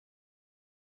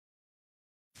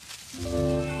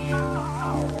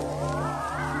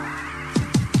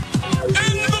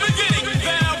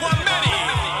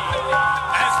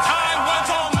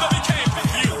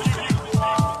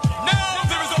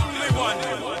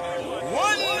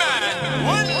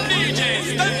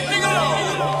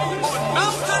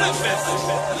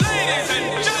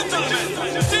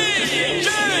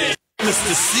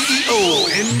Mr. CEO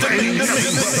in the mix.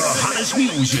 The hottest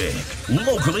music,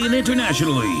 locally and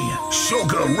internationally.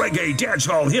 Soca, reggae,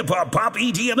 dancehall, hip-hop, pop,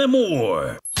 EDM, and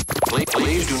more.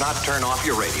 Please do not turn off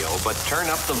your radio, but turn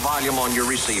up the volume on your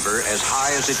receiver as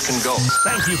high as it can go.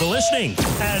 Thank you for listening.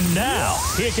 And now,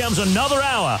 here comes another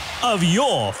hour of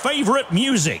your favorite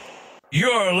music.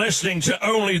 You're listening to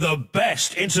only the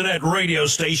best internet radio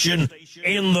station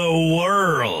in the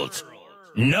world.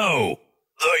 No,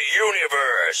 the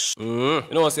universe. You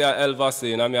know, say Elvis,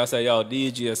 and I say, yo,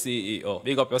 DJ CEO.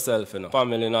 Big up yourself, you know.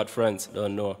 Family, not friends.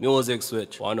 Don't know. Music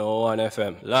Switch, 101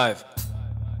 FM, live.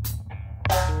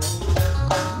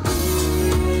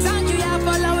 Thank you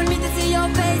for allowing me to see your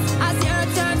face as your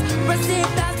turns proceed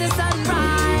past the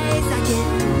sunrise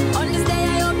again. On this day,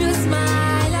 I hope you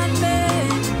smile at me.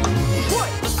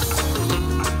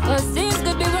 Cause things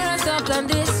could be worse off than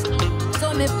this.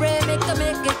 So me pray, make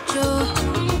it true.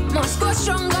 Must go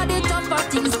stronger, the tougher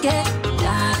things get.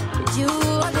 That you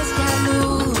just can't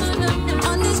lose.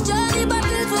 On this journey,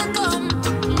 battles will come.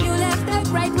 You left that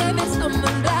right where me stumble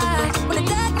back. But it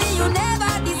taught me you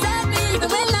never deserve me. Even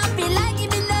when I feel like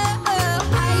giving up,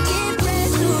 I give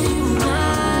praise to you,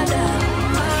 Mother.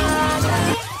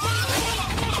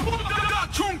 That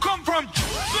tune come from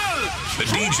the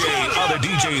DJ other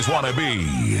DJs want to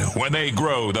be when they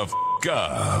grow the f***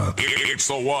 up. It's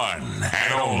the one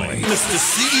and only Mr.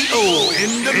 CEO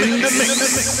in the mix.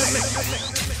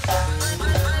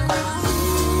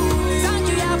 Thank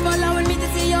you for allowing me to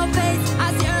see your face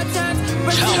as your turns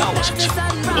proceed past the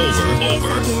sunrise.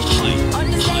 Over. On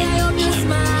this day, I hope you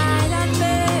smile at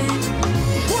me.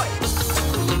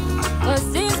 Cause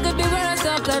things could be worse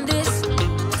off than this.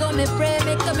 So me pray,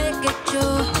 make it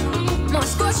true.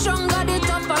 Must go stronger, the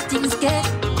tougher things get.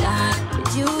 That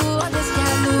you just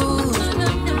can't lose.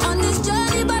 On this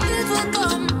journey, battles will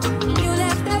come. You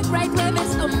left that right where me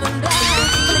stumble down.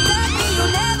 But it taught me you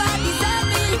never deserve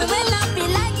me. Even when I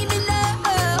feel like giving up,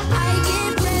 I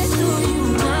give praise to you,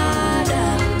 Mother.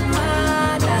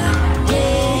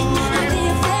 Yeah. And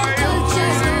if they don't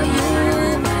just know you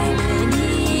by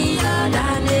many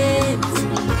other names.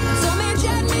 So me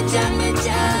Johnny,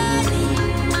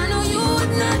 I know you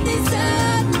would not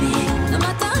deserve me. No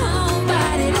matter how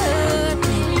bad it hurt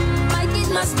me, my kid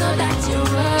must know that you're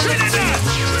worth it.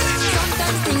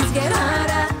 Sometimes things get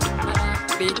harder.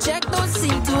 Paycheck don't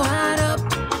seem to add up.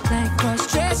 Like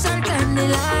frustration climb the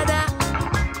ladder.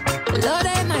 Lord,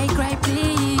 I might cry,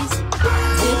 please.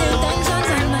 Take the tensions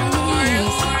on my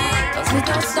knees. Cause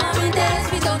without stormy days,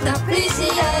 we don't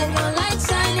appreciate your light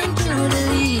shining through the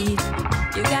leaf.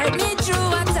 You guide me through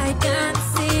what I can't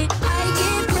see. I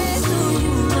give praise to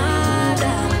you,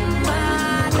 Mother.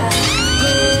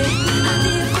 Yeah. And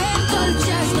the faith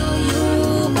cultures know you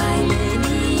by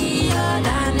many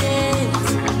other names.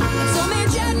 So me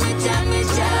Johnny,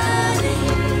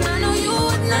 I know you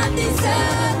would not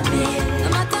deserve me. No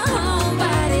matter how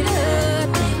bad it hurt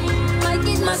me, my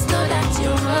kid must know that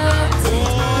you're worth it.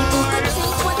 People could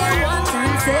think what they want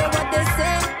and say what they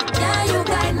say. Yeah, you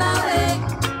guide my way.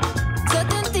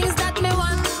 Certain things that me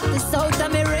want, the south of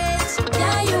me rage.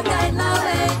 Yeah, you guide my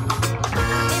way.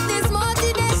 If this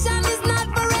motivation is not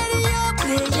for radio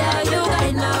play, yeah, you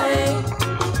guide my way.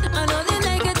 I know the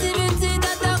negativity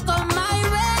that will come my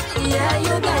way. Yeah,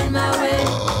 you guide my way.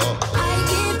 I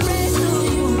give praise to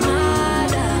you,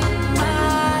 Mother.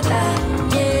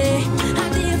 Yeah.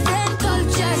 And different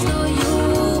cultures know you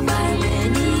by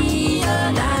many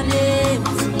other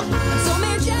names. So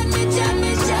me Johnny,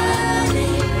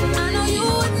 I know you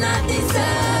would not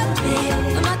deserve me.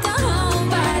 No matter how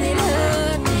bad it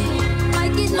hurt me, my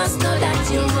kid must know that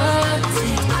you're worth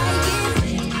it. I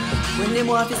give. When them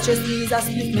want to stress me, is a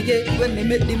split me get. When me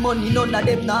make the money, none of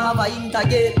them now have a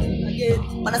intergate.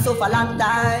 Man, I suffer long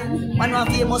time. Man, want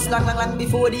famous long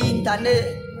before the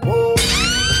internet. Oh.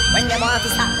 When them want to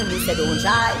stop me, say don't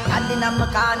try. And in my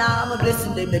corner, I'm a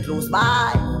blessing them, they close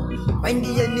by. When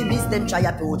the enemies, them try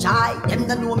to try. Them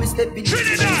don't know me step in the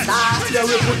side. Yeah,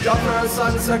 we put your first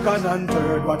and second and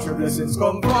third. Watch your blessings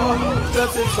come from.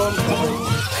 Blessings come from.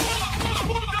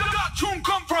 That tune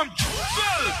come from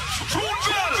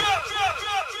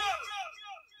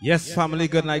Yes, family,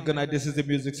 good night. This is the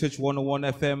Music Switch 101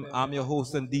 FM. I'm your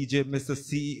host and DJ, Mr.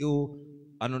 CEO.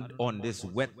 And on this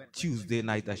wet Tuesday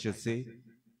night, I should say.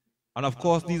 And of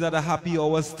course, these are the happy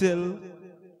hours still.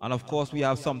 And of course, we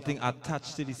have something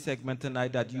attached to the segment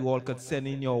tonight that you all could send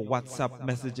in your WhatsApp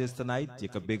messages tonight. You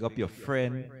could big up your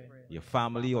friend, your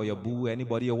family, or your boo,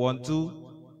 anybody you want to.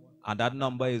 And that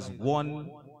number is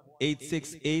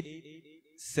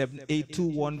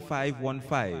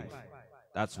 1-868-782-1515.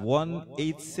 That's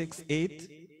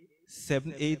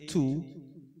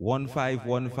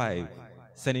 1-868-782-1515.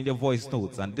 Send in your voice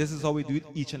notes. And this is how we do it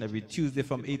each and every Tuesday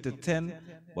from 8 to 10.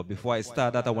 But before I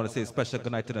start that, I want to say a special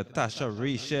good night to Natasha,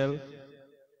 Rachel,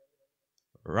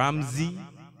 Ramsey,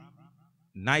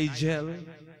 Nigel,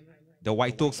 the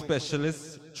White Oak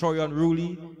Specialist, Troy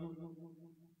Unruly,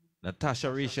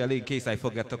 Natasha, Rachel, in case I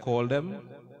forget to call them,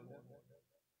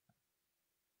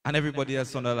 and everybody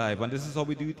else on the live. And this is how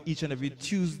we do it each and every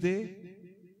Tuesday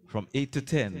from 8 to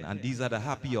 10. And these are the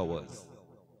happy hours.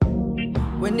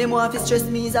 When them want to stress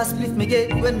me is a split me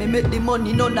get. When me make the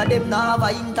money, none of them now have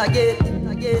a intergate.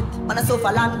 Man I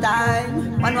suffer long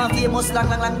time. Man want famous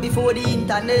long before the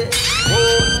internet.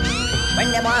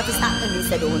 When them want to stop me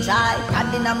say don't try.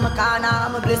 God in my corner,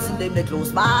 I'm a blessing them they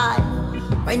close by.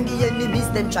 When the enemies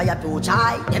them try to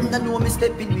try, them don't know me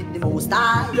stepping with the most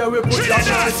high. Yeah, we put your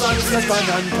first and second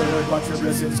and third, but your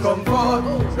blessings come forth,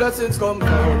 blessings come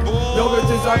forth. Yo, it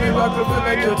is a miracle to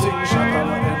make you think shot and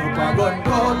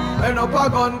end up a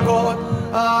gun court.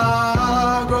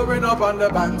 Ah, growing up on the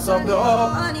banks of the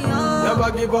hope.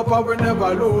 Never give up and we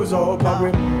never lose hope. And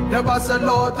we never sell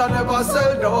out and never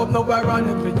sell dope. No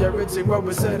ironically everything what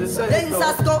we say the same. Things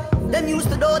are stuck, them used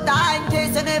to do time, in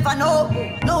case you never know.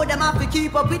 Know them have to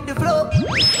keep up with the flow.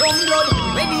 From blood,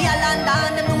 when the land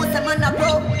and them know some man a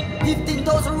pro.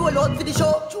 15,000 roll out for the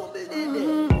show.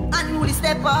 Unruly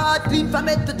step out, clean from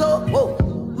head to toe. Whoa,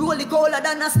 rolling colder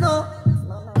than a snow.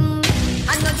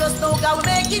 And not just know God we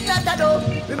make it like a dough.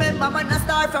 Remember man a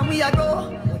start from we a go.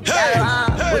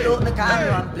 Pull out the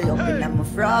camera and play up in them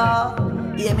fraud.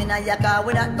 Hear me now your car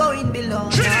without going below.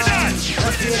 Just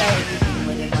feel like everything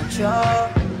when they control.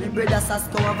 Brothers has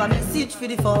to have a message for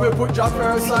the phone. We put your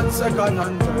first and second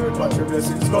and third, but your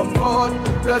blessings come forth,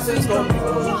 blessings come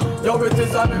forth. Yo, it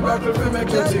is a miracle to make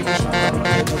you think. Ain't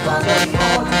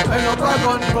no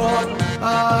gun court.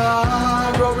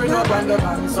 Ah, growing up on the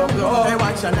banks of the hope. Hey,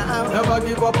 watch out now. Never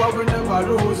give up and we never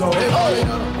lose hope.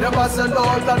 Never sell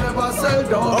out and never sell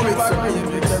down. Oh, it's right.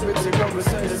 Everything what we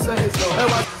say so. Hey,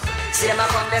 watch. See them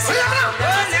up on the side.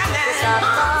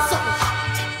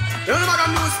 You know what I'm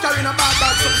news carrying a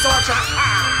bad some sort of.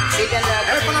 See them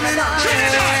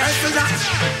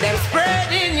Them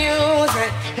spreading news,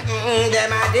 them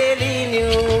are daily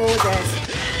news.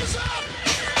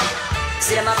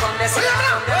 See them up on the side.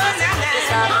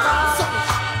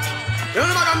 You know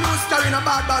what I'm news carrying a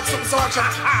bad some sort of.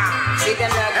 See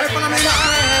them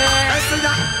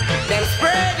Them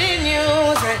spreading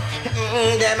news,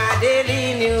 them are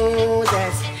daily news.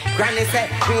 Granny said,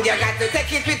 you got to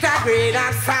take it with a grain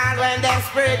of salt when them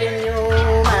spreading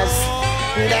news.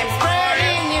 Them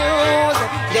spreading news.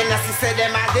 Then she said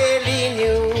them are daily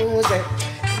news.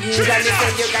 Granny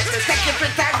said you got to take it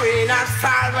with a grain of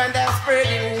salt when them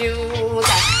spreading news.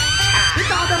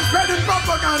 Because them spreading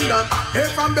propaganda, hey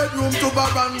from bedroom to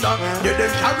veranda. Yeah, them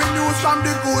carry news from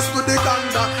the goose to the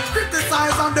gander.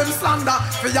 Criticize on them slander.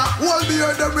 For your whole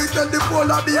beard, they will tell the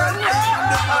polar bear.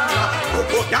 The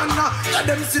propaganda, let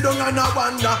them sit down and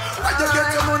wonder. When you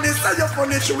get your money, say you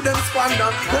funny, shoot them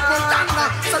squander.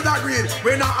 Propaganda, say you green,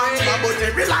 we no anger. But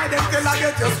every lie them tell I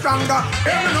get you stronger.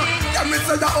 Hey, you know, can we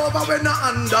say you over, we no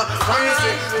under.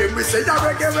 Can we say you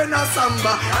reggae, we no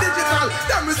samba. Digital,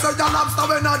 can we say you lobster,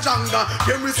 we no janga.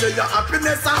 Can we say your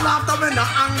happiness and laughter when no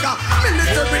anger.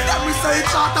 Military, can we say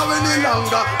charter when no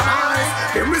longer. Nice,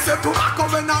 can we say tobacco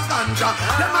when no ganja.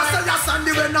 Them a say your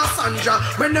sandy when no sanja.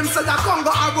 When them say your Congo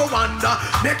or Rwanda,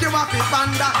 make you happy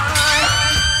panda.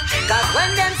 Cause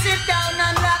when them sit down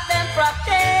and lock them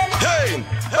fractal,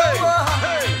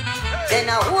 then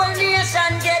a whole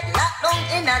nation get locked down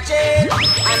in a jail.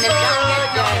 And them can't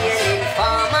get no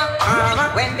informer.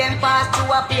 When them pass to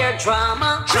a peer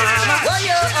drama,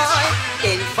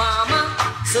 informer.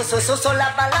 So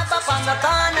la balaba on the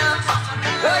corner.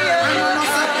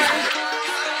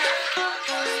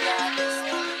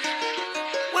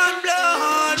 One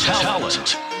blood.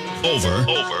 Talent over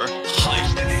hype.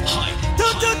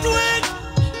 Do it.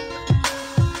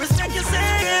 Respect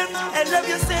yourself and love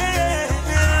yourself.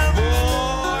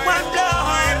 One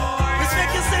blood.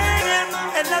 Respect yourself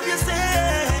and love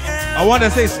yourself. I want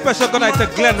to say special good night to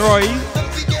Glenroy.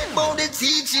 Don't forget about the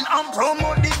teaching and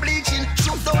promote the bleaching.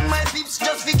 Shoot down my peeps,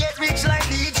 just forget rich like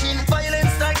leeching.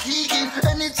 Violence like kicking,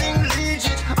 anything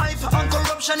legit. I for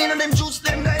corruption in them juice,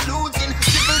 them diluting.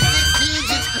 Triple 6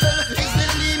 digits, hell is the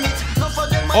limit. Not for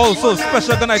them. Also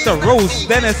special good night to Rose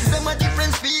Dennis. Them a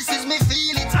different species.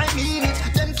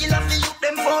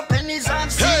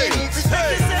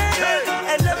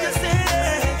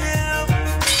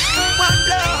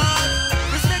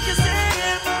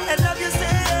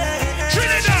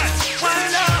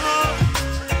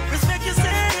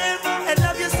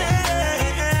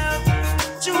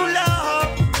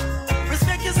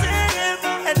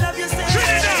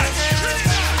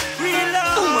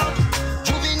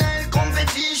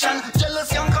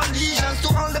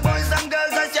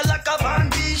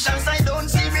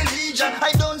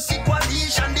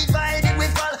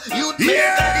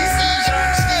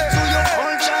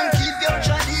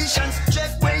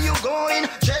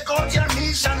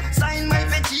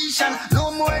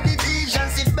 more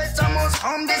divisions. It better must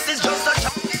come. This is just a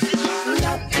chance.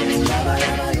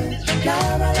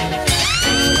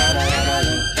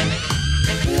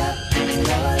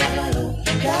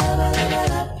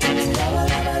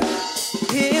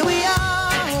 Here we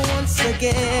are once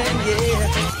again, yeah.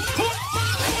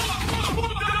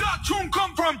 That tune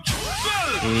come from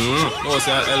No,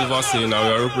 say Elvis now.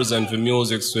 We represent the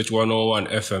Music Switch 101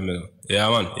 FM. Yeah,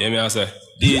 man. Hear me I say.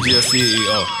 DJ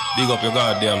CEO. Big up your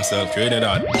goddamn self.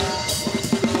 Trinidad.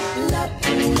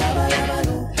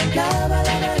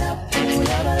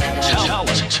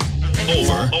 Challenge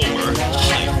over.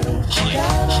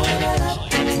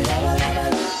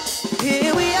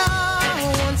 Here we are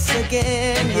once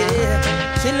again, yeah.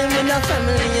 Chilling with our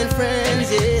family and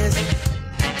friends, yes.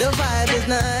 The vibe is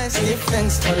nice, give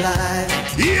thanks for life.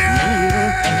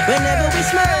 Yeah! Whenever we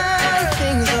smile,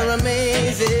 things are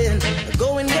amazing. The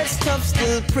going gets tough,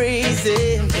 still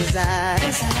praising. Cause I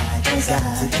got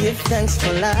to give thanks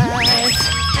for life.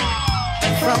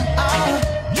 From our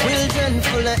children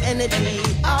full of energy,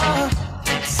 our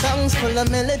songs full of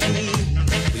melody.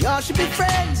 We all should be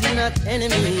friends, not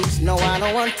enemies. No, I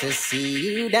don't want to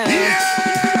see you down. We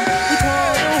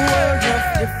call the world of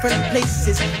different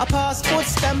places. A passport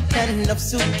stamp and enough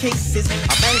suitcases. A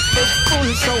bank book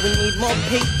full, so we need more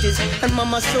pages. And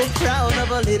mama's so proud of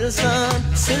her little son.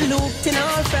 Saluting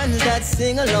our friends that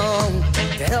sing along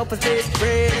to help us break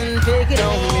bread and take it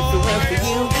home. If it weren't for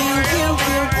you.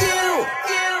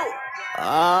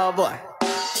 Oh boy.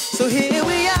 So here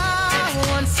we are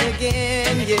once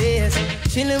again, yes.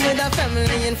 Chilling with our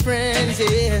family and friends,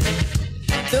 yes.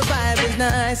 The vibe is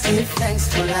nice, give thanks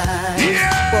for life.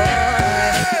 Yeah!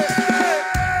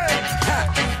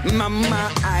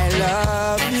 Mama, I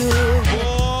love you.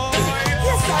 Boy.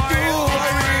 Yes, I do, I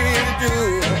really do.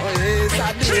 Yes, I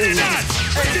do. Trinidad!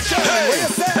 Hey, what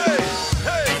you say?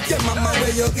 Yeah, mama,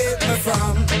 where you get me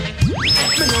from?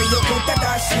 Me know you put a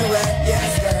dash me away,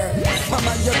 yes, girl.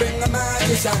 Mama, you bring a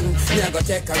magician. Me go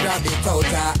take a rabbit out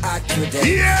a hat today.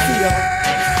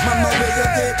 Yeah! Mama, where you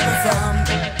get me from?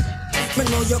 Me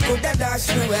know you put a dash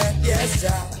me away, yes,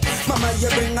 sir. Mama, you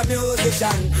bring a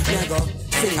musician. Me go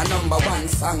sing a #1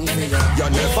 song for you. You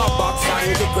never box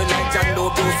and liquid like John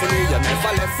Doe Bruce Lee. You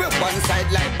never left your one side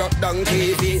like broke down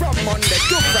TV. From Monday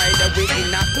to Friday we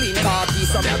in a clean car key.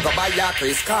 So me go buy a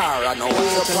Chris car and know what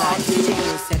you party.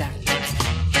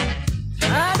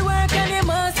 Hard work and you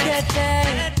must get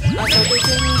paid. I saw the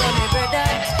thing on me brother.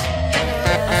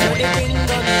 I saw the thing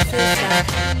on me sister.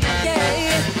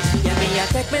 Yeah, me I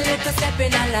take me little step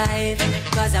in a life.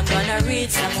 Cause I'm gonna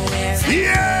reach somewhere.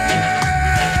 Yeah!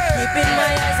 Keeping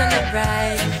my eyes on the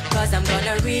prize. Cause I'm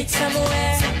gonna reach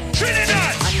somewhere.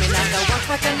 Trinidad! And me not gonna work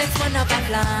for the next one of a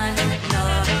plan. No,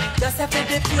 just have to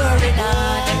be pure in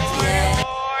heart. Yeah.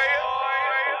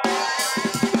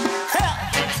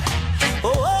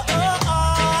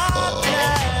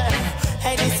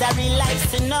 A real life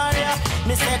scenario.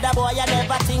 Me said the boy I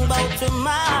never think about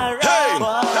tomorrow. Hey!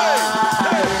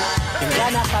 Him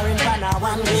gonna foreign pan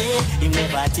one day. Him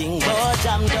never think about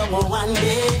jam down one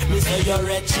day. Me say you're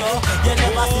retro. You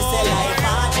never see say life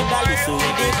hard. You gotta listen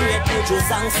with the great Hourz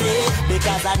song say.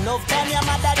 Because I know time your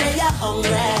mother day you're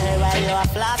hungry. While you are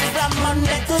flat from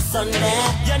Monday to Sunday.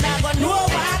 You're not gonna know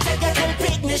what to get till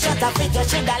picnic. Shut up it. You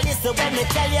shoulda listen when me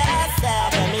tell you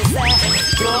yourself. When me say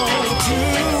don't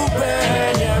you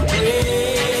burn your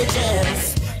bridges.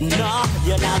 No,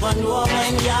 you're not gonna know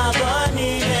when you're gonna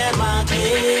need them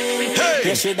again. Hey!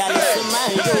 You shoulda listen my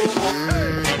youth.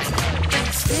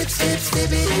 Stip, stip,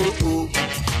 stip it, ooh, ooh.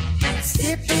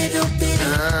 Stip it, up it,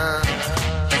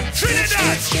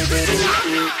 Trinidad! stip it, ooh,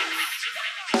 ooh.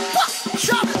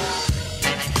 Shut.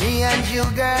 Me and you,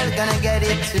 girl, gonna get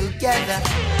it together.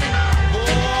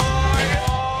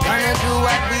 Gonna do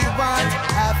what we want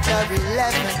after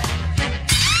 11.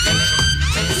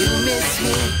 You miss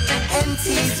me and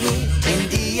tease me. In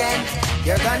the end,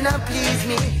 you're gonna please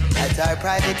me at our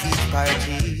private beach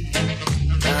party.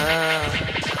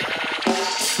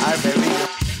 Our very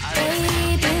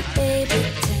Baby, baby,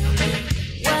 tell me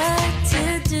what to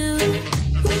do.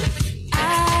 I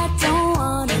don't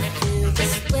wanna feel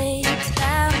this way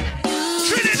without you.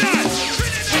 Trinidad!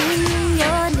 When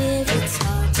you're near, it's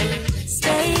hard to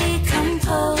stay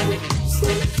composed.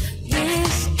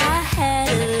 Wish I had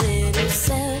a little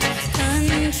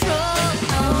self-control.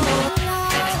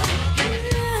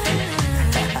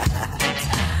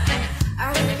 I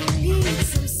really need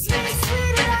some sweet,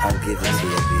 sweet love. I'll give it to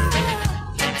you, baby.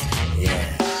 Yeah.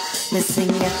 Me sing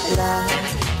it loud.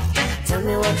 Tell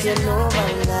me what you know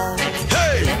about love.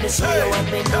 Hey! Let me show you what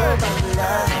me know about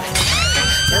love.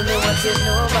 Tell me what you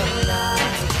know about love.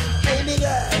 Baby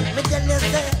girl, me tell you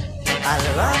say,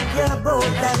 I'll rock your boat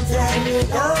and turn you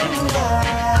down,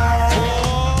 girl.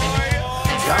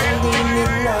 Drowning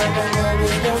in love and there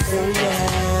is no failure.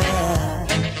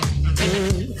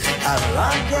 I'll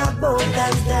rock your boat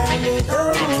and turn you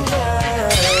down,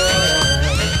 girl.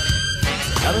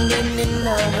 Drowning in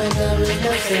love and there is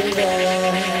no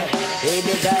failure.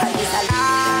 Baby girl, it's a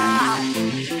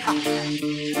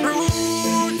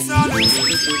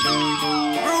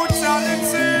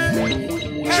Brutality.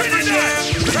 Every day,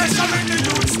 pressure in the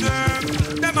youths them.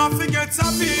 Them have to get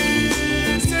some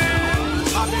beating.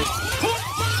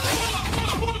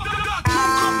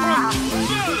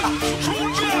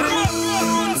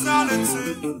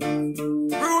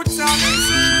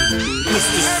 Brutality.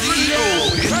 Mr. CEO.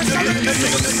 Pressure in the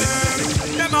youths them.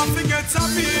 Them have to get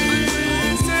some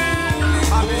beating.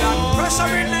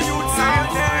 Pressure in the youths all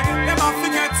day. Them have to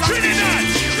get some beating.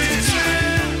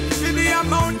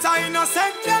 Amount of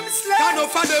innocent them slave. Can't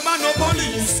offer them and no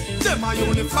police. Them a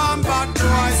uniform bad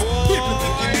boys. People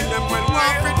thinking them well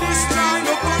work with this try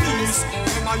no police.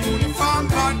 Them a uniform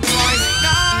bad boys.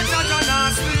 Nah,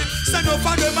 sleep. Send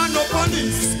offer them and no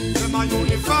police. Them a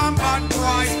uniform bad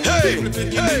boys. People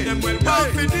thinking them well work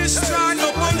with this try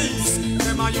no police.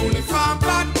 Them a uniform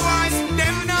bad boys.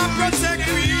 Them not protect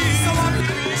me.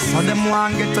 So them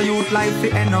want get to youth life to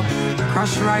end up.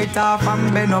 Crash right off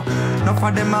and bend up. Enough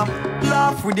of them up.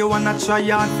 Laugh with you wanna try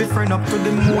hard fi friend up to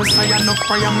the most I enough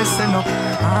prayer me send up.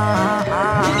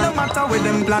 No matter where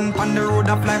them plan on the road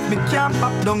of life, me can't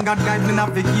pop down. God guide me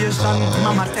navigation.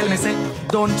 Mama tell me say,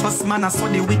 don't trust man, I saw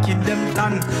the wicked them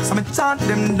done. So me chant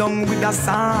them down with a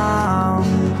song.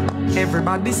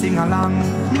 Everybody sing along.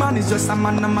 Man is just a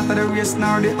man, no matter the race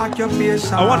nor the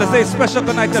occupation. I want to say special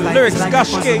good night to Lyrics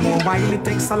Gosh King. While it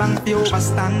takes so long to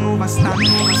overstand.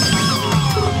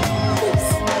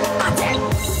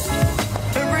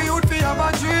 Every youth we have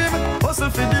a dream. Hustle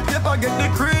for the paper, get the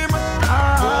cream.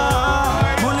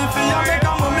 Money for your make a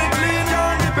mommy clean.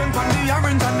 Can't depend on the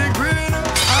orange and the green.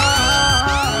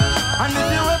 And if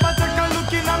you ever take a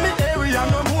look in at me area,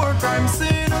 no more crime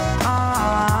scene.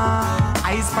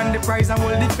 Eyes on the prize and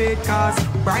hold the fake cause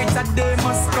brighter day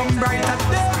must come, brighter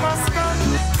day must come.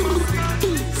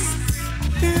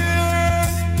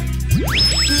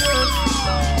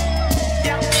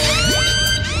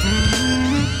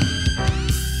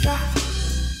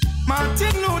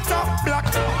 Martin Luther Black.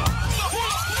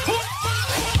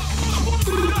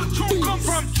 Come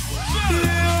from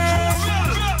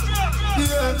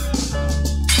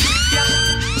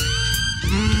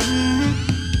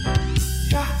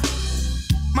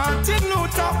Martin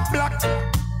Luther Black.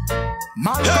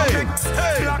 Malcolm X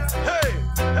Black.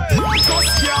 Marcus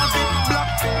Garvey Black.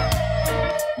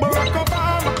 Barack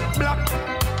Obama Black.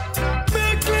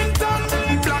 Bill Clinton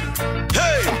Black.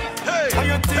 How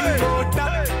you think about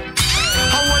that?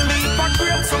 How will leave a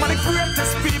great, some of the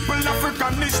greatest people in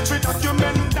African history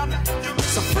document that.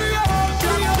 So free all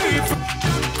black people.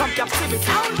 From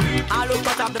captivity, all who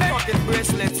cut off the fucking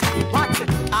bracelets. Watch it,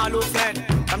 all who fled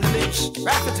from the leash.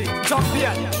 Refugee, jump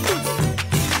here.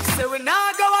 Say we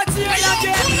now go out here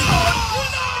again.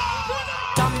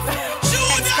 Jump here,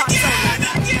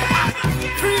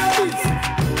 free all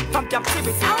from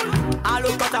captivity, all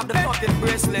who cut off the fucking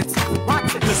bracelets.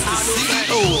 Watch it, all who fled.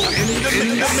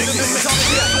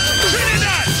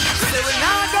 Say we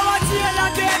now go out here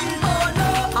again.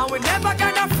 And we never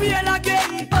gonna feel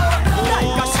again.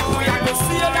 Like a ship we are gonna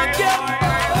sail again.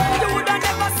 You woulda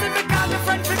never see me call me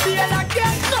friend for deal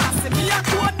again. Nah, see me a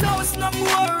court house no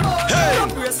more. No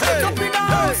bracelet up in the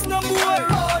house no more.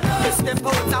 Me step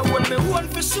out and hold me one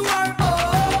for sure.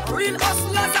 Real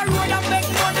hustlers are road and make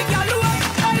money galore.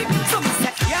 So me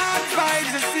say, Yard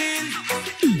vibes the scene.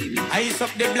 Ice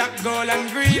up the black, gold and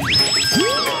green.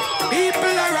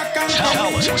 People are rock and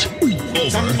roll.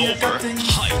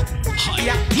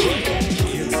 Yeah.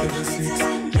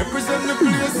 Represent the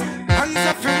place. Hands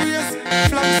are furious.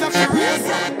 Flags are furious.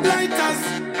 Lighters.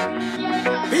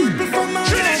 People from all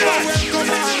over welcome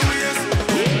always.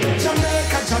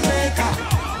 Jamaica.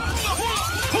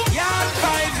 Yard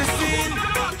vibes the scene.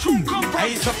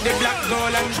 Ice up the black,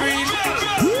 gold and green.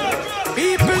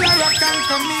 People are rock and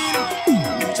come in.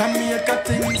 Jamaica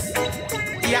things.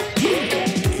 Yeah.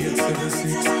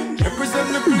 876. Represent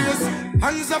the place.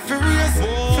 Hands are furious.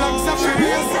 Flags are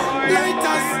furious.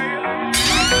 Lighters.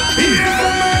 People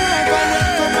from all over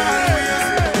welcome always.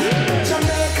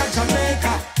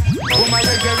 Jamaica. Oh my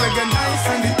reggae nice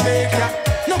and it take ya.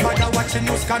 Nobody watching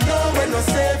us can know when we're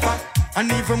safer.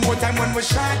 And even more time when we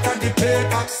shot at the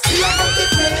paper. Still about the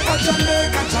flavor,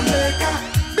 Jamaica.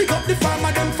 Big up the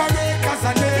farmer, them for acres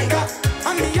and acres.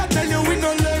 And me I tell you we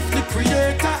no left the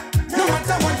creator. No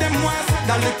matter what them want,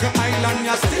 that little island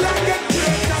you still a get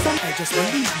greater. just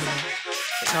believe me.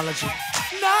 Technology.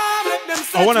 Nah, let them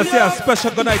I want to say a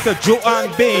special good night to Joanne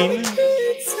Bain.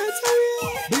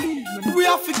 We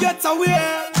have to get away.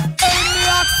 Only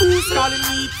a who's calling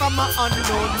me from my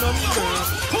unknown number.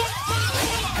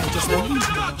 I just believe me.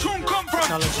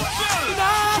 Technology.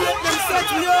 Nah, let them set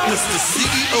me up. Mr.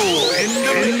 CEO in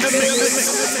the mix.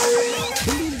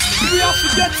 We have to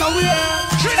get away.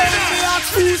 Only a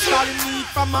who's calling me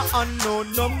from my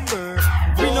unknown number.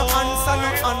 We no answer no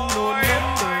unknown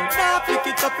number. Nah, pick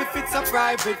it up if it's a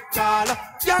private call.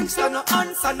 Youngster no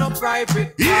answer no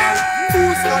private call.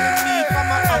 Who's calling me from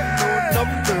an unknown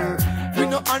number? We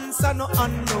no answer no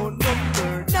unknown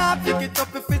number. Nah, pick it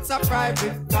up if it's a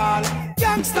private call.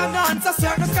 Youngster no answer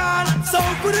certain call. So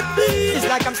could it be? It's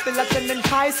like I'm still attending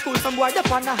high school. Some boy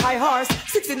up on a high horse,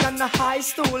 sitting on a high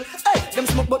stool. Hey, them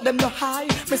smoke but them no high.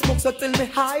 Me smoke so till me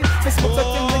high. Me smoke so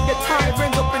till me get high.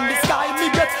 Brains up in the sky. Me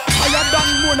get higher than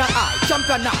Mona I.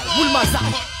 Champion I.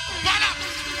 Woolmazai.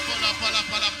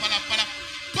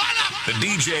 The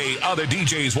DJ other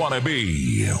DJs want to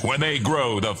be when they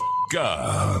grow the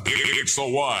up. It's the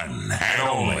one and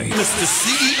only Mr.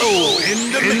 CEO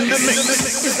in the mix.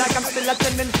 It's like I'm still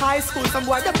attending high school. Some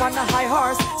boy up on a high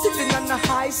horse, sitting on a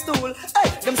high stool.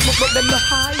 Hey, them smoke but them no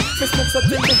high. Me smoke so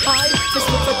till me high. Me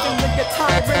smoke so till me get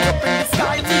high. Bring up in the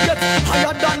sky. Me get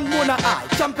higher than Mona I.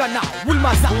 Champion I.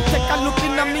 Woolmazai. Take a look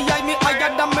in me eye. Me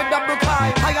higher than me double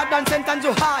high. Higher than St.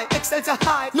 Andrew High. Excel to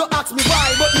high. No ask me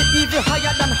why, but me even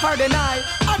higher than her than I.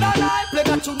 And I play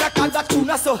that tune, cause that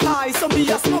tune so high. So me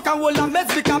a smoke and hold a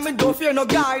meds because me don't fear no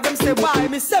guy. Them say why?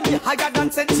 Me say me higher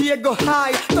than St. Diego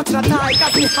High. Touch that high,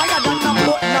 cause me higher than a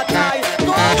button that high.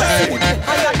 Go away,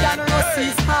 higher than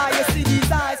Rossi's high. You see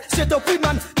these eyes, straight up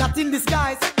women, not in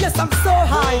disguise. Yes, I'm so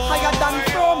high, higher than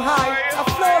chrome high. I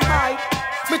flow high.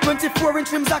 Me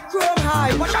 24-inch rims are chrome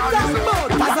high. What I talk about?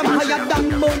 Cause I'm higher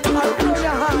than Mount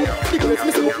California high. Because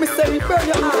me smoke, me say burn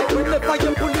your eye. Whenever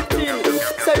you pull it in,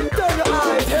 say turn your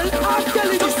eye. Hell, I'm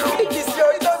telling you, it is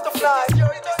your turn to fly.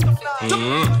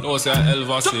 No, say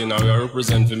Elvis now we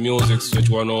represent the music switch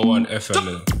 101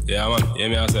 FM. Yeah, man. Hear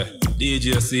me, I say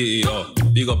DJ CEO.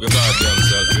 Big up your goddamn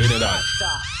self. You ready that?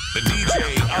 The DJ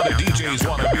other DJs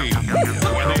want to be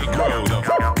when they grow the up.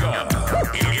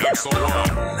 It's the one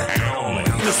and only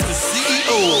Mr.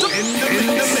 CEO in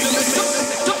the mix.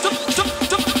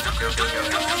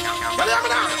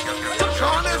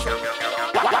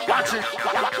 Watch it.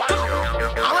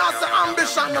 I want the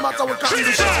ambition no matter what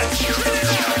condition.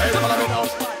 Hey, follow me now.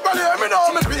 Well, hear me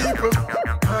now, me people.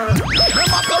 No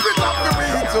matter which of the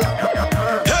week.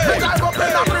 Hey, drive up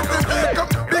in a pretty vehicle.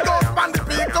 Big old spandy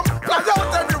vehicle. Fly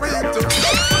out every week.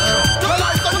 Well, I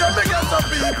saw you biggest of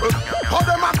people. How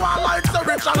them a go like so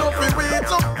rich and up in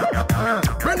wheat.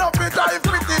 We no fit drive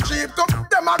pretty cheap.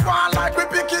 Them a go like we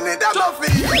bikini, them no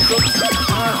fit.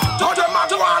 How them a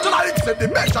go like say the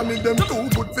Benjamin them too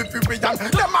good for free and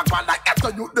them a go like so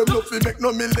you them no fit make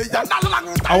no million a long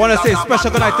time. I want to say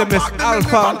special good night to Miss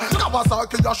Alpha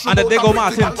and the Dego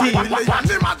Martin team.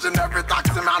 Imagine every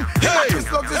taxi man, hey, this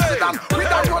luxury sedan with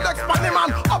a Rolex money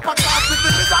man, upper class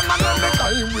citizen and every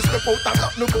time we step out and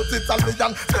not no go to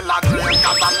Italian. Still a dream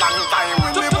cause a long time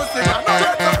we live with sing and no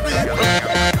better people.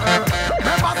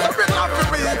 Never stop it off the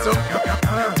beat.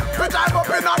 We drive up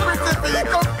in a pretty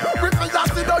vehicle. We feel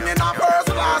sit down in a first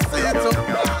class seat.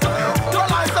 Well,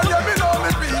 I say you know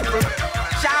me people.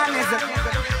 Sean is it?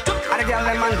 I the girl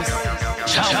them on this.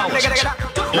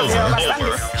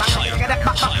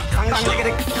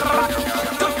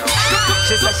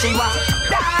 She said she want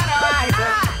dynamite,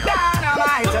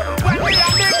 dynamite. When we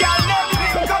have the girl them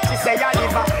link up, she say I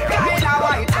live a kinda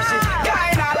white, she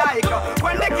kinda like her.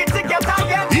 When the kitty get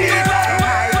again, you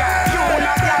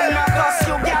no girl no cuss,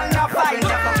 you girl no fight.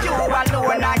 You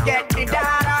alone I get the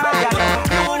dynamite.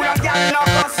 You no girl no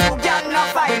cuss, you girl no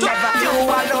fight. You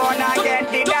alone I get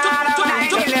the dynamite.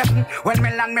 When me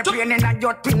land me brain in a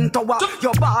your twin tower,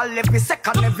 your ball every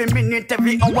second, every minute,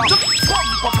 every hour.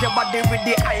 Pump up your body with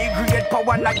the high grade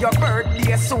power. Now your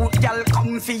birthday suit, girl,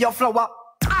 come for your flower.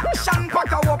 Action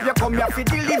pack up, you come here for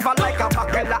deliver like a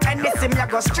bachelor. Anything you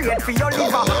go straight for your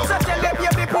liver. So tell the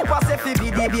baby poopa say fi be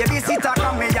the baby sitter.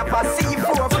 Come here for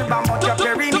C4 for bamut your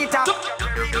perimeter.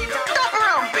 Stop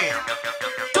around me.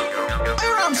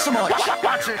 Around so much.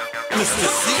 Watch it. Mr.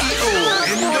 CEO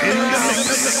in the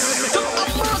mix.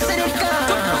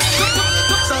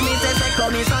 So me say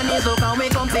come is on his look and we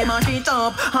come to mash it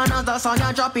up. Another song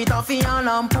you drop it off here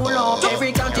and pull up.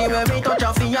 Every country where we touch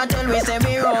off here tell we say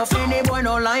we rough. Any boy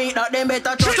no like that them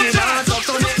better touch it dance up.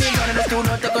 So let me go to the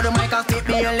studio take out the mic and spit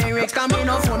me a lyrics. Come me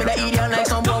no phone me the idiot like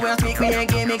some boy will speak me and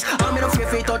give me remix. I'm in a fear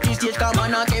for 30 stage, come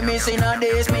on and get me in a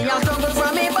days. Me a struggle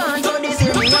from me band, so this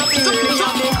year me a feel. Me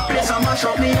have the place a mash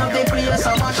up, me have the place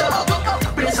a mash up.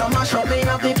 Place a mash up, me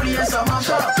have the place a mash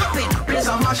up. Place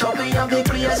a mash up, me have the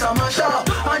place a mash up.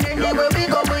 And then the way we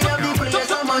go, we have the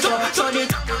place a mash up. So the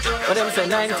what them say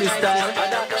 90s style.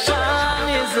 Sean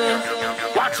is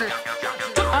watch it.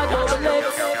 I double X.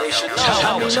 They should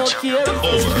know. Me no care.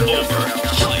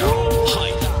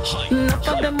 Enough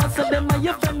of them must have them are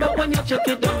your friend, but when you check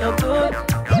it, then you're good.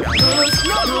 Good.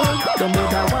 The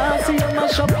mood I want see you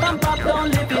mash up and pop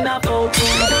down, live in a boat.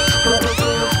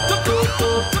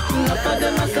 Enough of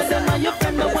them must have them are your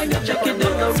friend, but when you check it,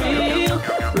 then you're real.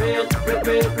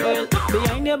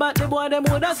 Behind your back, the boy them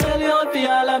woulda sell you out for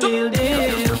all a meal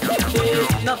deal.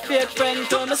 No fake friend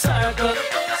to the circle.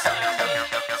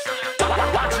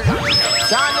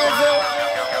 Sean is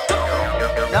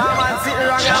yeah, man, sitting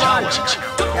around your man.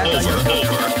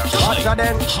 Watch out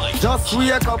then, just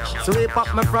wake up, sweep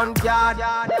up my front yard.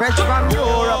 Fresh from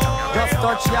Europe, just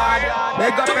touch yard.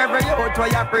 Make up every youth where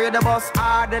you pray the bus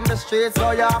hard in the streets,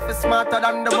 so you have to smarter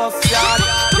than the bus yard.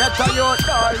 Get a youth,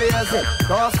 don't lazy,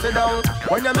 don't sit down.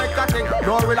 When you make a thing,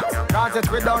 don't relax, cause it's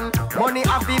we done. Money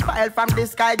have to pile from the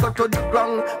sky, go to the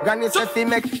ground. Granny says he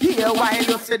make here while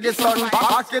you see the sun.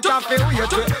 Back it off, you wait.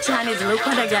 Chinese look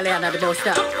for the girl at the bus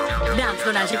stop. Dance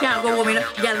to that, she can't go home in.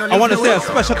 I want to say a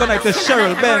special tonight to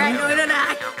Cheryl Ben.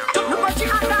 Look what she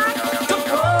got done.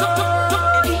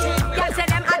 Girl say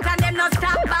them hot and them no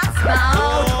stop back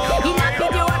spout. In a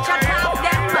video watch a top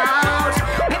them out.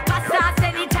 Pepper sauce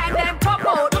anytime them pop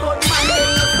out. But man they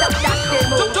no stop dash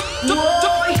them out.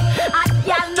 Whoa, a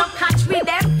girl no catch with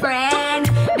them friend.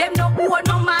 Them no owe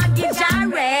no mortgage and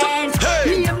rent.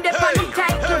 Him the pan the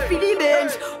title for the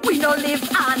bench. We no live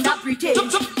under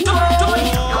pretense. Whoa,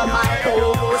 am my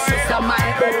host, sister my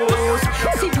host.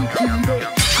 See the key there.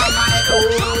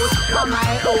 Am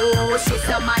my host,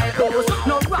 sister my host.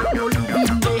 No rock, no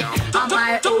living there. Am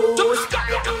my host.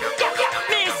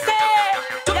 Me say,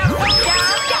 I'm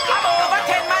over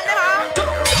 10 man now.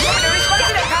 The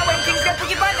responsibility when things get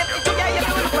put on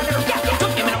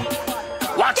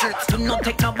watch it. You no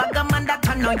take no bag of man that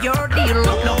can know your deal.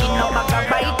 No in no bag of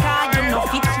writer, you no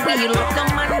fix wheel. The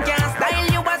man can't style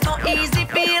you as no easy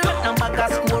feel. No bag of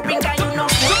scoring, cause you no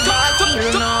football feel.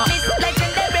 No, it's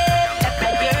legendary, that's a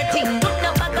your thing. No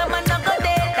bag of man no go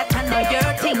there, that can know your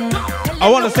thing. I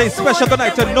want to say special good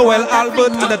night to Noel,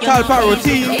 Albert, and the Talparo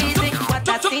team.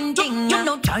 You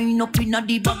know, join up in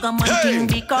the bag of man thing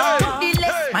because the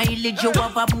less mileage you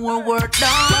have, a more work done.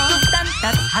 You stand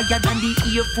that's higher than the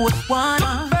Air Force One.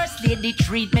 First lady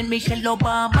treatment, Michelle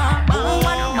Obama.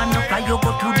 One man no fly, you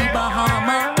go to the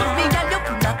Bahamas. Me and you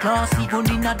full of class, even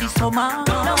in the summer.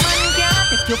 No man can't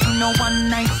take you for no one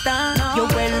night stand. You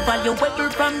well valuable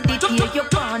from the day you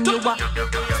born. You are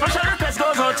special request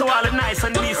goes out to all the nice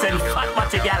and decent fat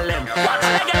matty gal them. Watch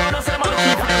the girl, no say man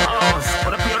keep on the house,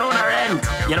 but if you run a rent,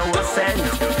 you know what's sent.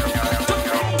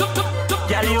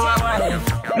 Girl, you a wife.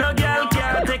 No girl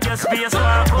can't take your space.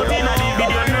 Put in a the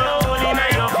video, no hole in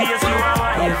your face. You a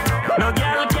wife. No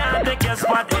girl can't take your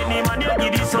spot. Any man you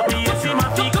give this up, you see my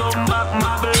feet come back,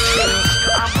 my girl.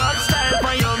 A back style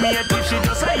for your mate. If she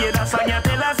just say that song, you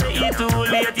tell her say it too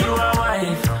late. You a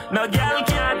wife. No girl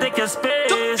can't take your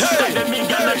space. Like the big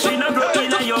girl, she no grow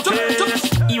in your face.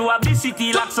 You have the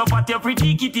city locks up at your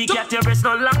pretty kitty cat. Your breast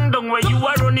no long down where you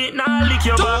are run it now lick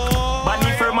your back.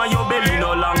 Body firm on your belly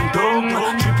no long tongue.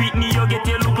 Trip it me you get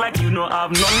you look like you no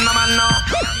have none no man now.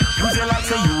 Use it like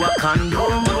say you a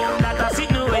condom. That a sit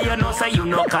no way you know say you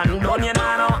no condom you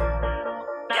know.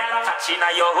 Girl a touch inna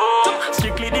your home.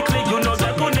 Strictly the click you know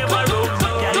that could never roam.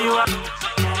 Girl you a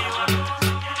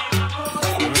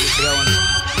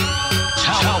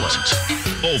talent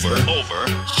over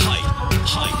hype.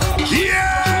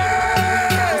 Yeah.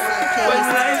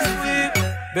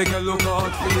 Beg you look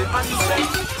out for the answer.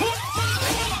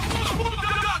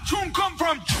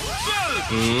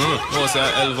 What's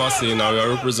that Elvasi now? We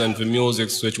represent the Music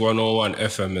Switch 101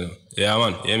 FM. Yeah,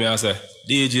 man. Hear me I say.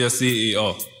 DJ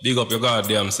CEO. Big up your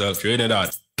goddamn self.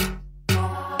 Trinidad.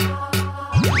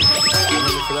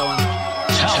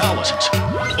 Talent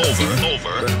over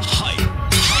hype.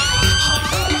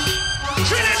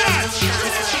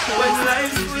 When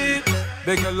life's sweet,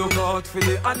 beg you look out for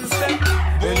the answer.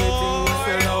 Anything we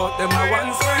sell out, them a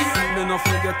one strength. Me no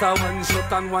forget a one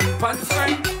shot and one pan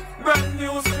strength. Brand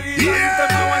new street, and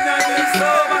everyone I get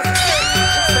sober.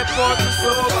 Step out me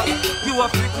sober. You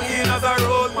have to clean as a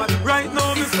road man. Right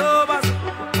now me sober,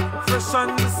 fresh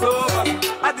and me sober.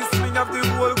 At the swing of the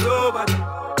whole globe.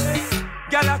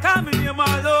 Girl I call me name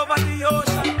all over the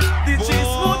ocean. The cheese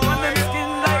smooth and them skin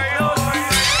like lotion.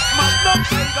 My dog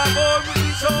tiger ball with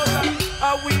the shoulder.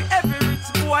 Cause we every rich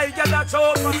boy gather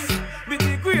chokers. Be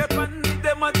the great man,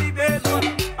 them a debate one.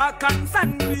 I can't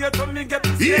stand here to me get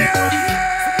the same one.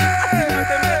 I think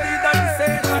them ready that the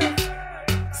same one.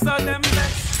 So them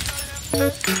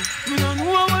best. Me don't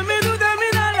know what me do them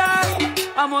in a life.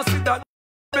 I must see that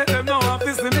make them know I'm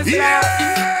this in this life.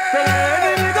 Tell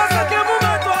any niggas that can move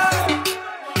at all.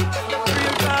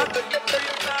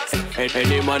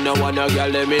 Any man no wanna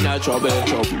girl them in a trouble.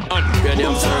 When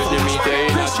them certain me they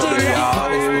in a trouble, yeah.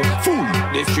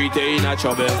 The street they in a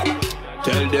trouble.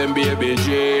 Tell them baby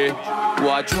J,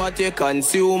 watch what you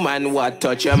consume and what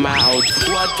touch your mouth.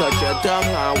 What touch your tongue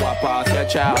and what pass your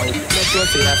child. Make sure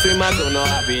say a swimmer don't know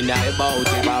have been about.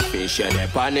 If a fish you're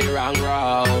up on the wrong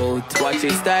route. Watch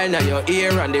his style and your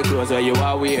ear and the clothes where you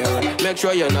are wear. Make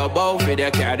sure you know bow for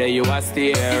the car that you are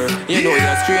steer. You know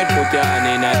you're straight, put your hand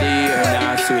in the ear.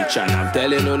 Now switch and I'm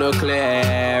telling you no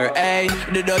clear. Hey,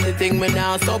 the dirty thing me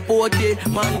now support it.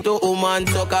 Man to woman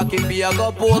so cocky for you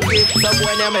go poke it. Some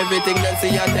when them everything them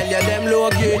see I tell you them low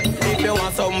key. If you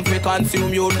want something to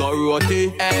consume you go roti.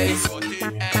 Hey,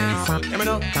 let me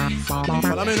know.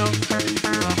 Follow me now.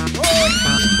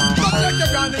 Go check your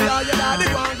granny or your daddy,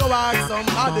 go and go ask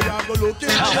somebody and go look in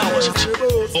the tables.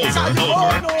 Cause you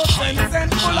all know sense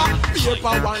and full of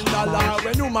paper $1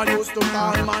 when you man used to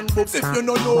call man books. If you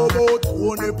don't know about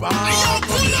Tony Park.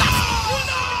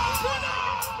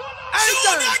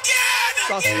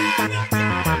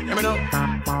 Let me know.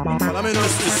 Follow me now.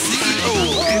 CEO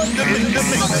in the mix.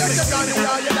 Go check your granny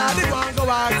or your daddy, go and go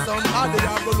ask somebody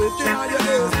and go look in your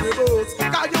tables.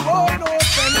 Cause you all know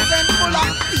sense and full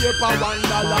of paper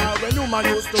 $1 when you man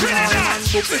used to call man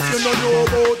books. If you don't know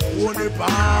about Tony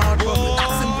Park,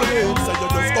 that's simple. So you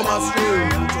just come as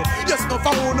straight. Yes, no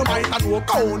phone, no mic, and no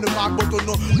count, back, but you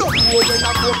know when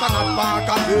I go and back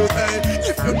and hey.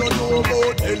 If you don't know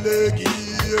about LA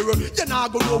you're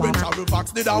not gonna know when travel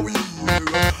facts did we hear.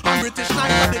 I'm British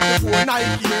night, I did before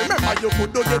Nike. Remember you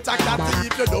could do get a cat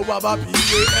if you don't have a PA.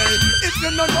 If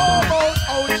you don't know about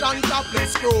Ocean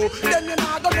Topless Crew, then you're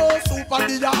not gonna know Super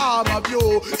the armor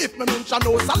view. If me mention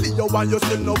no Salio and you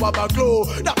still know have a glow,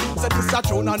 that means that this a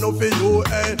tune and no for you.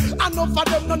 Enough of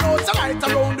them no know so right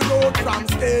around the road from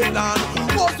Stayland.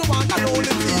 Was the one that know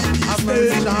the TV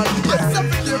station. Yes,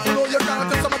 if you know you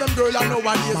can't tell some of them girls I know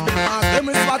what is because them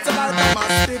is what's like a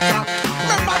master.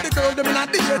 Remember the girl them in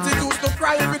the 80s used to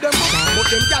cry with them but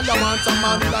them gal want a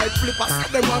man like flippers.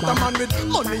 They want a man with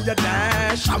money a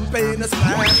dash, champagne a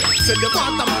splash. Say they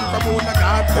want a man from on the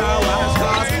car wash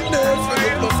glass. Nails for the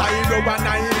plus side over 9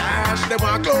 ash. They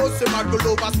want clothes, they want go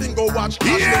over sing go watch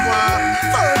cash. They want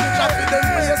furniture for them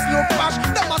face no cash.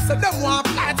 Them a say them want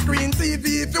flat screen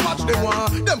TV if you watch them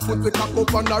want. Them put the cock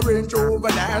up on the Range Rover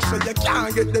dash. So you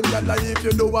can't get them gal if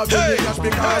you know a big cash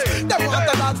because them want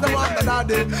the lads, them want the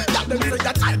daddy. Got them say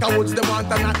that Tiger Woods they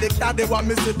want and not the cat they want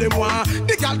me see them want.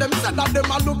 The girl them said that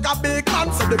them a look a big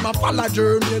man, so them a follow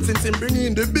German since him bring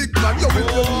in the big man. You with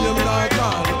your name like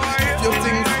all. If you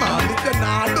think small, if you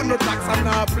not do no tax and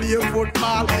not play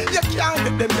football, you can't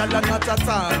get them girl not at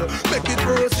all. Make it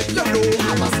worse if you know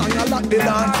have a song a lot the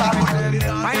dance.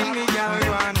 Find me girl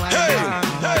one, hey,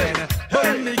 hey,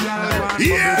 find me girl one,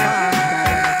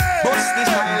 yeah. Bust the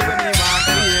style when me walk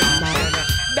here.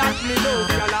 That me love,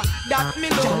 girl. That me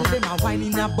love. Tell them a wine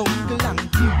in a bungle and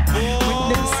crew. When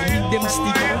them see them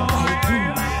stick on my crew.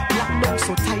 Black dog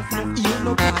so tight, no ear,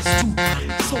 no pass through.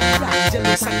 So bright,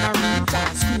 jealous and a reach at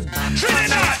school.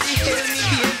 Wonder what the hell me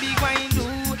baby going do?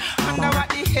 Wonder what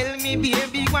the hell me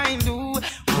baby going do?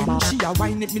 When she a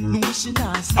wine it, me know she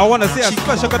not stop. I wanna say a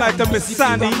special good night to Miss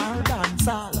Sandy.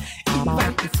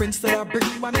 Invite the friends to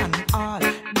bring one and all.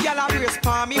 Gyal a brace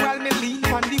for me while me lean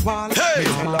on the wall. Hey,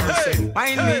 hey.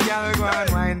 Wine me gyal go and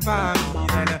wine for me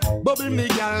then. Bubble me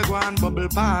gyal go and bubble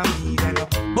for me then.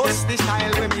 Bust the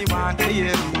style when me want to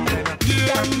hear me then.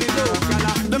 Them me love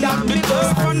gyal, them have me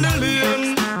tough on the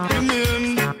lane.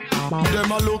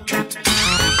 Them a look it.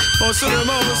 Hustle them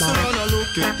a hustle and a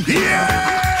look it. Yeah.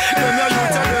 Them a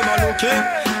youth and them a look it.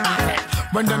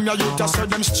 When them ya youth say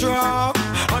them strong,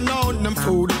 and now them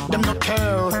food, them no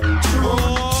care. True,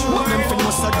 true. Them fin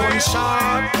was a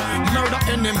gunshot, murder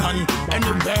any man,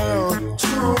 anywhere.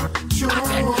 True,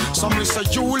 true. Some me say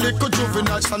you little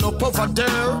juvenile stand up over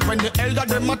there. When the elder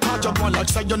them a touch up one like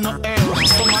say you no air.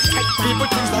 Some a take people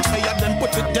things like say them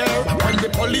put it there. When the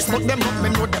police put them up, me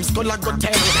know them skull a go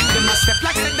tear. Them a step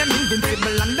like say them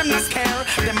invincible and them not scare.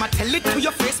 Them a tell it to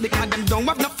your face because them don't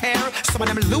have no fear. Some of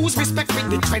them lose respect with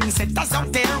the trendsetters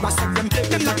out there. I said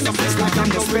them not no place like I'm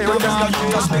the spare. Them not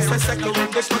just miss a second when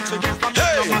this country give from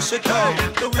them. mash it up.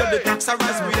 The way the tax a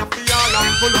rise, we have to all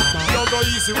and pull up. Yo, go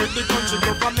easy with the country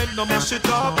government, no mash it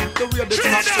up. The way the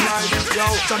tax rise, yo,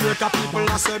 Jamaica people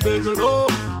I say big low.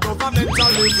 Government a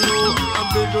live low, and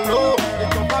big low. The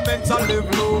government a live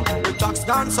low. The tax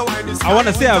gone, so I I want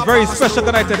to say a very special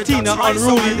good night to Tina,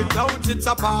 Unruly, and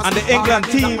the England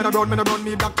team.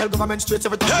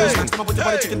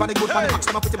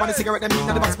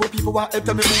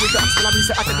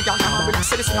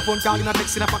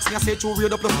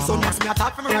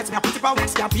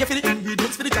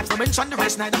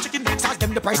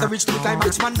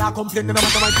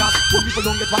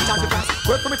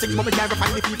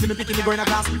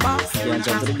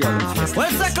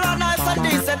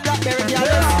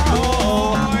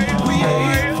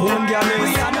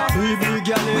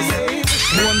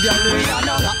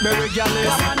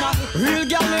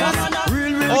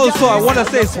 Also, I want to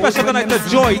say special good night to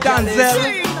Joy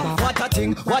Danzel. What a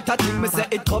thing, me say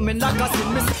it coming like a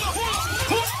sin, me say.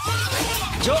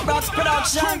 Joe Brock's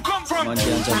production. Come from. Where's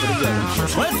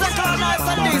the clown nice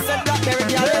and decent blackberry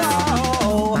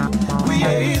girl?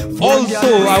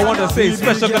 Also, I want to say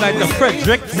special good night to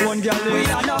Frederick.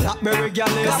 Blackberry girl,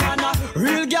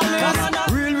 real girl,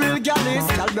 real girl.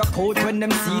 Girl broke out when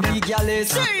them see the girl.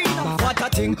 What a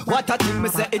thing, me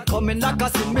say it coming like a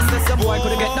sin. Me say some boy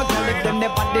couldn't get no girl if them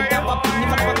never did have a pin.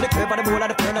 If I the clever, the bowl of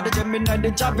the pen of the Gemini,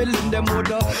 the javel in them would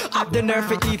have the nerve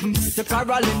for even the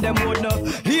carol in them would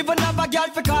even have a girl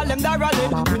for call them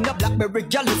darling. Bring the blackberry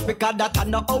girl is because that I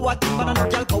know how a thing, but I know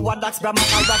girl coward that's Brahma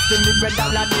or rats in the bread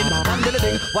and Latin. And the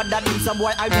thing, what that means, some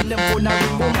boy I read them phone and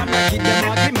ring woman and keep them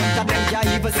argument and them can't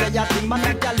even say a thing. Man,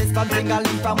 the girl is from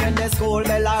Tingaling from when the school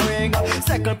bell a ring.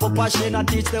 Second papa she and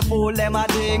teach the fool them a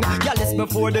thing. Girl is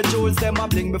before the jewels, them a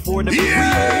bling before the phone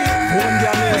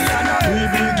girl is,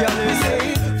 real girl is,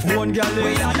 phone girl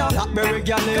is, blackberry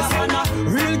girl is,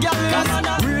 real girl is,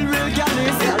 real girl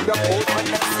is. Girl broke out when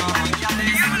them see the girl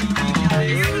is.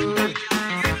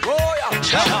 Oh yeah,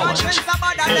 them can't think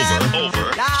about them.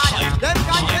 Them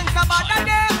can't think about them.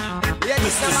 Yeah,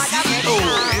 this them about them.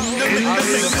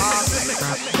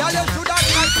 Girl, you should have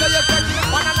tried to your friend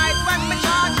on a night when me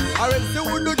charge. Or else you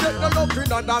wouldn't get no love in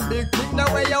that big thing the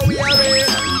way you wearing.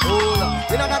 Oh,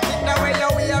 you know that thing the way you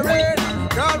wearing.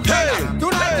 Girlfriend,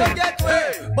 tonight you get way,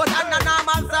 but under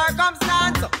normal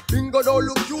circumstance, bingo don't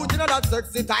look cute, you know that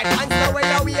sexy tight pants the way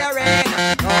you wearing.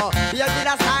 Oh, you did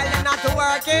a style and not to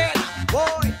working.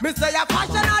 Boy, me say a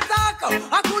fashion attack.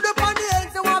 I could have on the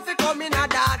ends you want to come in a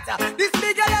dance. This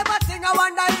big ever thing, I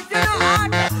wonder if you know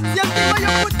hard. Same thing when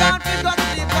you put on figure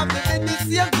sleep from the bed. The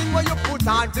same thing when you put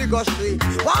on figure street.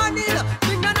 Warning,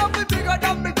 thing enough be bigger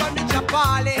than big on the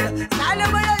Japanin. Style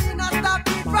where you in a stop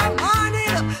it from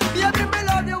morning. Baby, me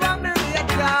love you and me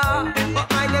rate ya,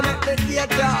 but I never make me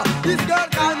hate ya. This girl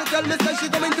call me, tell me say she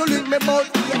coming to link me about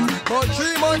 3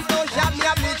 months now, she have me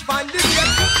a bleach pan. This year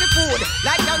cook the food,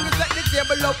 like young you set the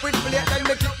table up with plate. Then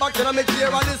me kick back to me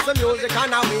chair and listen music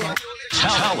and away.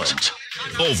 Talent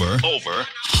over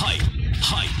hype.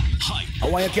 I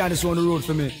want you to carry this on the road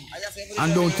for me.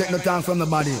 And don't take no time from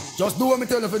nobody. Just do what me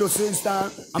tell you for the same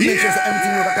time. And make sure that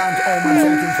everything you can to all man,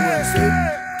 everything for you. See?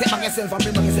 Take back yourself and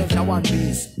bring back yourself in one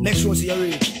piece. Make sure you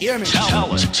reach. Hear me?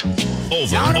 Talent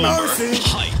over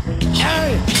hype.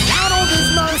 Hey, down on this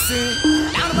mercy.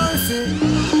 Down mercy.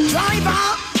 Driver.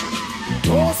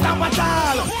 Don't stop at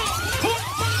all.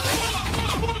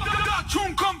 That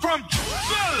tune come from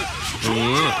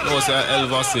No, say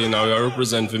Elvis now we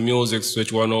represent the music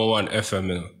switch 101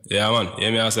 FM. Yeah man,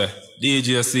 hear me I say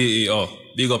DJ CEO,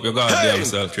 big up your goddamn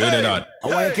self, you know that. I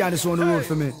want you to carry this on the road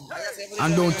for me.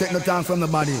 And don't take no time from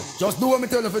nobody. Just do what me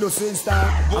tell you for the same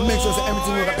time. And make sure that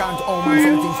everything you can to all man,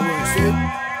 everything for you. See?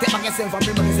 Take back yourself and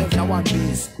bring back yourself in one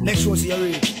piece. Make sure you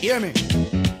reach. Hear me?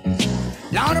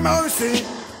 Lord of mercy.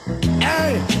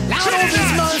 Hey, Lord of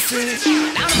his mercy.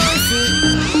 Lord of mercy.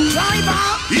 Driver.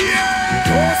 Yeah.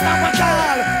 Don't stop at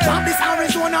all. Drop this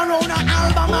Arizona around an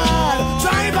album all.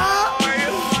 Driver.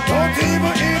 Don't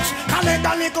even itch. Collect a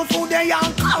little food there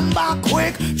and come back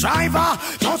quick. Driver,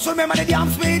 just remember the damn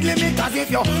speed limit. Cause if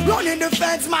you're running the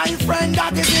fence, my friend,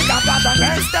 that is it. I've got an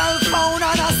Excel phone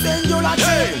and I send you a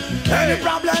chip. Any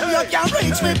problem you can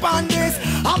reach me on this.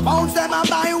 I pounds them I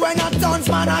buy when I tons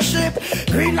man a ship.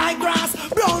 Green like grass,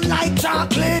 brown like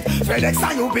chocolate. FedEx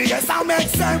and UPS I make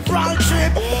several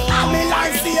trip. I'm in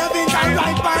life savings and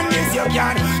right on this. You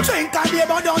can drink a beer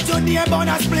but don't you near on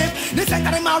a split. The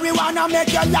second the marijuana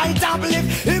make your light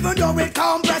uplift. Even though it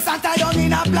compress and tie down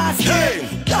in a plastic.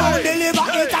 Don't deliver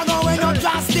it and go in no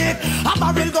drastic. A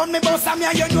barrel gun me bust and me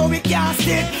and you know we can't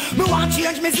stick. Me want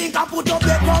change me zinc and put up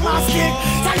the coma stick.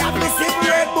 Tired me sip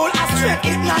Red Bull a straight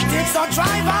hypnotic. So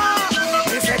driver,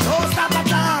 this is don't stop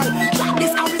at all. Drop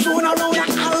this out.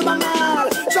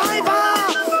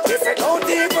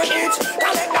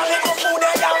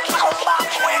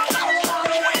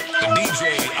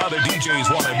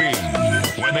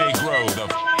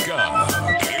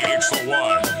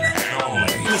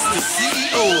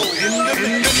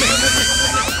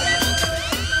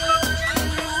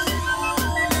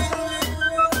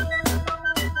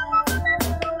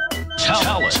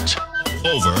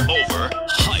 What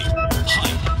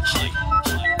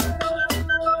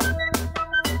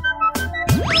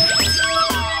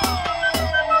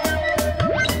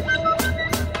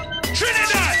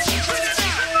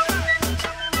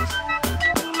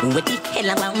the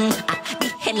hell I want? The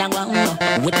hell I want?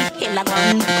 What the hell I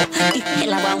want? The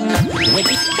hell I want? What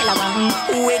the hell I want?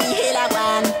 Where the hell I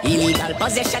want? Illegal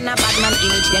possession of bad man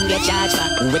image them get charged for.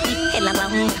 What the hell I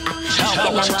want? The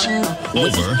hell I want?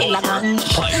 What the hell I want?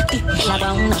 The hell I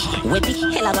want? What the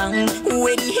hell I want?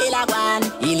 Where the hell I want?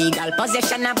 Illegal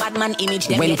possession of bad man image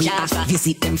them get charged for.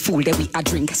 Visit them fool, they we a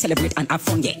drink, celebrate and have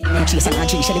fun, yeah. No chase and a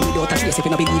drink, shell without a trace. If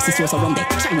you no believe this was around there,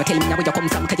 try not tell me now where you come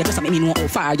from, cause you just make me know how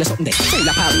far you're something there. Full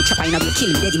of power, chop in a way,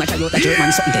 kill me, dead, imagine you're the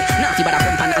German something there. Now if you bother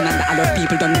pump and another, a lot of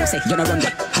people don't know, say, you're not run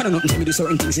there. I don't know nothing to me do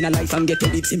certain things in a life and get a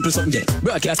big simple something, yeah.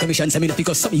 Broadcast commission, send me the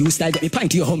because some of you style get me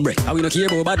pint to your hombre. How we not care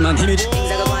about bad man image?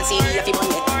 Things I go on see if you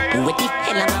want it. What the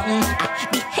hell I want?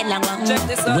 The hell I want?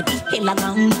 What the hell I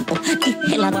want? The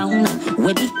hell I want?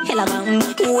 What the hell I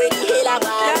want? Where the hell I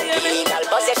want? Illegal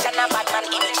possession of bad man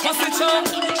image. Must be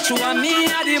true and me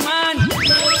a the man.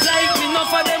 Like me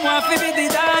enough of them want to be the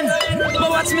dan. But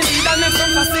watch me lead and make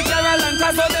some plastic Caroline,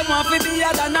 cause all them want to be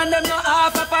a dan and them not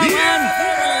half a man.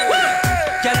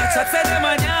 Can I chat say them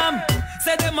a yam?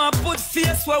 Say them a put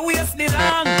face where waist the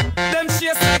long. Them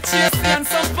chase like chase and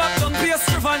some pop down bass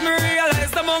river and me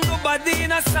realize them on go body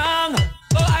in a song.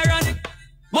 Oh ironic,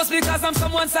 must because I'm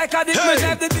someone psychotic. Me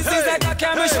drive the disease like a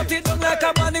car, me shut it down like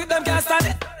a panic. Them can't stand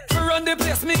it. For run the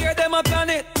place, me hear them a plan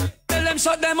it. Tell them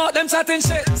shut them out, them chatting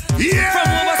shit. From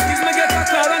overseas me get a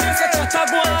call and they say chat a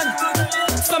go on.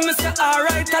 Some me say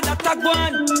alright, that a go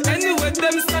on. Anyway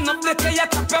them stand up, they tell you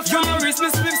tap your from your wrist, me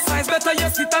split size. Better you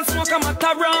sit and smoke a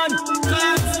Mataran.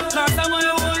 Cause I'm my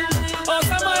one, oh I'm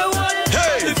my one.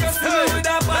 If you see me with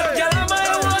a bad girl, I'm my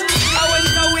one. I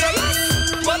went away,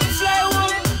 but fly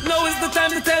one. Now is the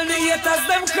time to tell the haters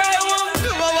them cry one.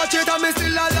 You want watch it and me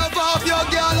still a love off your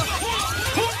girl.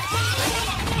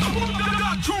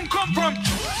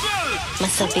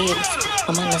 Massa babes,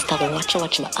 my man must have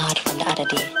watch my art from the other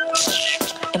day.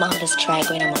 Them always try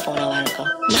going on my phone a while ago.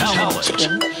 I to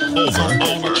him because I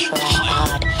not try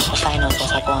hard to find out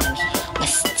what's going on. I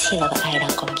still have an eye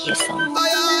that come get some.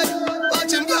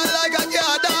 Watch him girl like a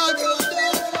cat dog.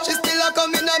 She still a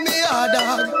coming at me hard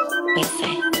dog. We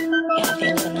say, you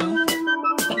available now?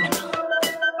 Let me know.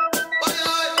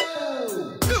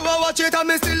 You want watch it and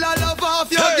me still a love off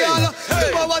your girl.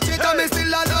 You want watch it and me still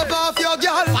a love off your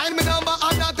girl. Find me number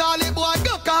and I call it, boy,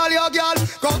 go call your girl.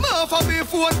 Come on for me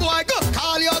phone, boy, go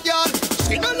call your girl.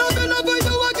 She don't love you love when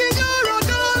you walk in your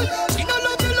hotel. She don't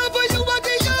love you love when you walk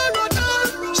in your hotel.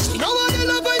 She don't want you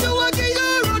love when you walk in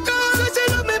your hotel. So she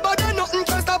love me but then nothing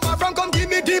can stop her from come give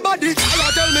me the body.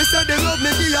 Y'all tell me say they love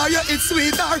me, yeah, it's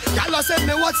sweeter. Y'all send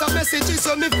me WhatsApp messages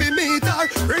so me fi meet her.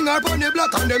 Bring her on the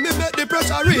block and then me make the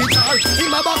pressure reach her. In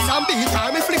my box and beat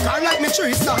her, me flick her like me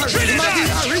 3-star. In my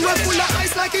guitar ring was full of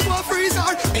ice like it was freezer.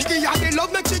 Biggie and they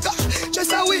love me chica,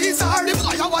 just a wheezer. The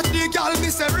boy I watch the girl, me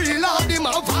say real hard. Him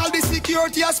have all the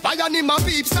security aspire and him a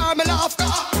peep star, me laugh.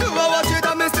 You a watch it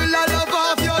and me still a love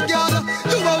off your girl.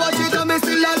 You a watch it and me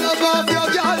still a love off your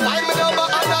girl. Find me number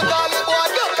and I call the boy,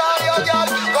 go call your girl.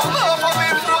 Come on for me,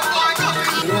 foot boy, go.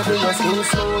 Baby, your skin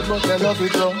smooth, but you love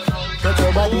it rough. But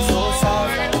your body so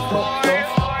soft, but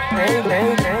tough. Hey,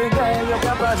 hey, hey, girl, you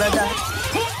can bother that.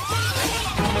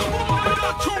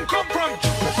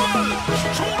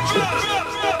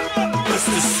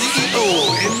 Mr. CEO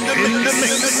in the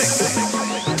mix.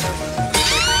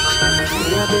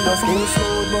 Baby, your skin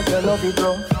smooth, but you love it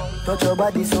rough. Touch your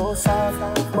body so soft,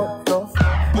 but tough.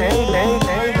 Hey, hey,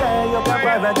 hey, girl, you can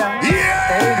bother that. Hey,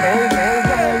 hey, hey,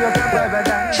 girl, you can bother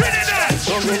that.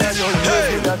 Don't be like your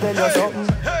music, I tell you something.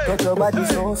 Touch your body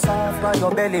so soft by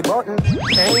your belly button.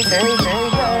 Hey, hey, hey,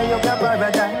 girl, you can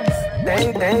paradise.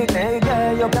 Hey, hey, hey,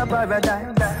 girl, you can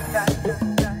paradise.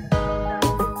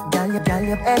 Girl,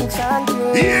 you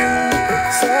enchanting.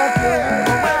 So pure,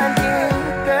 romantic,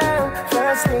 girl.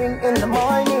 First thing in the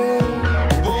morning,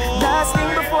 last thing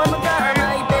before my car,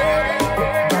 my baby.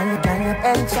 Girl, you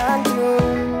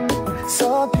enchanting. So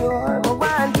pure,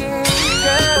 romantic,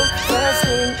 girl. First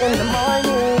thing in the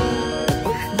morning,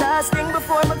 last thing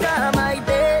before my car, my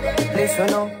baby.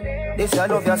 Listen up, this I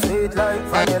love your sweet like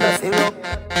vanilla syrup.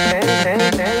 Hey, hey,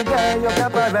 hey, girl, you can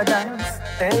paradise.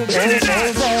 Hey, hey,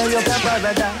 hey, girl, you can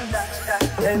paradise.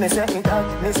 Tell me say it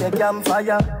hot, me say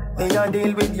campfire. Me a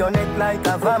deal with your neck like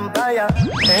a vampire.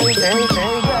 Hey, hey,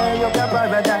 hey, girl, you can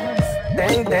paradise.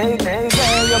 Hey, hey, hey,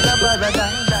 girl, you can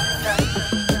paradise.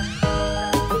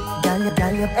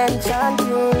 Girl, you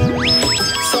enchanting.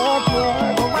 So pure,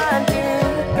 romantic,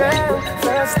 girl.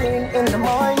 First thing in the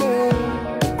morning,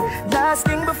 Last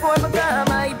thing before I go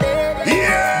my bed.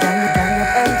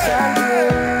 And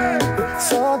champion,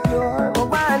 so pure, oh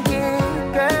one day,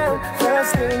 girl.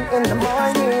 First thing in the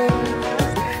morning.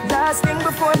 Last thing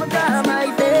before I go my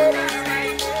bed.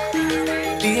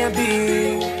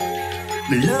 Baby,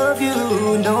 me love you,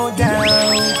 no doubt,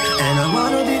 and I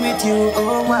wanna be with you,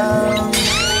 oh wow.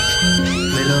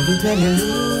 Me love it when you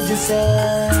lose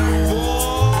yourself.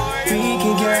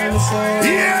 Freaky girl, me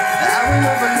say, I will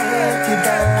never let you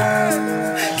down.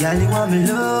 Girl, you want me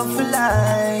love for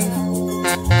life.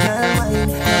 Girl, mine,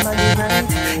 your body right.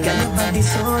 Girl, your body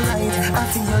so right. I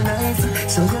feel your life,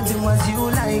 so you do as you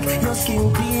like. Your skin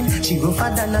clean, she go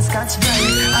further than a Scotch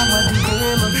bride. I'm a the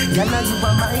game, girl, you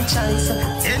are my choice.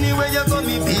 Anywhere you go,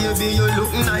 me baby, you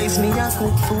look nice. Me a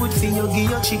cook food for you,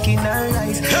 give you chicken and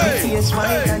rice. Hey, me face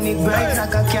white and it bright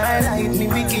like a car light. Me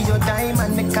we give you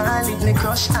diamond, me call it me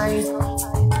crush ice.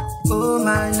 Oh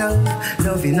my love,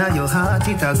 love in your heart,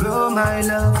 it a grow my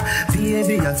love.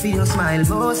 Baby, I feel your smile,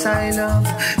 both I love.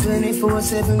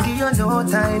 24/7, give you no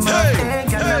time. Hey,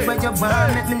 girl, where you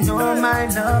want, let me know my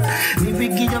love. Me we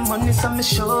give you money, so me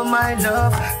show my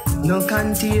love. No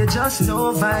contagious,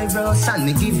 no virus, and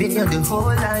me giving you the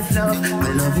whole life love.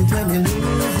 Me love it when you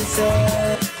lose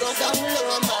yourself. Go down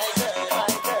low, my girl, my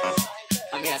girl.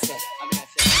 I'm here, say.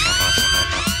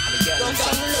 Go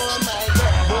down low, my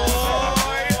girl.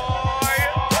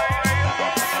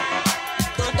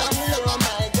 Go down low,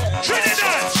 my girl.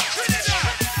 Trinidad.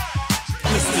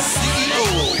 Mr. CEO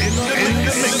in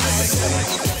the mix.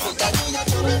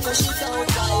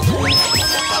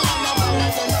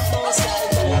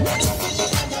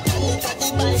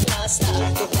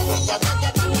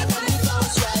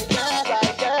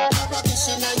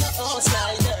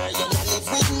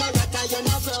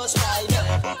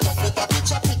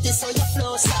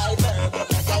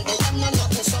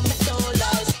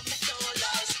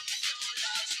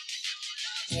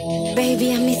 Baby,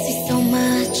 I miss you so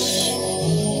much.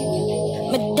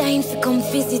 I'm dying to come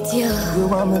visit you. You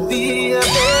want me to be a baby?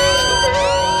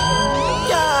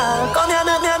 Yeah, come here,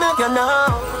 make you know.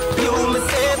 You me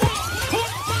say,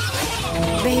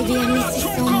 baby, I miss you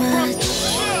so much.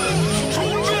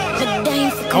 I'm dying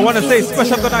to come I want to say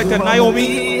special good night to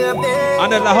Naomi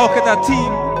and the La Hawketta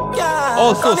team.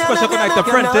 Also special good night to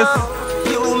Prentice.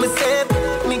 you me say,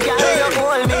 me girl, you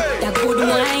hold me. That good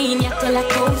wine, you tell a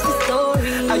cozy story.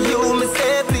 And you me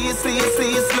say, please, please,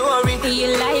 please, glory. You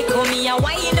like how me a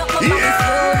wine up my body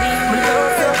slowly. Me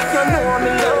love you, you know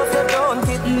me love you, don't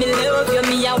it? Me love you,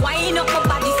 me a wine up my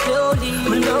body slowly.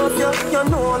 Me love you, you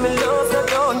know me love you,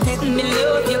 don't it? Me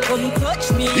love you, come touch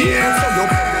me. So you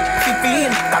keep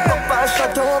in, cock up and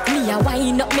shut up. Me a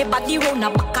wine up my body round a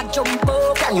back a jump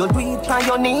up. Can you do it on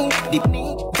your knee? Dip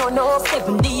knee, turn up.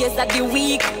 7 days of the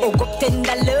week, hug up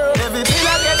tender love. Every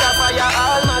pillar get a fire,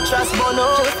 all mattress burn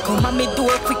up. Just come on me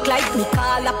door quick like me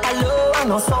call up hello. I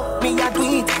know so, me a do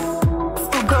it.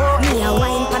 Me a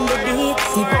wine pan the beat.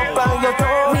 Tip up on your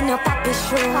toe. We no papi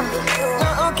show.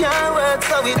 No can't work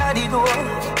so we daddy do.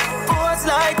 Pose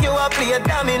like you a play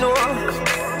domino.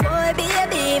 Boy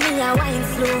baby, me a wine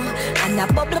slow. And a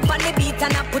bubble up on the beat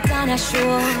and I put on a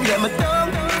show. Yeah, me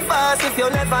don't go fast if you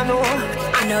never know.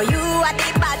 I know you are the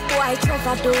bad boy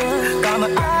Trevor though. Come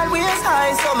always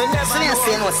high so me never know. So you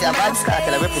say no, say a bad start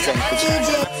and I represent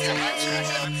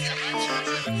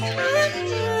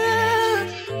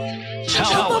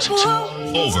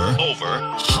Over,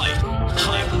 hype.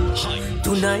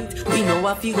 Tonight, we know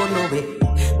what we gonna way.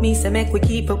 Me say make we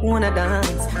keep it wanna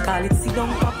dance. Call it sit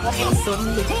down pop on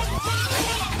Sunday.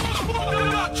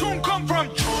 That tune come from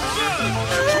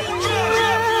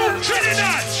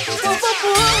Trinidad.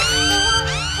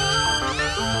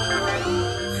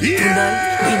 Tonight,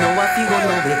 we know what we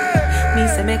gonna way. Me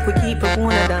say make we keep it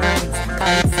wanna dance.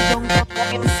 Call it sit down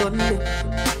pop on Sunday.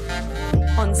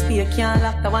 On spear can't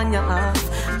lock the one you have.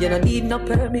 You don't need no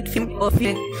permit from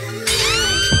office.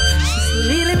 She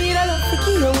really need a love to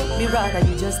kill me, rather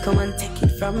you just come and take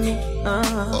it from me.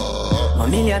 $1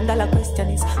 million question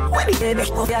is, when the baby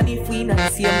of you if we not the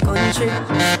same country?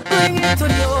 Bring it to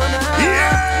the owner.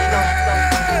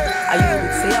 I you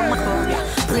would say I'm a call.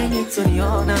 Bring it to the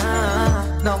owner.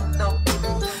 No.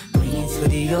 Bring it to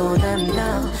the owner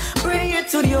now. Bring it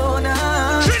to the owner.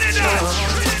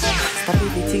 Stop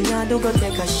everything I do, go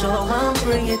take a show and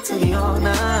bring it to the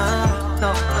owner.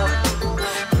 No.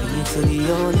 Bring it to the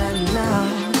owner now.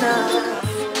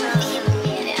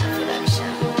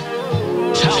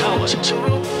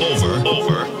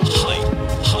 Over, hype.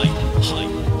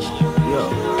 Yo,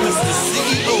 Mr.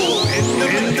 CEO in the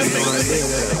mix.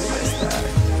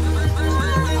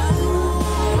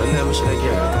 What name should I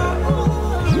get?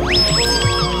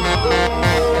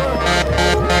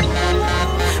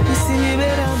 You see me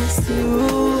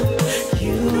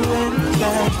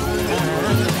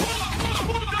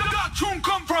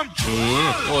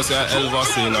Oh, say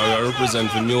Elvis, now we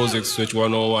represent the Music Switch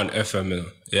 101 FM. You know.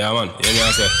 Yeah, man. Yeah, me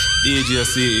I say DJ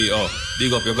CEO.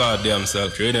 Big up your goddamn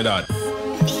self. Trinidad.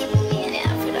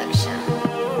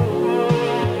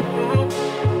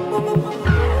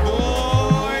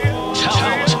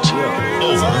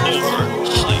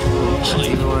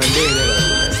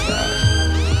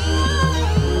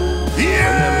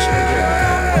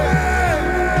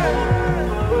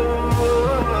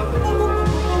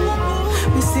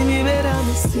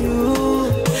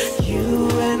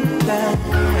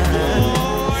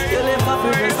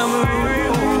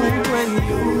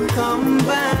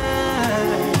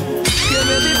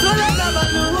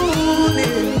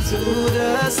 To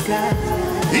the sky.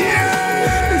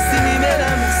 Yeah! You see me, man, I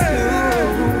miss you.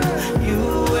 You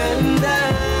and I.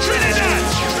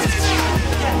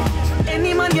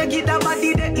 Any man you get that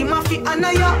body, that him a fi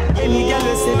honor ya. Any girl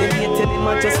you say they hate him a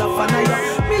just a fan of ya.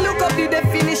 Me look up the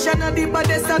definition of the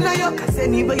baddest honor ya. Cause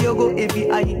anywhere you go, every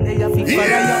eye they a fi follow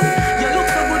ya. You look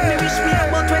so good, me wish me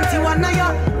about 21 of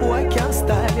ya. Boy can't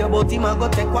style you, but him a go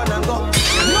take one and go.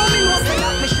 No me no say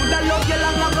that me shoulda love you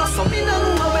long ago. So me no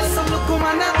know where some look come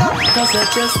and I go. Cause it's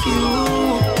just you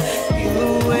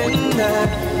and I.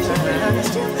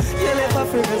 You left a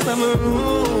fragrance on my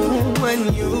room when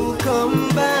you come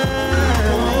back.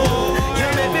 You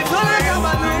make me feel like I'm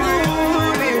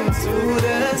balloon into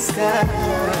the sky.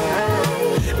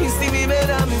 You see me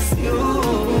better, I miss you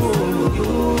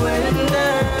and I.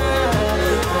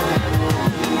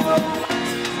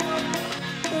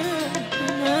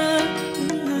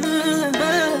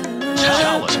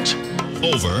 Talent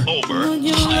over.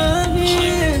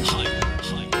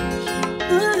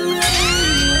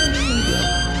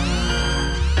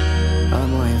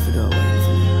 I'm waiting for the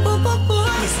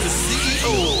Mr.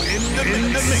 CEO in the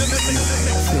mix.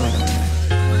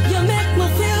 You make me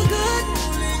feel good.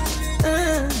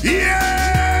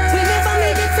 Yeah. Whenever me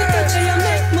get to touch you, you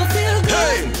make me feel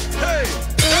good. Hey.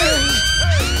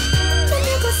 When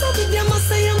you go so big, you must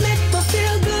say you make me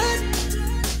feel good.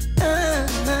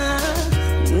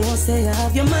 You say you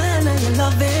have your man and you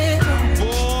love it.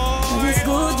 And it's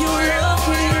good you love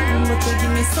him, but you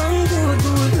give me some good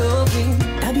loving.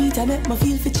 That beat I make me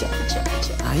feel for cha.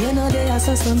 I know they are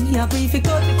so me a brief it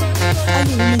cut. I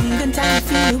need me even time to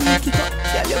feel the weak it up.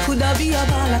 Yeah, you coulda be a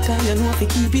baller, cause you know if you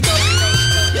keep it up.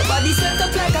 Your body set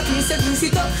up like a piece of grease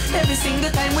it up. Every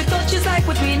single time we touch is like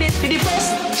we twin it for the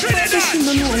bus. She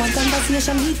don't know one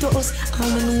conversation lead to us. I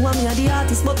don't know I'm the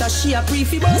artist, but she a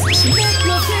briefy boss. She make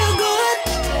me feel good.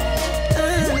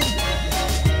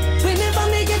 Whenever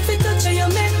me get fit touch you, you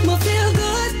make me feel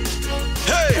good.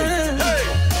 Hey.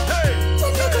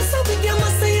 When you go so big, you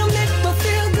must say you make me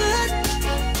feel good.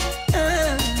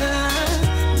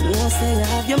 You say you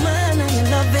have your man and you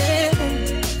love it.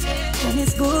 And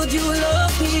it's good you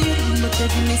love him, but you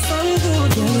give me some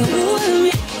good. You hold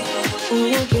me,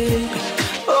 oh baby,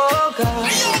 oh God.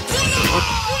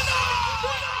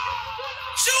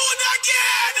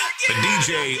 The DJ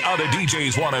other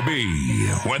DJs wanna be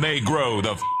when they grow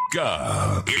the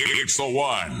up. It's the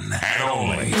one and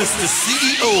only Mr.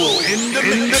 CEO in the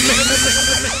mix.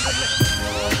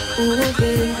 Oh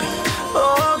baby,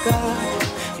 oh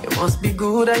God, you must be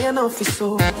good, I know for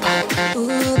so. Ooh baby,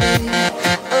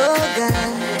 oh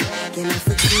God, you know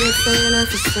for good, so you know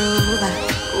for sober.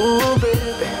 Oh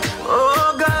baby,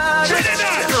 oh God, you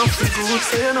know for good,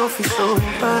 so you know for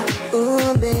sober.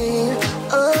 Ooh baby,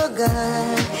 oh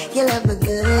God, you love me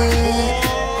good.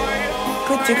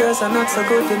 Pretty girls are not so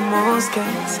good in most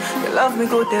cases. You love me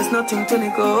good, there's nothing to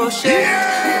negotiate.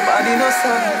 Your body no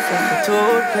soft like a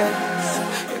toad.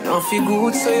 You know feel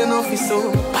good, so you know feel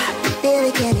so bad.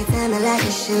 Baby, can you tell me like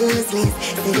a shoes list?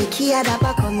 Say the key at the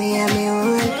back of me and me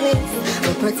own place.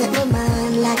 Will protect my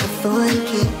mind like a phone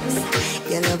kiss.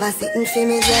 Your love is sitting for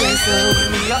me jealous, so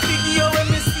me a figure when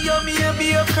me see you, me a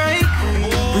be a cry.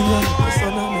 Bring your little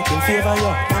son and make him favor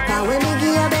you. Papa, when me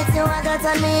give you bet you I got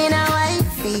on me in a white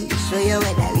face. Show you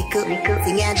where that little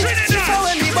thing I do. So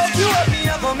when me buck you up, me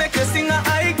a go make you sing a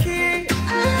high key.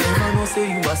 Never know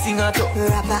say you a singer too.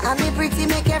 Rapper and me pretty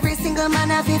make every single man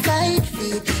have a 5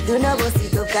 feet. Do not go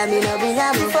sit up, come in, no bring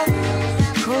a before.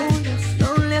 Coldest,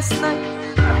 loneliest night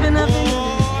I've been having a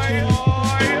dream.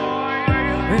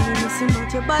 Reminiscing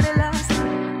about your body last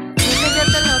night. You get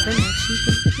the loving that she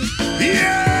can give.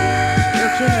 Yeah!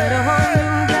 Looking at a whole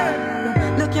new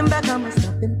girl. Looking back, I must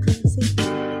have been crazy.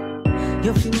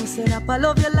 You feel me set up, I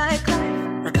love you like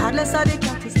life. Regardless of the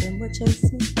cactus, them will chase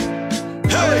me.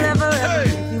 I will never ever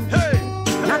leave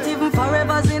you. Not even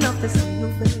forever's enough to see you,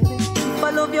 baby. If I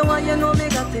love you, and you know me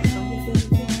got it from you,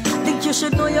 baby. I think you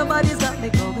should know your body's got me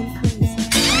going crazy.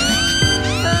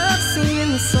 I've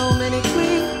seen so many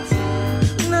queens,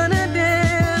 and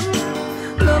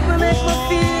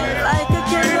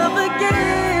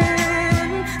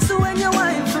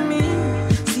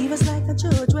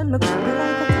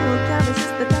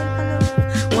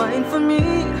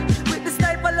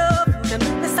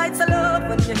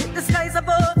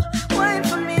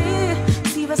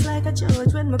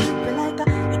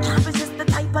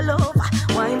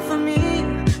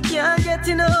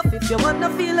you wanna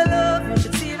feel a love, you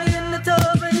should see me in the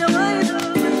tub and you might.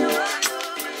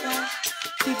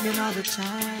 Give me another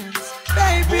chance,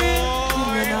 baby. Give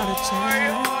me another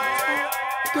chance,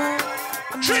 girl.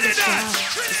 Another chance,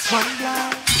 just one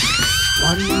blind.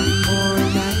 One more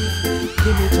night,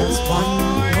 give me just one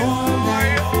more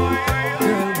night,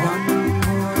 girl. One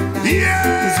more night,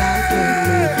 'cause I can't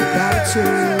live without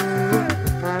you.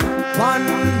 One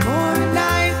more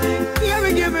night,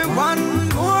 give me one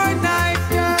more night,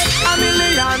 girl. A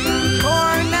million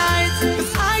more nights,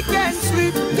 'cause I can't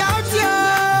sleep without you.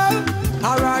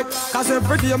 Alright, 'cause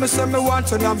every day me say me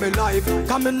want you in my life.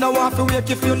 Come in now off to wake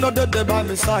if you know that they by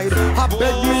my side. I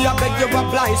beg you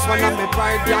oblige when I'm a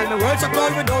pride, girl. My words are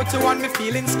cold without you and me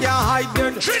feelings can't hide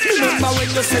them. Remember when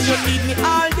you say you need me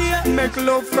all day. Make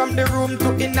love from the room to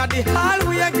inna the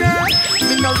hallway, girl.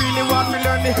 Me no really want me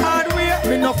learn the hard way.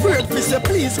 Me no afraid to say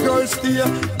please, girl, stay.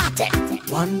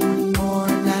 One more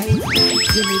night,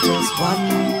 give me just one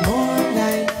more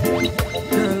night,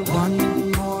 girl. One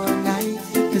more night,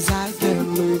 'cause I can't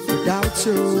live without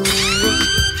you.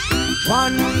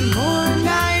 One more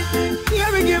night,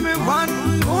 give me one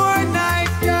more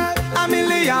night, girl. A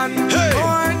million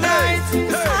more nights,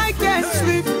 'cause I can't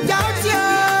sleep without you.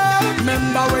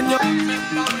 Remember when you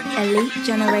Elite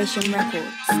Generation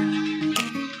Records.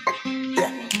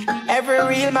 Every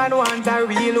real man want a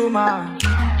real woman.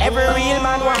 Every real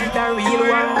man want a real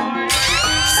one.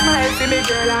 Smile for me,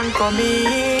 girl, and come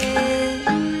in.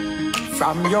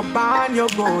 From your barn, your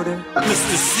good.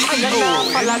 Mr. CEO.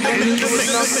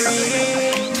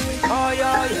 Oh,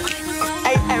 yeah.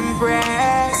 Hey,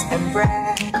 Empress.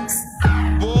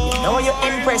 You know you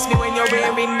impress me when you're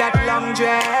wearing that long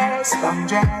dress.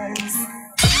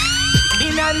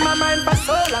 Been on my mind for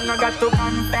so long, I got to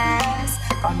confess.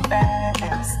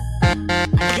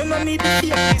 You no need to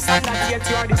feel this and that, yet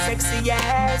you are the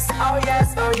sexiest. Oh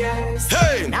yes.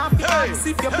 Hey, now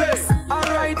if you're blessed.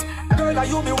 Alright, girl, are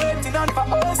you be waiting on for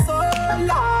oh so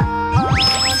long?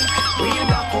 Real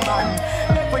black woman,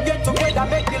 make we get together,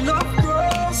 make the love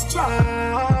grow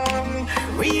strong.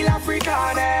 Real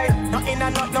African, eh? Nothing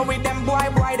and nothing with them boy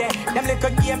there. Them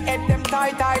little game head, them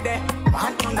tie there.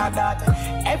 Man, none of that.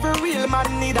 Every real man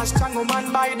need a strong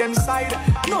woman by them side.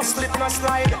 No slip, no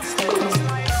slide.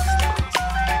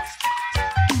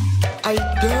 I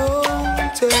don't.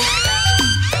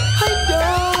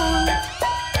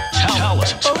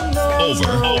 Talent. Oh no.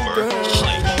 Over.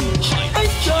 I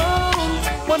don't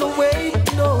wanna wait,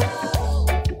 no.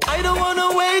 I don't wanna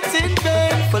wait in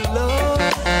vain for love,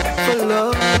 no.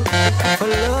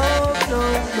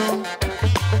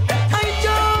 I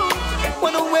don't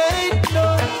wanna wait, no.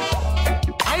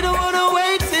 I don't wanna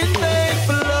wait in vain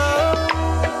for love.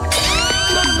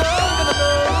 No.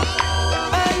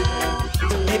 Hey.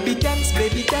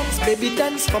 Baby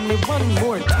dance for me one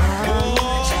more time.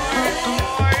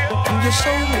 And you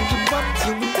show me what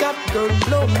you got, girl,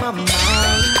 blow my mind.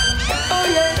 Oh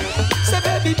yeah, say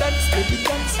baby dance,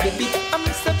 baby. I'm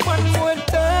say one more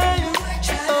time.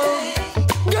 Oh,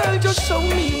 girl, just show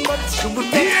me what you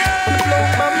got, blow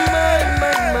my mind.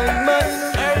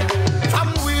 Hey, from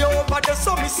way over there,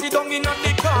 so me sit down in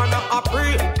the corner, I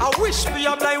pray. I wish we a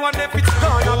blind one if it's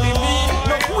gonna be me.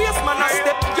 No waste man, I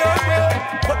step your way.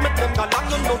 But make them go long,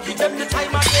 you know, give them the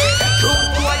time of day. Don't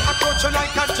do I approach you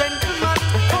like a gentleman.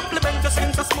 Compliment your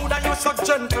skin so smooth and you so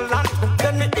gentle. And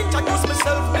then me introduce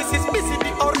myself, this is Busy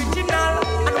the original.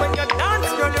 And when you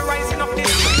dance, girl, you're rising up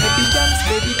this.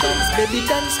 Baby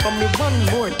dance for me one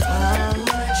more time.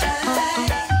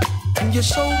 And you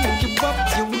show me what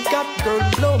you got, girl,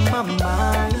 blow my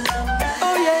mind.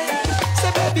 Oh yeah,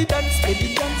 say baby dance,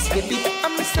 baby.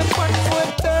 I'm say one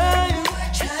more time.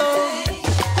 Oh,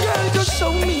 girl, just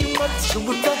show me what you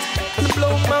got, and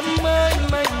blow my mind.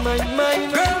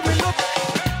 Girl, we love.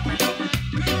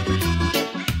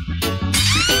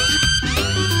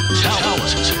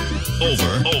 Talent.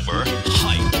 Over.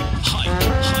 Hype.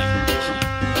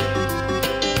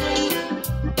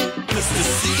 Mr.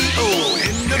 CEO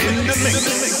in the mix.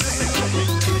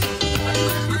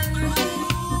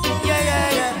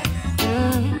 Yeah.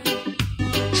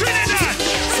 Trinidad.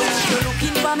 So if you're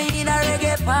looking for me in a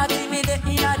reggae party, me the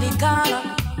inna the corner.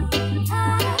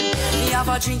 Me have a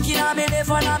drink in a me left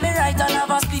and a me right and have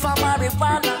a spliff of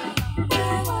marijuana.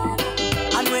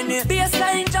 And when the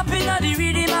bassline jump in a the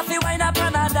rhythm, I feel wind up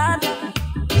and a dance.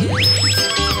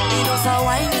 Me just a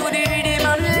wine to the rhythm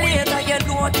and later you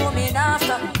know what coming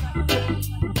after.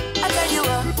 I tell you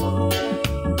what,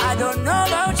 I don't know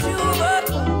about you, but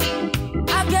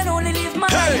I can only live my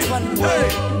life one way.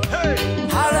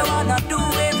 All I wanna do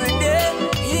every day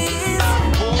is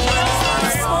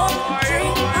smoke,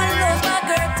 drink, and love my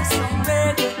girl to some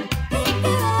reggae.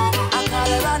 I call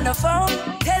her on the phone.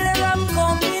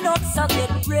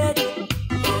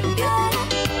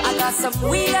 some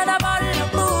weed and a bottle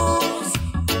of booze.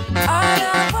 All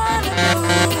I wanna do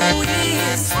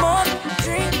is smoke,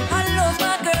 drink, and love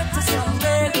my girl to some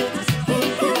records.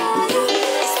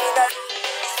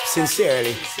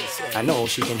 Sincerely, I know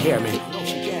she can hear me.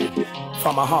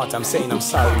 From my heart, I'm saying I'm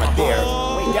sorry, my dear.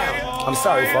 I'm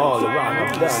sorry for all the wrong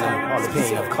I've done and all the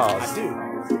pain I've caused.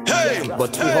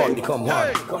 But we all become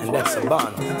one, and that's a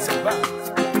bond.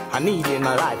 I need you in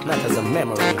my life, not as a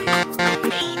memory. I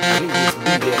need you to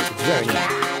be there to journey.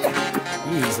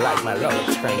 He's like my love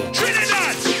train.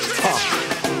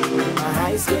 My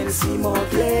eyes can see more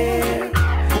clear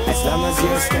as long as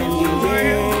you're standing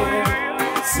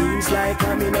there. Seems like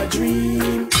I'm in a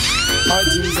dream. Our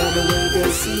dreams are the way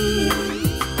they seem.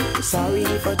 Sorry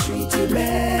if I treat you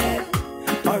bad,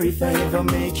 or if I ever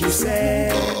make you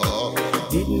sad.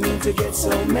 Didn't mean to get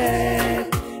so mad.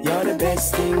 You're the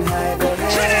best thing I ever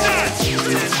had.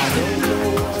 I don't know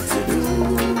what to do.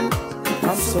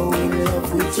 I'm so in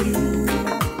love with you.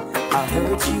 I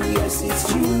hurt you, yes it's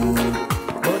true,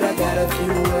 but I got a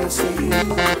few words for you.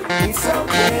 It's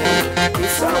okay,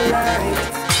 it's alright.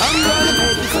 I'm gonna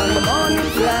make it on the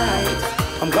morning flight.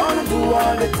 I'm gonna do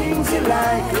all the things you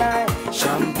like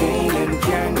champagne and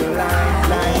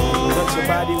candlelight. Touch your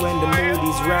body when the mood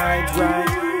is right.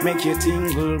 Make you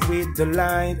tingle with the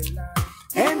light.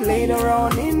 And later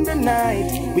on in the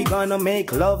night, we gonna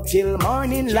make love till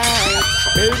morning light.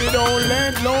 Baby, don't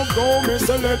let love go,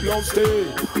 mister, let love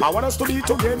stay. I want us to be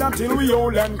together till we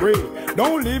old and grey.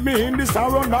 Don't leave me in this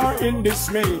sorrow nor in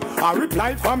dismay. I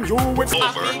reply from you with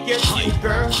over.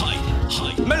 Girl.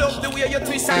 Me love the way you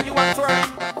twist and you are twerk.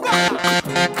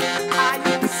 I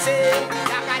say,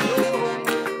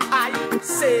 I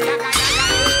say,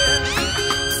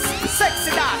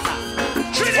 sexy dancer.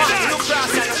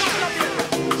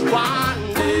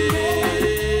 One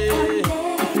day,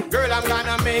 girl, I'm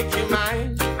gonna make you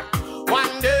mine.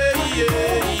 One day,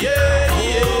 yeah.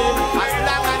 As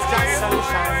long as there's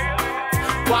sunshine.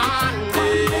 One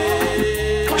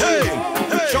day,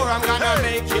 sure I'm gonna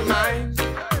make you mine.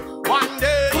 One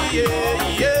day,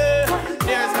 yeah.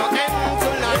 There's no end to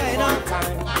life.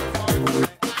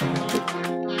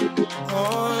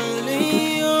 Only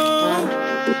you.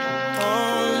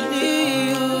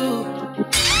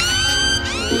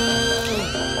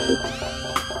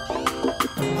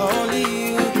 Only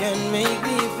you can make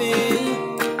me feel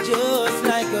just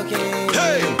like a king.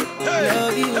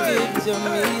 Love you give to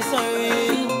me sorry,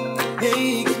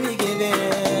 makes me give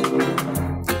in.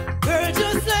 Girl,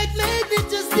 just like maybe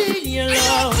just steal your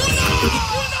love.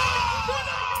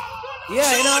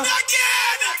 Yeah, you know.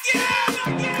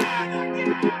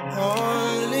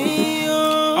 Only you.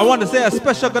 I want to say a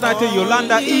special good night to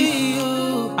Yolanda East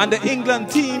and the England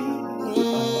team.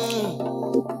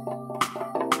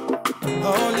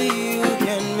 Only you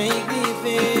can make me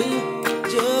feel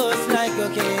just like a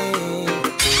king.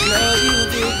 Love you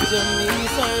give to me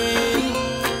sorry,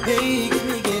 makes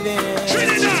me give in.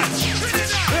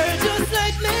 Girl, just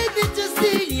like maybe just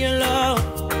steal your love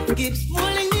keeps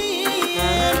pulling me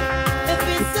in. If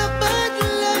it's a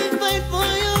battle I fight for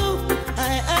you, I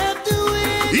have to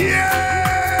win.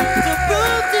 To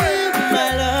prove to you my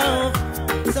love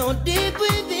so deep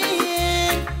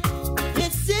within.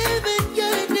 It's even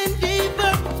getting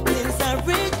deeper since I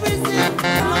represent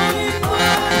longing for.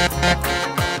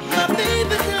 My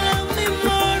baby to love me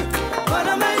more. What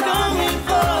am I longing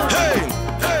for?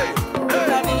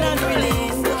 Babylon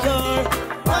release the cure.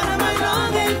 What am I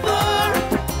longing for?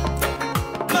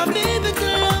 My baby to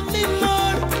love me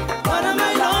more. What am I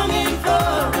longing for?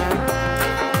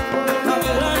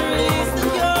 Babylon release the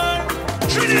cure.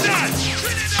 Trinidad.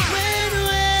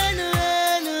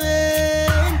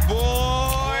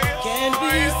 Can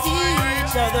we see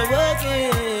each other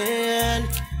again?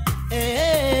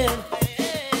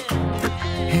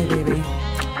 Hey baby,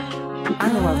 I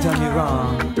know I've done you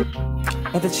wrong,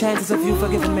 but the chances of you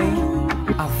forgiving me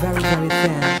are very, very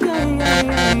thin.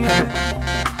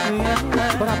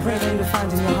 But I pray that you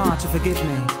find in your heart to forgive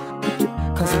me,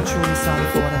 cause I'm truly sorry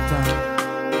for what I've done.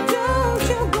 Don't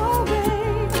you worry,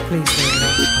 Please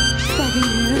baby,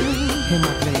 hear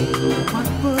my plea. what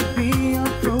would be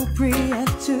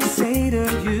appropriate to say to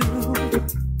you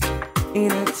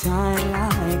in a time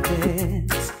like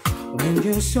this when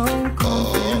you're so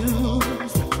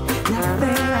confused?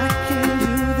 Nothing I can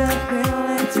do that will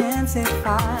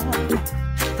intensify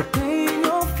the pain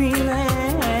you're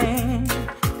feeling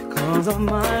because of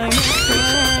my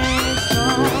mistakes. No,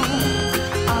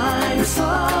 I'm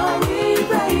sorry,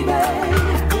 baby.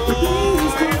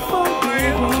 Please don't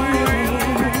forgive me.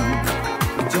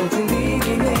 Don't you leave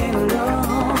me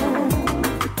alone.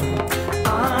 I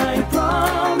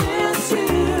promise you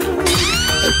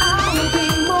I will be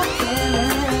more careful.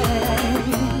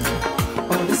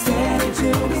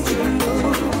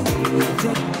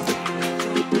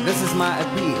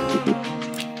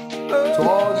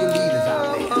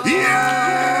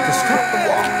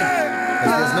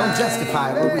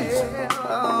 justifiable reason.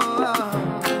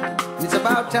 It's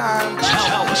about time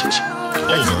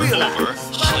that you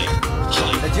realize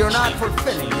that you're not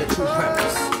fulfilling your true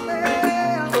purpose.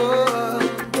 Oh,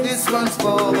 this one's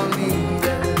for the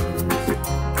leaders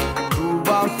who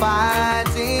are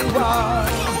fighting wars.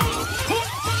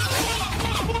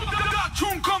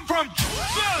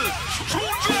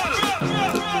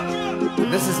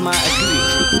 This is my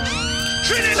appeal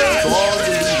to all the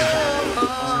leaders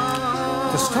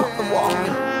to stop the war,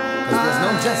 because there's no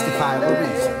justifiable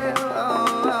reason.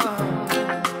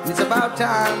 It's about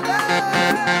time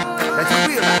that you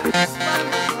realize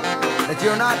that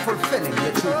you're not fulfilling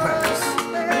your true purpose.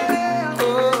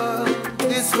 Oh,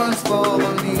 this one's for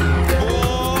the leaders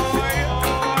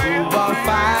who are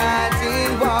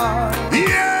fighting war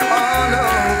all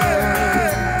over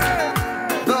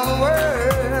the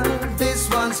world. This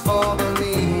one's for the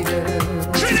leaders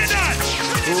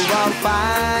who are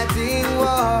fighting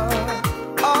war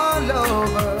all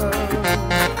over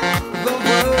the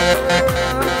world.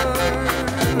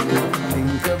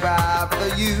 Think about the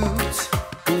youth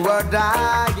who are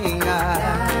dying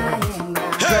out,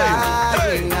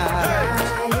 dying out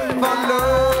for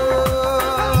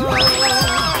love.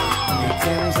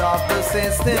 Victims of the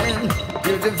system,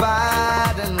 you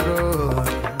divide and rule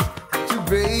to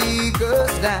break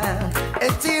us down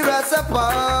and tear us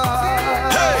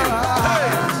apart.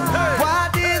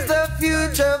 What is the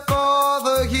future for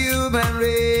the human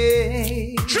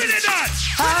race? Trinidad!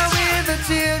 How will the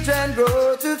children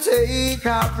grow to take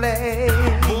our place?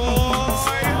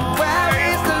 Where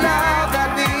is the love that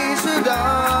we should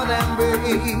all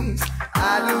embrace? I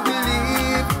do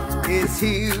believe it's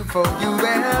here for you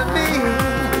and me.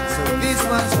 So this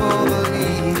one's for the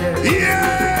leaders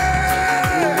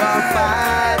who are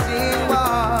fighting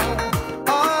war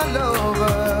all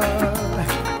over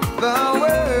the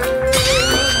world.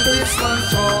 This one's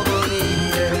for the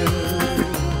leaders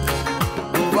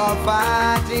who are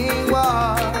fighting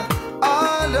war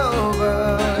all over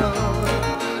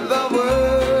the world.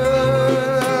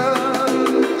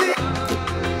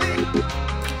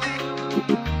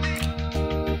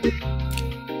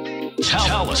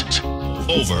 Talent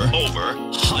over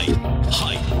hype.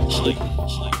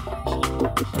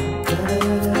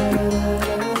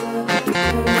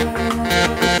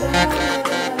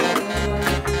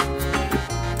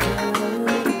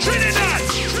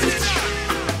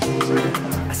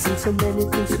 I've seen so many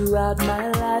things throughout my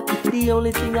life. The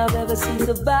only thing I've ever seen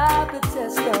survive the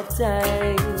test of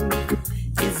time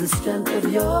is the strength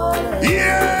of your love.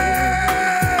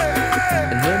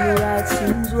 And when the right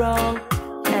seems wrong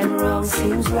and wrong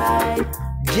seems right,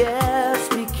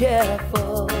 just be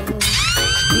careful,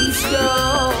 be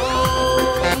strong.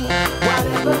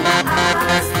 Whatever my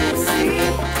eyes can see,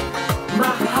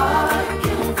 my heart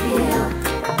can feel.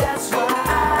 That's why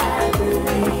I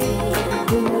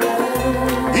believe in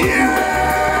love.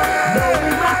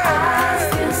 Knowing my eyes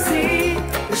can see,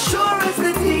 as sure as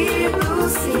the deep blue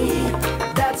sea.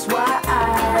 That's why I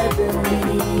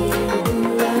believe in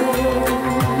love.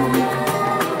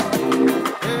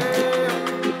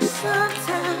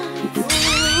 Sometimes a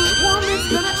woman's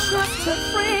gonna trust her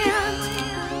friend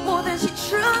more than she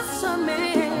trusts her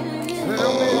man.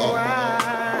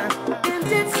 And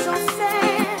it's so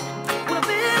sad when a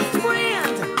best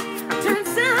friend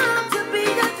turns out to be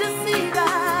a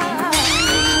deceiver.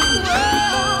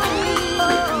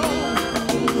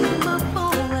 My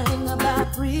phone rang about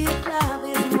 3 o'clock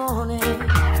this morning, and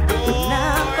I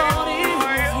thought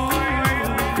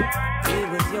it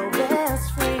was your best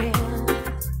friend.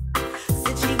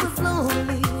 Said she was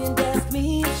lonely and asked me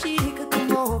if she could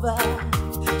come over.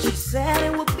 She said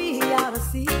it would be out of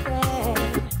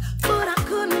secret, but I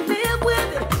couldn't live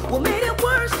with it. What made it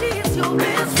worse, she is your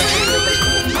best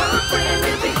friend. My friend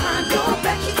is behind your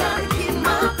back, she trying to get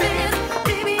my bed.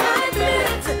 Baby, I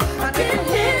admit it, I didn't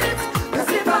hit it, 'cause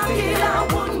if I did, I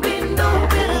wouldn't be no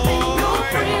better than your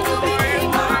friend. Who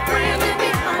became my friend and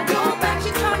behind your back,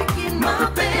 she trying to get my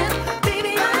bed.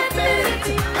 Baby, I admit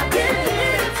it, I didn't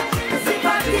hit it, 'cause if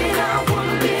I did, I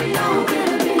wouldn't be no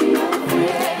better than your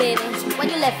friend. Baby, when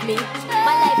you left me,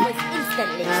 my life was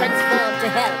instantly transformed to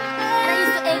hell. And I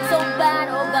used to ache so bad,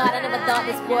 oh God, I never thought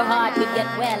this poor heart would get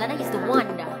well. And I used to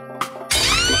wonder,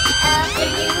 after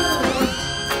you,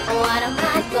 what am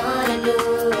I gonna do?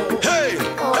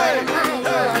 What am I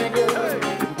gonna do,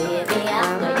 baby,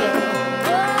 after you?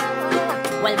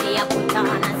 Well, me I put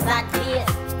on a sad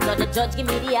face, so the judge give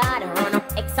me the order, run up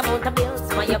X amount of bills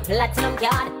for your platinum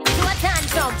card. To a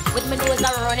tantrum, with my nose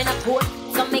are running a court.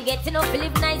 So me getting up to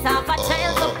live nice, half a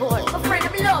child support. My friend, I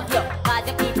love you, cause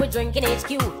your people drinking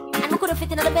HQ. And we could've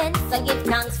fit another Benz, so give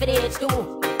thanks for the H2.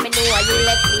 me know you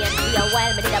left me and see a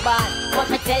while me did a ball. But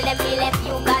me tell them me left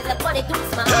you cause the body too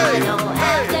small. Now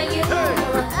after you,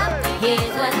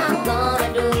 here's what I'm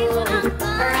gonna do.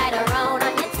 Right around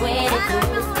on your 22.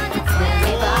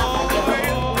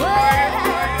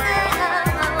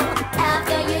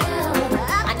 After you,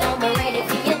 I know me ready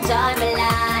for you enjoy my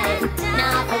life.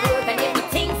 Now for work and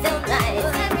everything's so nice.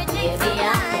 Baby,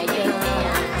 after you.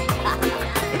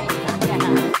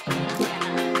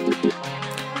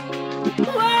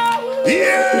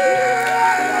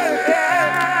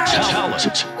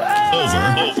 Talent.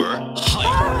 Over.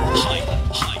 Hype.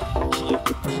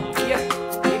 Yeah,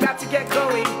 you got to get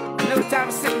going. No time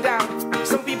to sit down.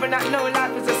 Some people not know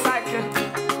life is a cycle.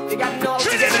 You got to know how to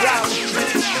get around.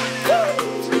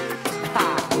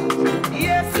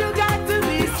 Yes, you got to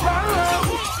be strong.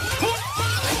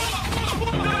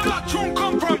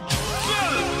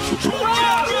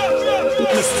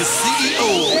 Mr. CEO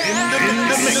in the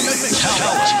mix.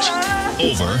 Talent.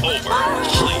 Over.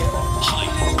 Hype.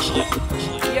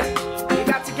 Yeah, you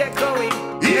got to get going.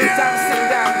 No time to sit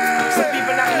down. Some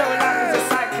people not know life is a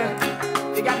cycle.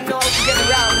 You got to know how to get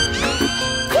around.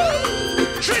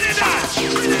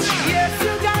 Yes,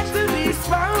 you got to be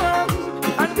strong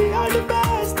and be all the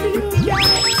best you can.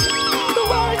 The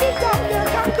world is out there,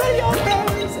 conquer your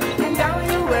fears and down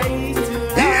your ways to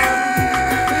love.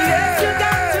 Yes, you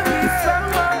got to be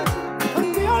strong and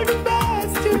be all the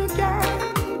best you can.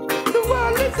 The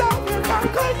world is out there,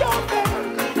 conquer your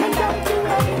fears and down your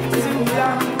ways to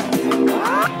love.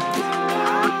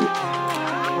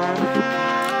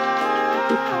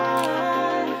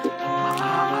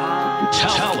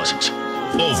 Talent.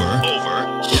 Over.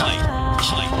 Hype.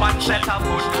 One set of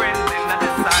good friends in the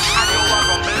sun, and you are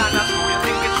rumble and a screw. You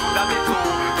think it should have been two.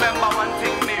 Remember one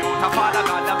thing, me out of Father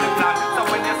God of the plan. So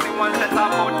when you see one set of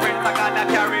good friends, I gotta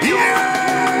carry you.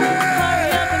 Hurry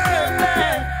up and come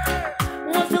back.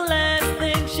 What's the last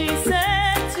thing she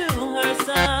said to her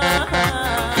son?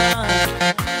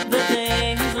 The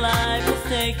day his life was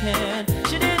taken,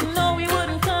 she didn't know he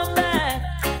wouldn't come back.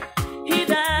 He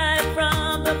died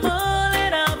from the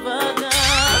bullet of a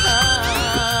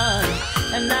gun,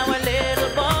 and now a little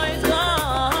boy's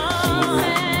gone. He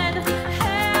said,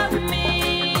 help me,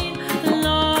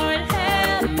 Lord,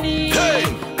 help me.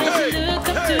 And she looked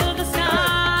up to the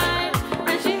sky,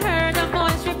 and she heard a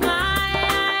voice reply,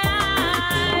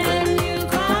 when you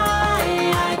cry,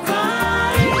 I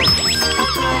cry. I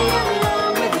cry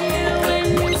along with you. When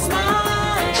you smile,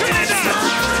 I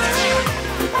smile.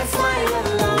 I smile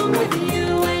along with you.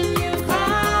 When you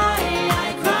cry, I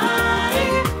cry.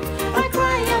 I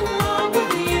cry along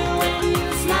with you. When you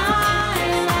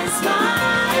smile, I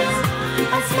smile.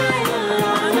 I smile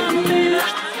along with you.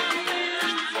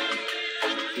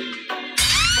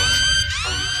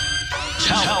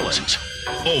 Talent.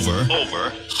 Over.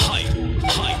 Hype.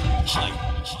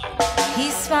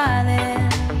 He's smiling,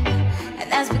 and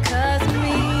that's because of me.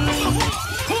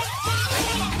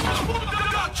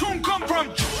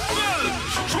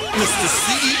 Mr.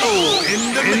 CEO in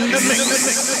the mix.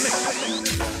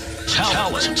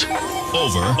 Talent.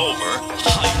 Over.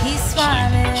 Hype. He's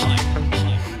smiling,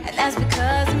 and that's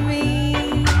because of me.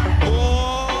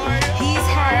 He's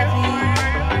happy,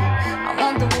 I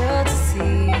want the world to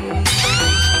see.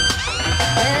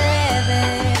 We're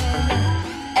living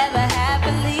ever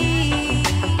happily.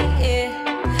 Yeah.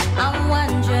 I'm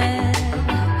wondering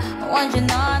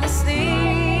honestly,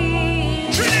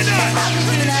 how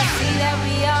could you not see that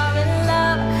we are in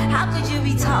love? How could you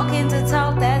be talking to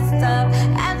talk that stuff?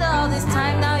 After all this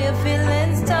time, now your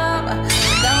feelings tough.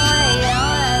 Don't hate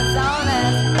on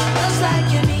us. Looks like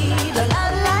you need a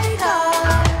lot like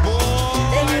us.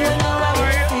 Then you know how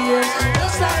it feels.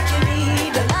 Looks like you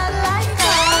need a lot like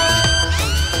us.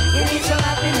 You need some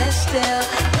happiness still.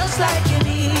 Looks like you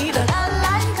need a lot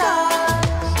like us.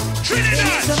 You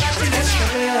need some happiness for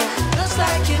real. Looks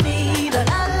like you need a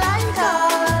lot like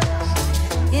us.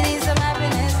 You need some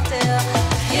happiness still.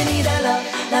 You need a love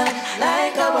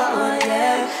like a one,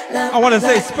 yeah. I want to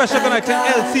say special good night to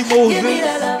LC You Moses. need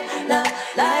a love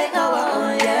like a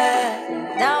one, yeah.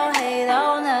 Don't hate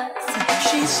on us.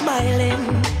 She's smiling,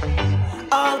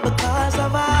 all because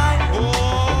of I.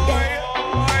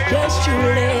 Yeah. Yes,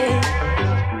 truly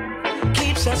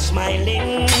keeps us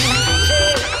smiling.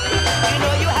 Hey. You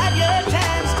know you had your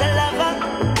chance to love her.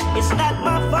 It's not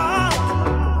my fault.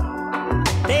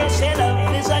 They say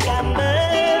love is a gamble.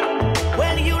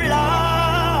 Well, you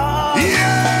lost.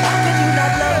 How could you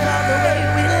not love her the way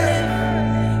we live?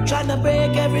 Trying to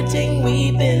break everything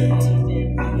we built.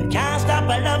 You can't stop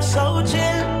a love so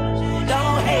chill.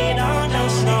 Don't hate on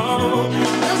us, no.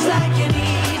 Looks like you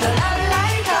need a lot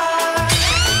like us.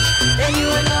 Then you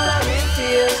will know how it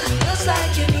feels. Looks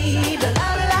like you need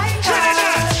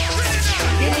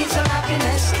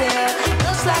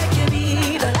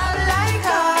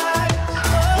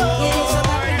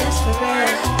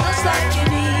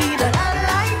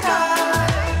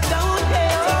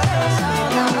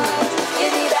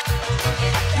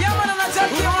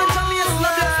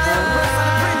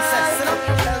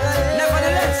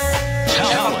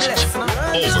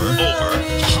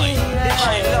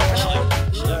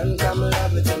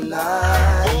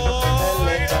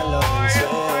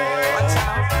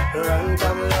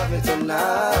me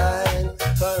tonight.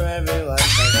 For everyone to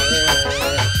hear.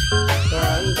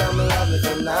 Run, come love me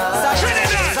tonight.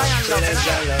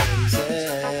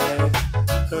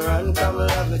 Run, come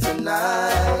love me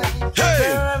tonight.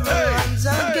 Hey, everyone's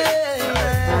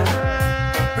again.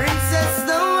 Princess,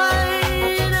 don't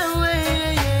wait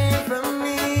away from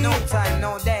me. No time,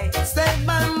 no day. Stay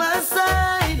by my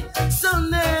side, so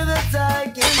near that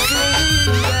I can see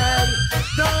that.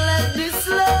 Don't let this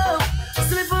love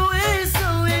slip away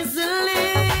so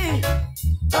easily.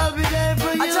 I'll be there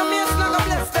for you. I tell me it's not gonna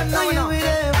bless them now, you know. Be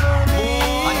there for me.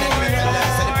 And then me tell them,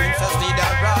 say the princess need a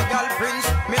royal prince.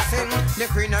 Me sing, the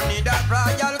queen of need a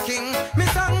royal king. Me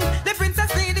song, the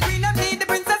princess need, the queen of need, the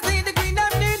princess need, the queen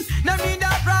of need. No need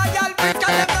a royal prince,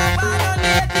 cause them no man no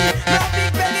lady. No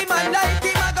big belly man like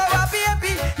him, I go a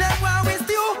baby. Them want with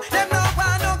you, them no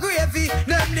want no gravy.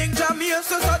 Them link to me,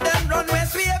 so them run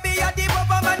west, baby. At the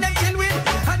bubble man, them chill with.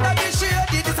 And I be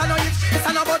shady, this a no it, this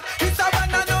a no but. This a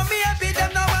one and no maybe,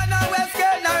 them no one no west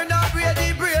girl, no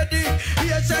Brady, Brady.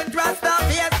 Patient Rasta,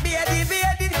 yes, baby,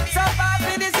 baby. So fast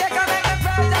in this, you can make me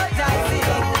prioritize it.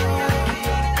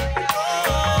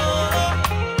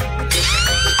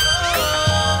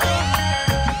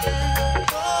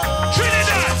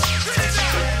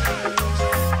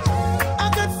 I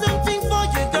got something for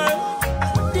you, girl.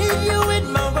 Leave you with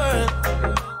my word.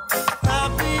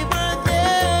 Happy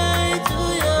birthday to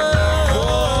you.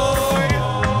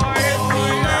 Let me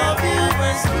love you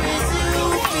and squeeze you,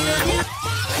 feel you.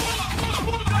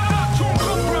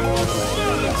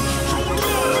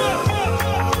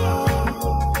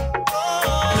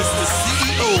 Mr.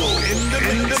 CEO in the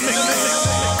mix.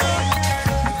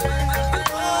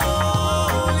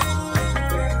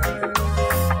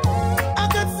 I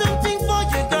got something for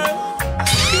you, girl.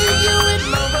 Leave you with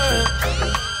my word.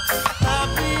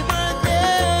 Happy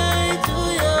birthday to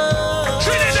you.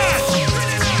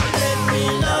 Let me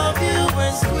love you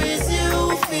and squeeze you,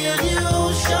 feel you,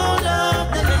 show love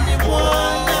that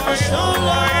anyone never show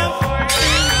love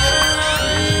in your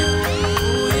life.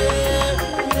 Ooh, yeah.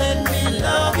 Let me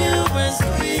love you and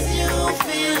squeeze you,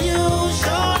 feel you,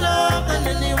 show love that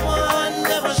anyone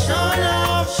never show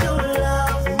love,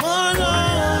 more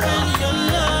love in your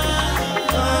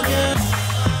life again.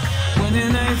 When the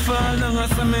night fall down, I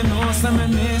say me know, say me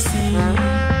miss you.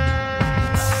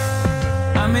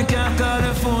 And me can't call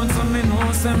the phone, so me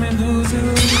know, say me lose you.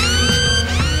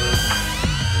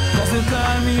 Cause you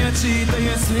call me a cheater,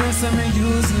 you swear, say me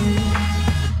use you.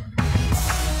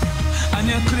 And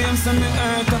you claim, say me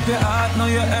hurt up your heart, now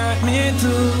you hurt me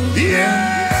too.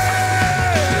 Yeah.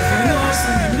 If you know,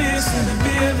 say me miss you,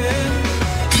 baby.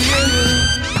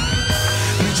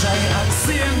 Me try act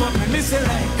same, but me miss it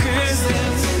like crazy.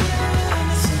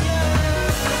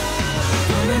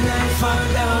 When the night fall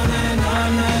down and all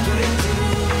night with you.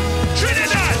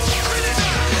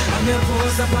 And you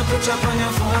post up a picture on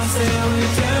your phone, say we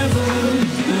can do.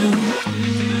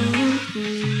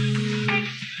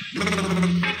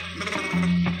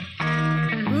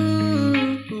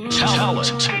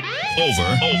 Talent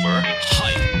over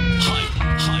hype.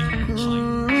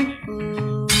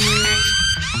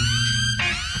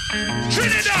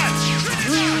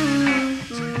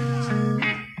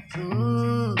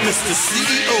 Mr.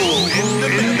 CEO in the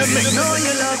mix. Know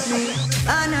you love me,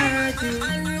 and I hurt you,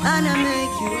 and I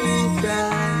make you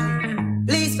cry.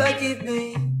 Please forgive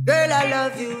me, girl, I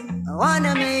love you. I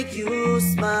wanna make you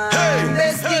smile.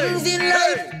 Best things in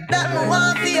life that me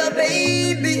want for your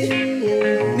baby.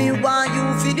 Me want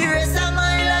you for the rest of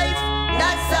my life.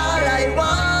 That's all I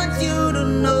want you to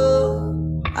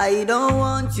know. I don't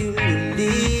want you to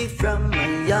leave from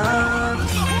my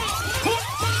arms.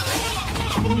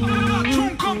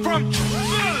 Come from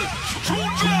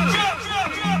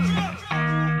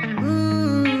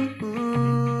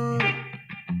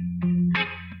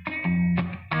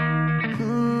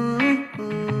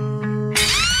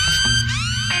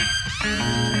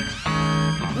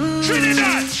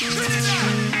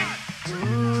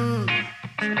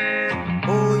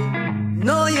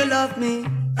Know you love me,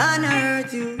 and I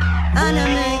hurt you, and I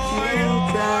make you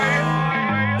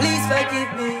cry. Please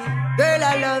forgive me, girl,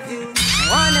 I love you.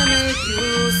 I wanna make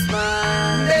you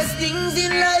smile. There's things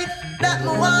in life that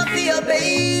me want for your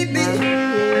baby.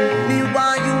 Me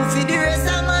want you for the rest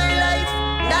of my life.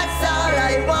 That's all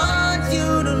I want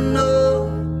you to know.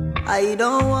 I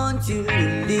don't want you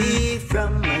to leave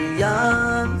from my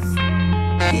arms.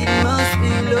 It must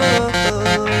be love,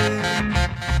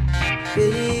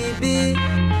 baby.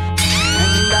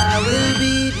 And I will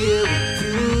be there with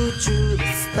you through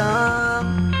the storm.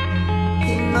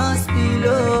 It must be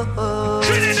love.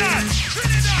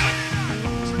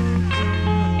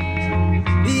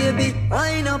 Baby,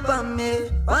 wind up on me,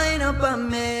 wind up on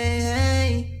me.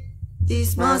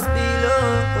 This must be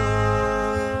love.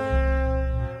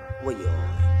 What you on?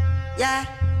 Yeah,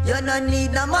 you don't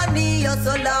need no money. You're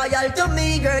so loyal to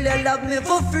me, girl. You love me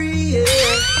for free. Yeah.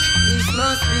 This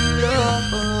must be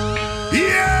love.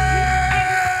 Yeah.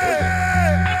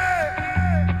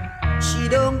 She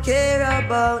don't care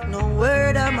about no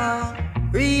word of mouth.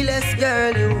 Realest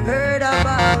girl you heard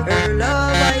about. Her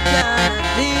love I can't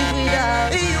live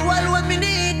without. You all what me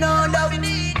need, no love,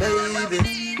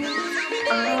 baby.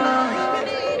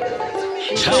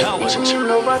 Tell us it's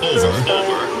over.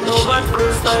 No bad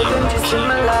first I didn't just in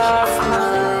my last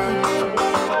night.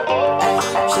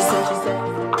 She said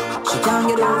she can't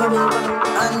get over me,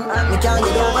 and me can't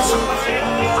get over she.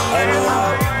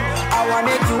 Anyhow, I wanna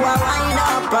make you a wind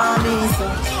up on me, so.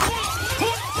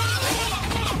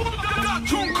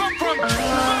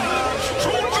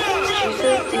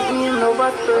 No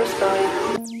bad first time.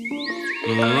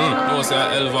 No, say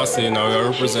Elva say now we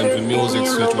represent the music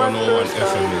switch 101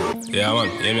 FM. Yeah, man.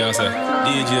 Yeah, me I say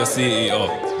DJ CEO.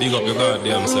 Big up your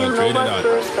goddamn self. Ready that?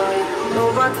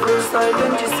 No bad first time,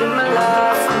 then just in my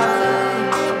last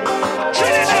night.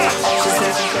 She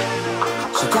said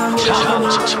she can't get over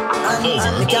me,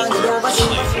 and me can't get over she.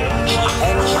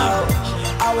 Anyhow,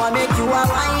 I wanna make you a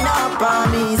wind up on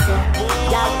me, so.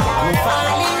 Yeah, me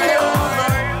fall in love.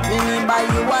 Me buy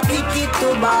you a ticket to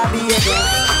Barbados.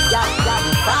 Yeah,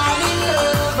 me fall in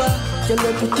love. Your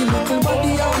pretty little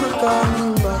body, I'm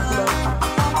coming back.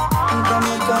 I'm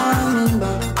coming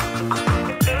back.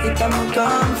 It's a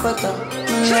comforter.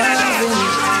 I'm loving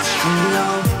it.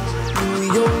 Now,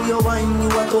 you wine, you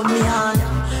a turn me on.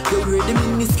 You wear the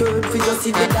mini skirt for your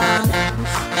city down.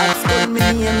 Ask for me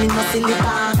and me no silly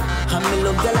pan. And me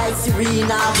love you like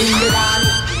Serena Wimbledon.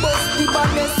 Bust the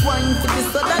baddest wine for the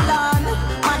Sutherland.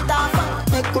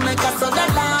 Make a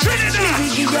Sutherland. We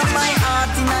give you my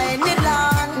heart in any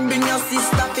land. Bring your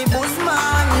sister to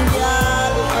Bushman, girl.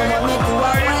 I wanna make you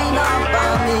a wind up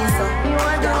on me, so.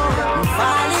 I'm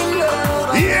fall in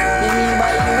love. Yeah. Let me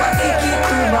buy you a ticket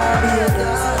to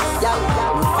Barbados. Yeah,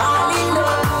 I'm fall in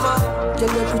love.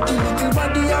 Tell your pretty little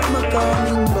body I'm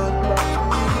coming back.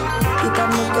 It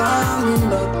I'm coming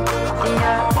back.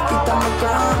 It I'm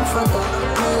comforter.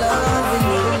 I'm loving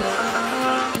you.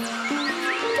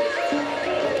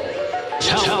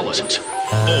 Tell us it's over.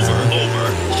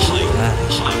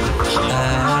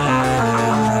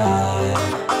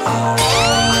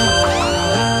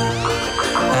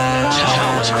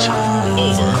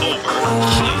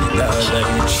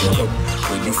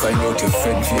 When you find out your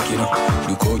friend fake,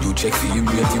 look how you check for him,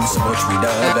 rate him so much with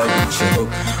all that you check up.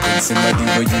 When somebody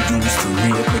where you used to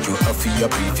rate, but you have for your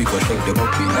brief, you go check them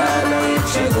up in all that you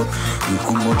check up. Look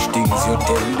how much things you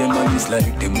tell them, and it's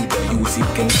like them with the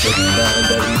music and say in all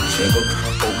that you check up.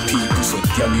 Oh, people so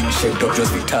damn in shaped up,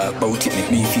 just we talk about it, make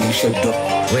me feel shaped up.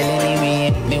 Well,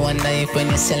 anyway, me wonder if when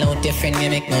you sell out your friend, you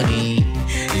make money.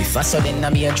 If I saw then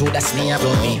I'm a Judas, me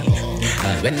about me.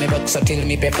 When me rock so till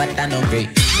me pepper and hungry.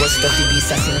 Was 30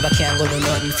 piece of silver can't go do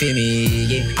nothing for me.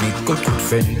 Yeah. Me good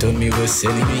friend told me was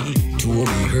selling me. Two of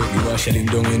me hurt me was shelling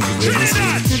down in the way they see.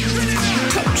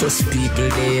 Trust people,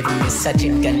 they even miss a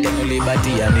chin can't tell only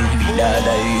body and they be that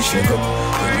I shake up.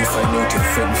 When you find out your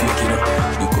friend fake,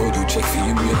 look how you check for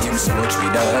him, rate him so much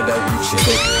with that I shake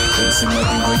up. When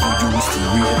somebody where you used to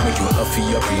rate, make you have for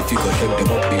your brief, you go help them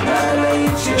up in all I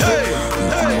shake up.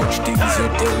 Look how much things you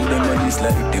tell them, and it's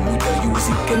like them with the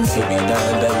music and say me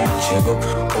all I shake up.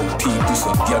 Oh, people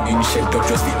so damn in shaped up,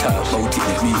 just be talk about it,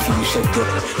 make me feel shaped up.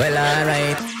 Well,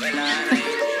 alright.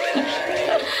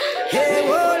 Hey,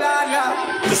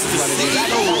 this is what it is.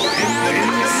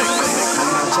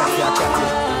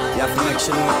 You have to make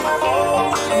sure.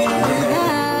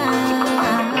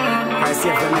 I see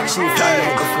if I make sure you find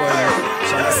out before you.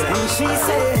 Shall I say? And she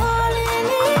said,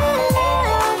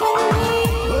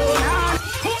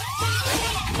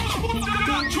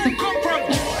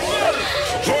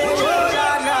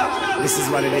 this is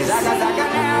what it is. My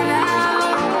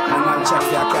man check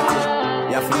for your cat.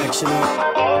 You have to make sure.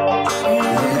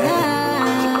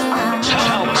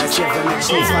 I see if I make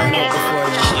sure you find out before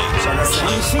you. Shall I say?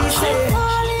 And she said,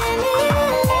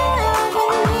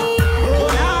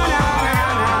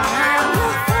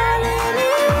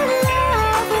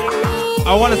 I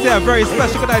want to say a very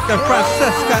special good night to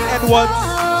Francesca Edwards.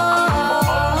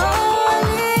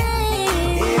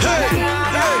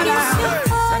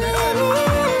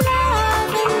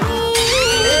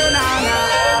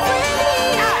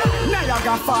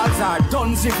 Falls are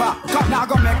done zipper. Come now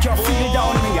go make you feel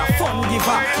down me a fuck don't give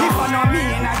up. If I know me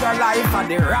in your life, I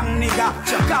the wrong nigga.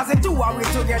 Cause the two of we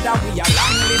together, we a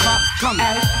long liver. Come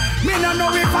on. Me no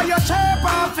know if I your shape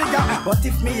and figure, but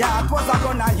if me heart was a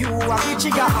gun and you a the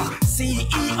trigger,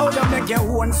 CEO you make your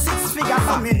own 6 figures,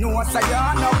 so me know say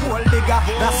you're no gold digger.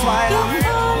 That's why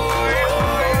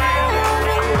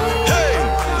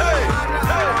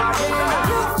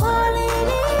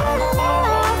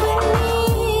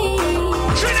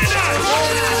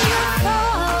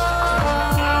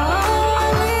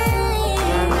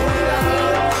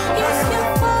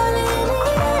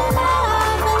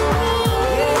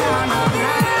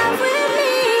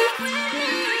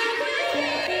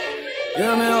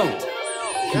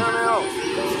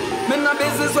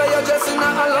business where you're just in a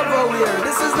love affair.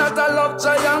 This is not a love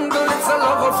triangle, it's a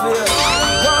love affair.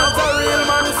 Want a real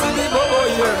man, see the bubble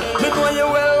here. Me know you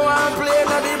well want play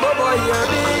na the bubble here.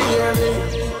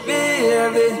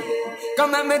 Baby,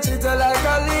 come and me treat you like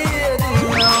a lady.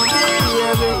 Now,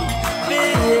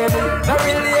 baby, the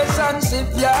relationship,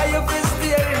 yeah, you feel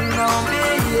steering now,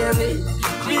 baby.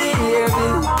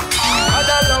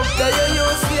 Other love that you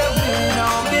use for me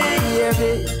now,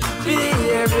 baby.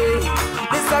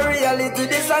 This a reality,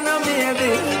 this a no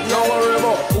maybe. Don't worry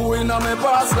about who in a me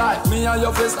past life. Me and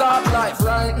you fi start life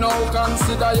right now.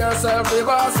 Consider yourself the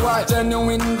boss wife.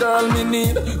 Genuine girl me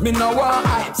need. Me no want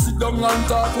hype. Sit down and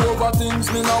talk over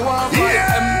things. Me no want fight.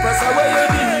 Empress where you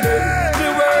need it. The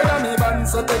word of me band,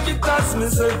 so take it as me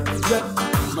say. Yeah.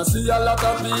 Me see a lot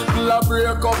of people a break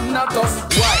up, not us.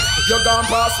 Why? You gone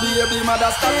past baby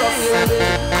mother status. Baby,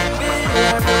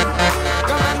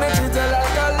 come and me treat you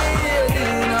like a lady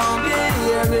now, baby.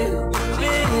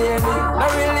 A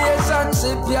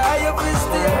relationship, yeah, you feel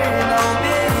steering now,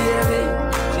 baby.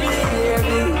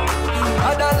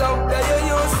 Other love that you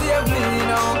use save me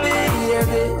now,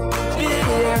 baby.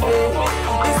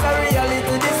 This a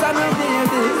reality, this a no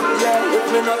baby. Yeah, if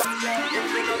me not.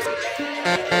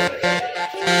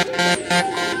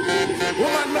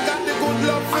 Woman, me got the good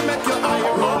love to make your eye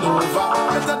roll over.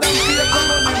 Better than paper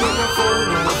money when you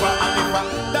fall over. And if a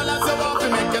dollars you want to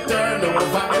make you turn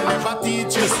over, they never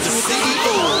teach you to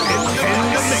CEO.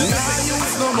 I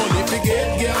use no money to get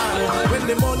girl. When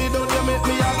the money done, you make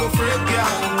me a go fret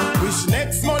girl. Wish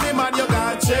next money man you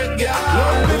got check girl.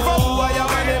 Love me for who I am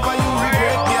whenever you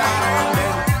regret girl.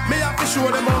 Me have to show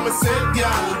them how me set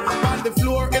girl. On the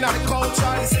floor in the couch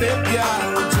I step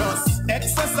girl. Just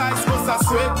exercise cause I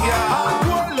sweat, yeah.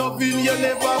 Poor loving you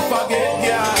never forget,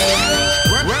 yeah.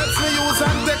 Words me use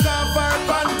and take off her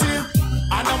panty.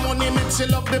 And the money make she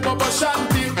love the bubble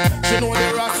shanty. She know the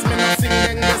rats me not sing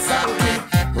then the sanky.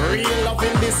 Real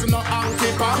loving this no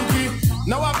hanky panky.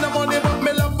 Now have the money but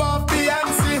me love off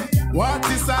Beyonce. Want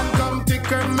this and come take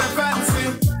her me fancy.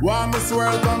 Want Miss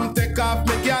World come take off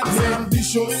me Gatsby.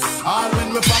 Ambitious, all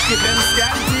when me pocket them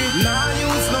scanty. Nah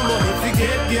use no money to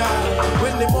get girl.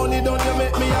 When the money done you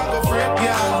make me a go fret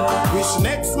girl. Wish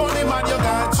next money man you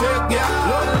got check girl.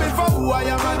 Love me for who I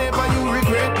am and never you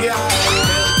regret girl.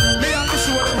 Me have to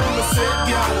show them how me set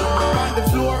girl. On the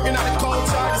floor in the couch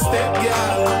or the step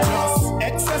girl. Just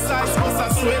exercise cause I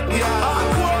sweat girl.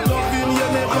 Loving you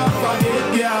never forget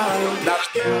girl.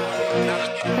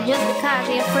 Just because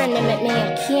you're a friend that make me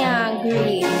can't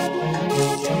grieve.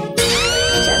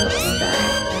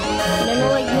 I don't know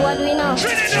what you are doing now. I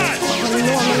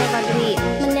know me never do it.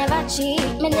 Me never cheat,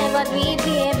 me never do it,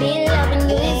 baby. Loving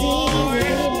you is easy,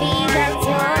 baby. That's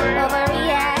not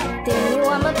overreacting. You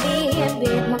are my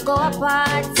baby, me go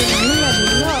apart. Me not do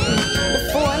nothing. The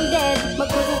phone dead, me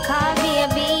couldn't call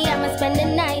baby. I'ma spend the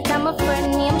night. I'm a friend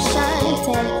named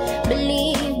Chantel.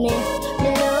 Believe me, me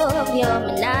love you,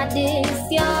 me not this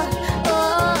you.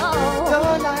 Oh,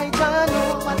 don't lie, I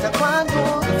know what I want to.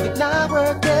 If it not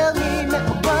work, tell me, make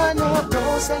me want to.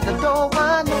 Don't say I don't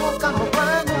want to, come on,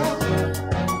 want to.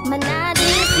 Me not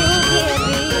this you,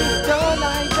 baby. Don't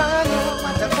lie, I know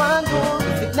what I want to.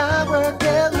 If it not work,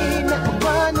 tell me, make me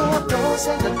want to. Don't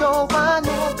say I don't want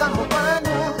to, come on, want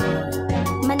to.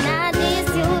 Me not this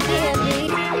you, baby.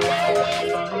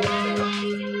 Talent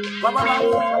over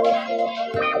hype.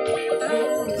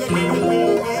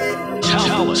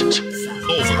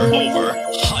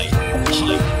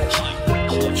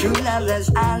 True love has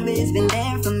always been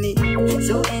there for me.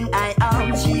 So when I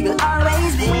am, she will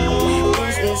always be.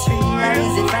 Is this real or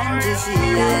is it fantasy?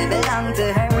 I belong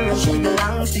to her and she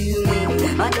belongs to me.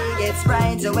 My day gets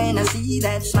brighter when I see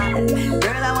that smile.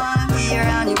 Girl, I wanna be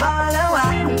around you all the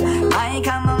while. I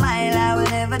come a mile, I will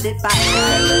never defy. I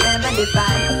will never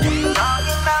defy.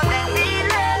 Talking about that real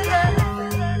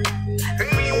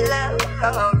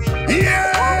love, yeah.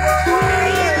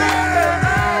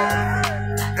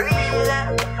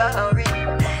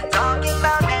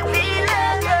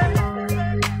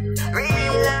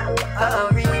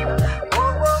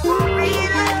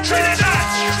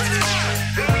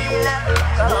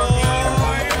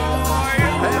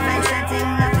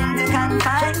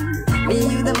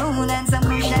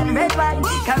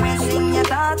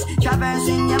 verse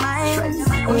in your mind,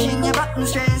 pushing your buttons,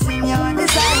 stressing your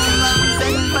desire.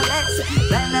 Setting for legs,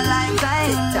 when the lights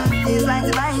shine, these lights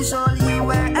divine, surely you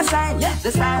were assigned.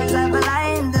 The stars have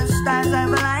aligned, the stars have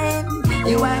aligned.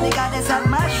 You are the goddess of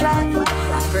my shrine.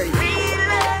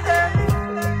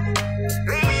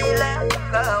 Real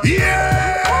love. Yeah!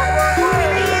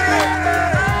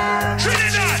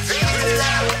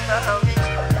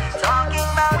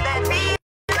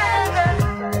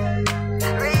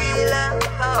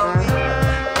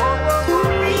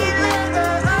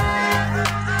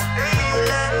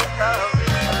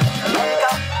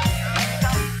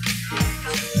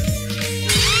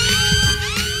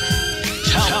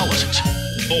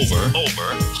 Over,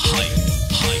 hype.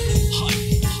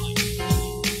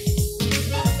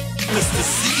 Mr.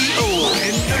 CEO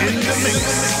in the mix.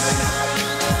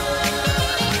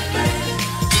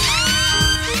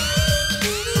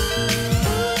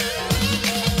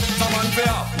 Someone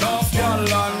fair, enough girl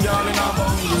and girl in a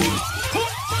bungalow.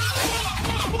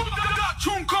 That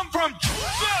tune come from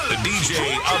the DJ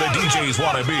other DJs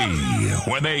wanna be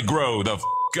when they grow the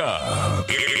up.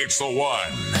 It's the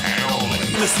one and only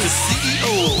Mr.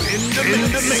 CEO in the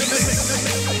mix.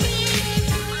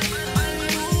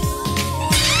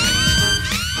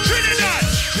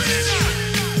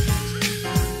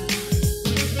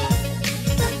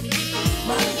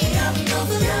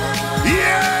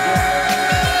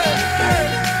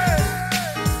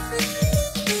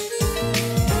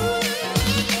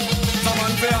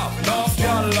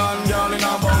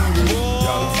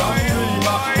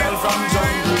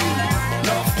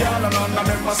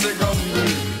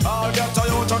 I'll get a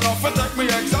youth enough to take me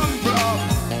example of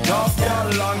enough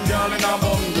girl and girl in a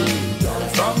bungle. Girl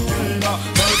from Greener,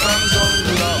 girl from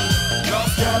jungle.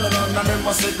 Enough girl and them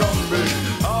must say grumble.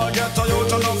 I'll get a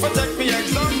youth enough to take me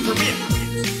example.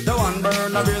 The one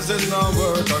burn of his is no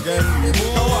work again.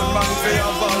 The one man for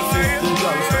have all 50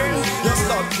 girlfriends. You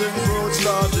stop drinking fruit,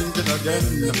 start drinking again.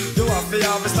 You have to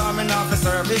have a stamina for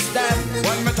service then.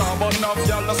 When me talk about enough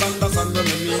girl, just understand what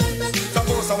me mean.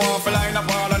 Suppose I want to line up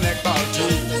all the neck ball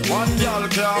cheek. One girl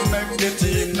can't make the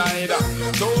team neither.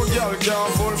 Two girl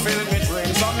can't fulfill me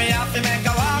dream. So me have to make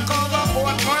a walk over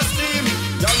board for steam.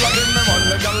 Girl give me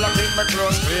money, girl give me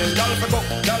close clean. Girl for cook,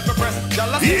 girl for press,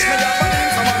 girl fix me, girl for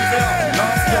name. Someone for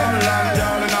enough girl and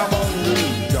girl in a bungle.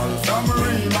 Girl from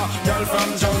Rima, girl from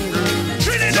jungle.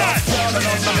 Enough girl and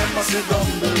us them must be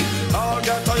grumble. I'll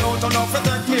get a youth enough to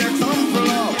take me example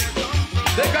of.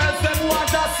 The girls them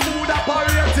want a smooth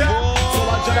operator. So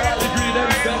I generally greet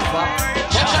themselves back.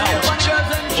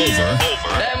 Over.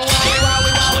 Them we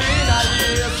in a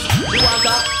year. You want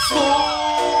a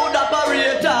smooth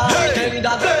operator.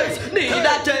 Tender girls need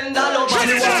a tender love and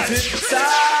you want it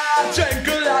soft,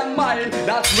 gentle and mild.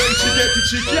 That's when she get it,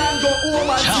 she can go home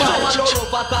and smile. And all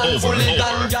over can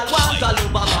hooligan girl want a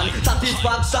lover man.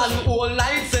 Satisfaction, all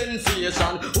night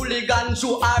sensation. Hooligan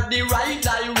show her the right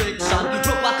direction.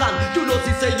 Proper can, you know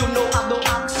she say you know have no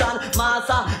action.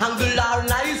 Massa, angular,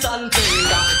 nice and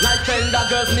tender. Like tender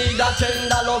girls need a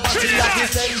tender love. She has the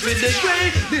sense with the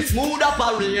great, the smooth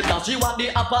operator. She want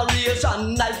the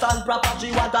operation nice and proper.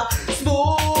 She want a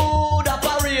smooth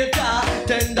operator.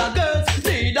 Tender girls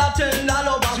need a tender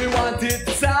love. She want it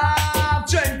soft,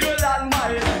 gentle and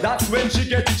mild. That's when she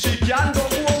get it, she can go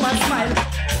home and smile.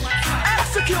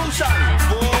 Execution.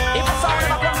 If a song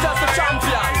never comes just a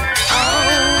champion. Oh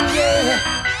yeah.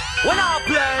 When I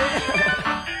play.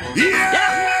 Yeah.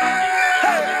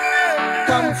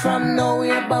 Come from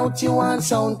nowhere about you on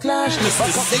sound clash.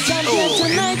 Fuck up the champion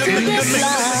tonight to get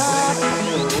slapped.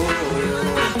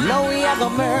 Now we are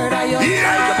gonna murder you.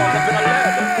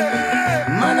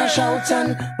 Man a shout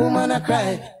and woman a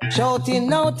cry.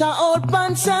 Shouting out a old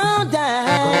band sound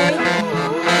die.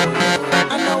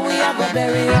 I know we are gonna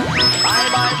bury you.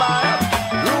 Bye.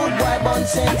 Rude boy bun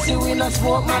sense we no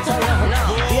smoke matter around.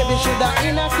 Baby shoulda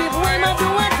inactive when I do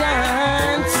a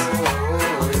dance.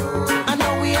 I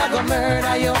know we are gonna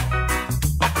murder you.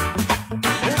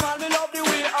 Woman, me love the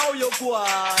way how you go on.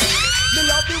 Me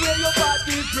love the way your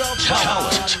body drop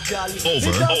on.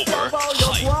 Over.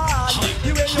 The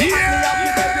way you act me happy,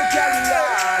 you carry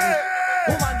on.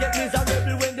 Woman get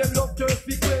miserable when them love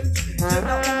thirsty quench. Them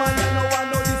a woman and no one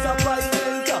know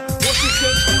disappointment. What she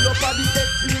says full up of the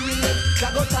experience. She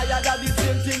got tired of the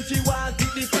same thing, she want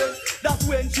it different. That's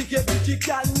when she get it, she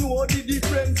can know the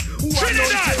difference. Woman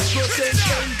don't take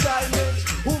enjoyment.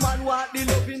 Woman want the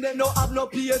love in them, no have no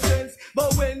patience.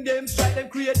 But when them strike, them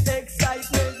create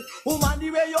excitement. Woman, the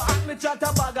way you act, me chat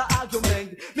a bag of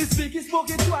argument. Me speak is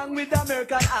spoken twang with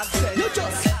American accent. You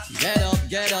just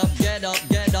get up,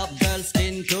 girl,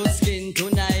 skin to skin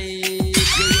tonight.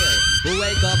 Yeah.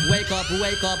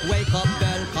 Wake up, Wake up,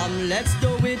 girl, come, let's do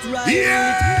it right.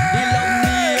 Yeah! The love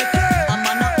me, a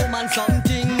man, a woman,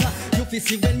 something. You feel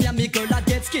see when me and me girl that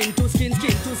get skin to skin,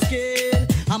 skin to skin.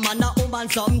 A man, a woman,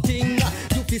 something.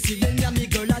 You feel see when me and me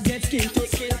girl that get skin to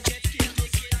skin.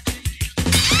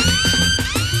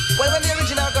 Well, when the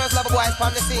original girls love boys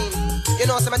from the scene, you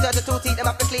know, some 32 teeth, them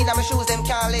have to clean, and my shoes, them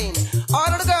can't lean. All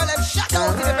of the girls, them shut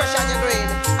out to the fresh and the green,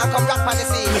 and come rock on the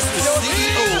scene. Mr.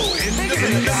 CEO in the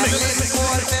mix.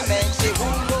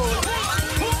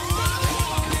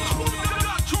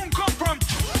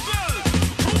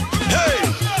 Hey!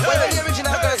 Well, when the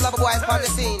original girls love boys from the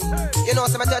scene, you know,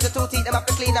 some 32 teeth, them have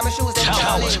to clean, and my shoes, them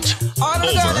can't lean. All of the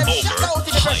girls, them shut out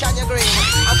to the fresh and the green,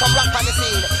 and come rock on the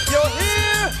scene. You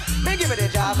hear? Me give it a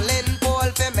javelin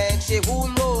pole for make she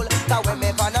wound roll. Cause when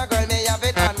me find a girl, me have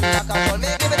it on the control. Me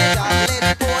give it a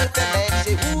javelin pole for make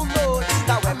she wound roll.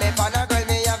 Cause when me find a girl,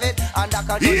 me have it on the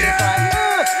control.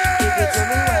 Yeah! Give it to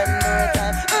me one more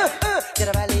time. Did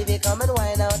I believe it come and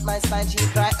wind out my spine? She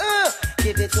cry.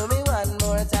 Give it to me one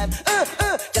more time.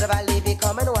 Did I believe it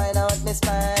come and wind out my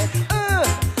spine?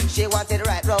 She want it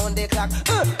right round the clock.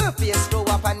 Face throw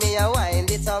up and me a wind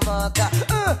it some more.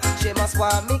 She must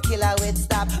want me kill her with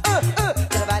stop.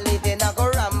 Never live in a go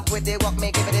ramp with the walk.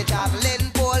 Me give it a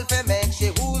javelin pole for make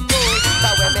she wound roll.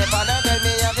 Cause when me find a girl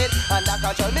me have it under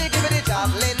control. Me give it a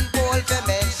javelin pole for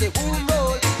make she wound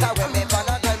roll. Cause when me find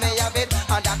a girl me have it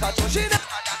under control. She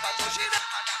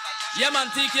yeah man,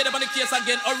 TK up on the case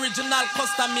again. Original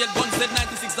custom made gun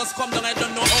Z96 just come down. I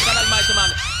don't know how God Almighty man.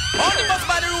 All the bus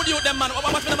by the road you them man. What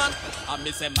me the man? I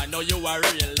me say I know you are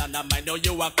real and I know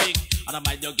you are quick. And I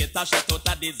might you get a shot out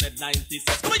of the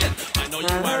Z96. Come again. I know you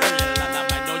are real and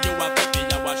I know you are quick.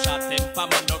 You are shot temper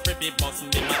man, no frippy boss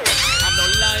me man. I no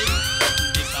lie,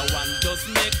 this a one just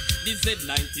make the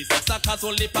Z96 a cause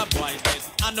only pa boy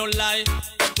test. I no lie,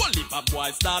 only pa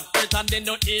boy start first and they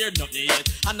no hear nothing yet.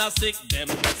 And I sick them,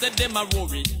 said them a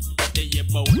worry. They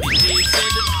about the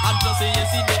said I'm just say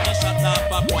yes, see they shut up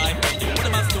a boy. You want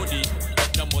them a study.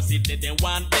 No more see that they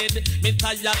wanted. Me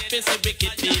tired face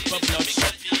wicked people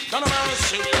bloodshed. None of our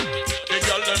shit. The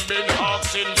girl them been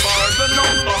asking for the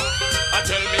number. I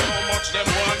tell me how much them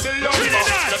want the lumber.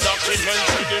 The document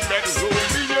to the bedroom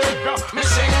behavior. Me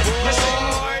sing.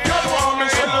 Girl want me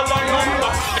sell the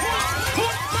number.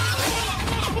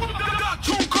 That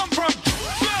tune come from.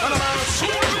 None of our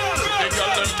shit. The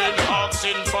girl them been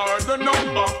asking for the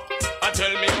number. I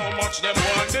tell me how much them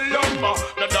want the lumber.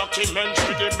 The document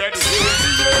to the bedroom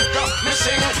behavior. Me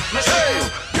sing.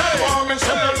 Girl want me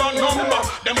sell the number.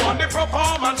 Them want the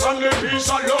performance and the piece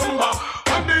of lumber.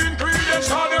 And the ingredients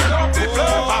how they love the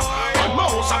flavor. And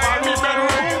most of all me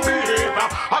bedroom behavior.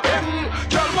 Again,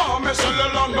 girl want me sell the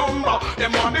number.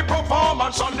 Them want the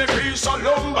performance and the piece of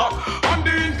lumber. And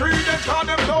the ingredients how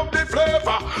they love the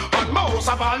flavor. And most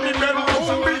of all me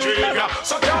bedroom behavior.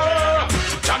 So girl,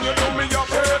 can you do me a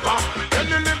favor? Tell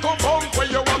the little punk where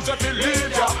you want to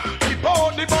believe ya. Keep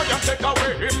on the boy and take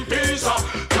away him pizza.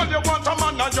 Girl you want a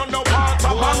man and you know want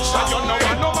a monster. You know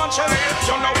want no mansion,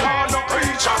 you know want no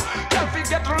creature.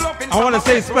 I want to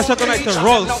say special tonight to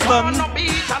Rolston. No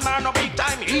beat and no big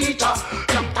time eater.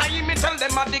 Long time me tell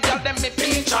them the girl them me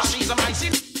feature. She's a my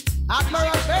sin.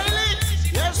 Admiral Bailey,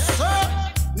 yes sir.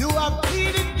 You have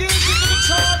pleaded guilty to the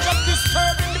charge of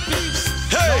disturbing the peace.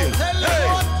 Don't tell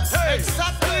me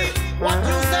exactly what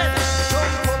you said.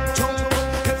 Jump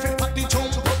up, everybody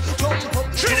jump up.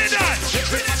 Trinidad,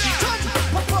 everybody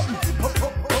jump up.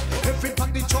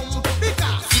 Everybody jump up.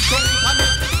 Because we don't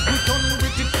panic, we done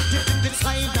with it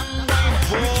side and line.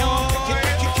 We can't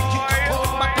take it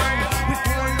up back down. We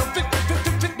don't love it,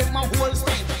 them a whole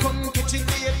style. Come get it,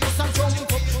 ladies and jump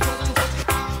up.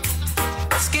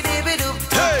 Skiddy-bidoo,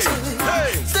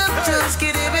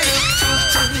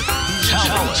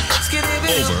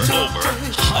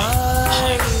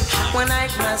 When I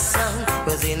my son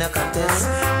was in a contest,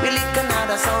 we lick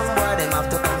another song, boy, them have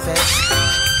to confess.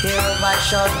 Hear a voice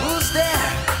shout, who's there?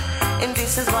 And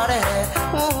this is what I heard.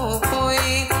 Ooh,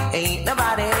 ain't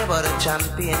nobody here but a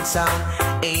champion sound.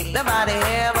 Ain't nobody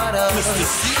here but a Mr.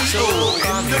 CEO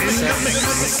in the mix.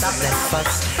 Stop that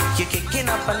fuss. You're kicking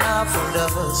up an awful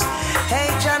doubles. Hey,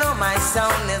 you know my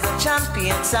sound is a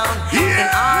champion sound. And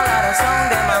all other sound,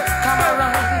 them have come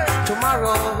around.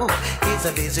 Tomorrow is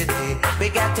a busy day. We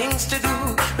got things to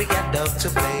do. We got dog to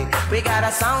play. We got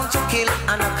a sound to kill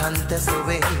and a contest to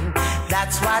win.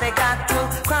 That's why they got to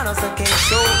crown us again.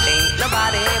 So ain't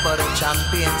nobody here but a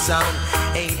champion sound.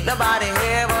 Ain't nobody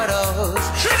here but us.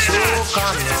 So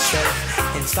calm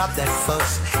yourself and stop that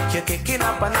fuss. You're kicking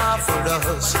up an awful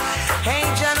dust.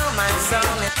 Ain't you know my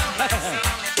sound?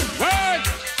 Word!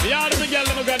 Yeah, the girl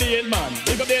never got the 8 man.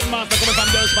 Big up the 8 master coming from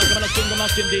Hourz, man. Coming up single, not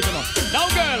skin deep, you know. Now,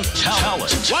 girls,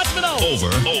 Challenge. watch me now.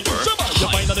 Over. You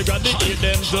find that they got the 8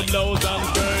 them to blows and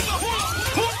skirts.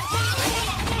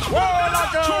 Whoa,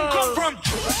 like a... come from...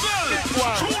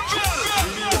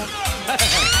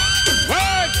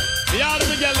 Work! Yeah,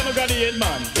 the girl never got the 8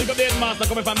 man. Big up the 8 master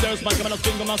coming from Hourz, man. Coming up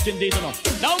single, not skin deep, you know.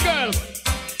 Now, girls,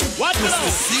 watch me now.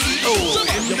 CEO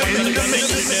You find that they got the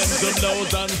 8 them to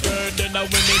blows and skirts. Then I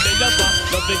win it, they just want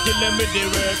love to kill them with the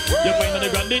work. You find that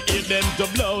they got the 8 them to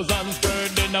blows and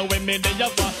skirts. Then I win me, they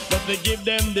just want love to give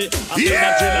them the... I feel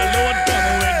that chill alone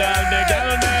come with all the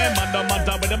girl them. And no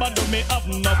matter what them do, me have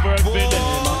no work for them.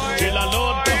 Chill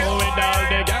alone come with all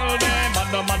the girl them.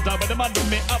 And no matter what them do,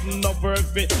 me have no work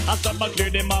for. I stop and clear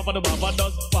them off of the buffer,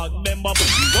 just fuck them up.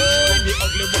 Boy, the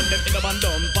ugly one them in the van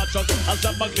dumb patch up. I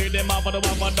stop and clear them off of the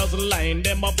buffer, just line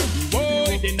them up.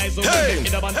 Boy, the nice one them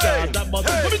in the van cars that bus.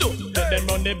 What we do? Let them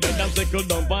run the bed and circle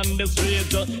down on the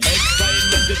street.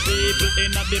 Excitement the people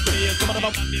in the place. Come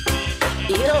on,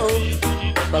 Yo,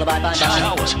 well, bye bye bye.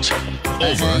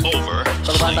 Over.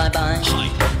 Well, bye bye bye.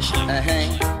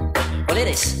 Well, it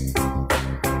is.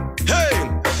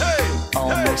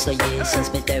 Almost a year since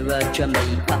me there at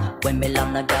Jamaica, when me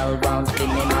land a gal round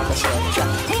spinning out the structure.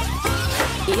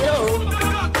 Yo,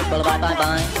 well, bye bye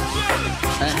bye.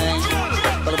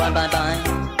 Well, bye bye bye.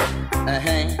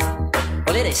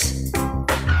 Well, it is.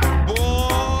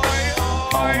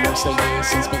 Almost a year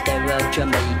since me there at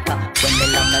Jamaica, when me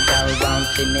land a gal round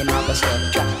spinning out the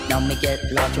structure. Now me get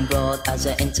large and broad as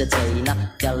an entertainer.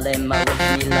 Gal them out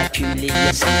me like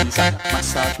Julius Caesar.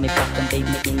 Massage me back and bathe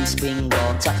me in spring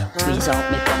water. Squeeze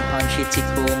out me bump and she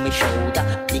tickle me shoulder.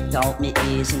 Lick out me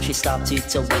ears and she started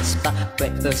to whisper.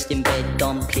 Breakfast in bed,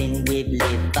 dumpling with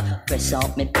liver. Press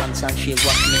out me pants and she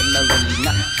rock me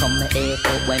marina. From the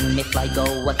airport when me fly go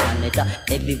to Canada.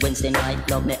 Every Wednesday night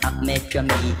love me at Metro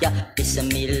Media. Listen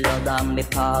me love and me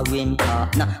powering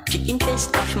partner. Chicken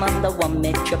fist, man, the one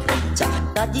Metro Pizza.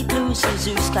 Daddy Blue,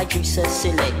 Suzu, Sky Juicer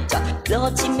Selector.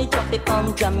 Lordy me drop it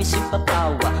on jam me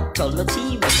superpower. Tolo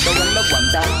T-Rex, the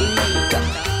one that we make.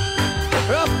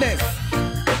 Roughness.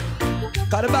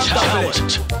 Got the back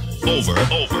Challenge. Over.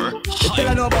 You tell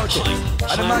I know about it.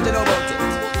 And the man you know about it.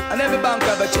 And every bank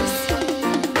have a chest.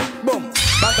 Boom.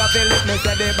 Bank of Philip, me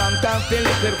say the bank of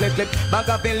Philip. Clip. Bank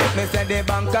of Philip, me say the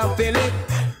bank of Philip.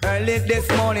 Early this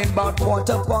morning, about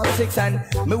 6:15,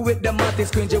 and me with the matty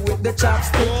screen, with the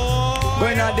chopstick.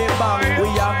 When I the bank,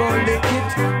 we are going to lick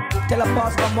it. Tell her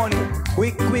pass my money,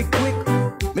 quick.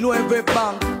 Me know every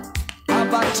bank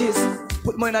have a cheese.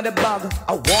 Put money in the bag,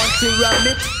 I want to ram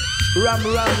it.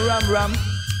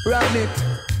 Ram it.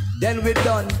 Then we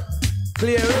done,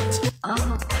 clear it.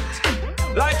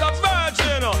 like a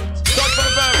virgin. Touch for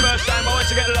the very first time, I want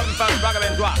you to get the loving from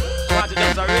Ragavan Dwa. I want you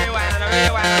just to rewind and a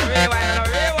rewind and a rewind and a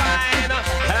rewind.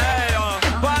 Hey,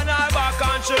 one eye back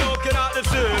and she looking at the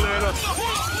ceiling.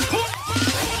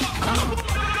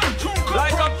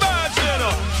 Like a virgin.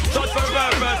 Touch for the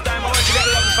very first time, I want you to get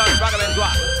the loving from Ragavan Dwa.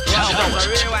 I want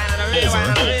you just to rewind and a rewind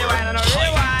and a rewind and a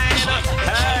rewind.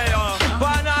 Hey,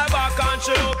 one eye back and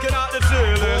she looking at the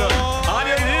ceiling. On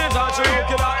your knees and she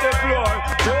looking at the floor.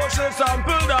 So she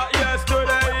sampled that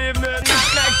yesterday evening.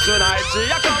 Next tonight she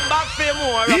a come back for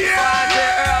more. Party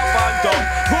her phantom.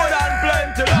 Good and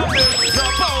plenty of it. No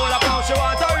power pound, she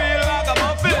want a real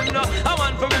ragamuffin. I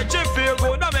want to make you feel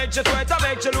good, I make you sweat, I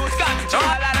make you lose control.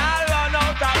 And I'll run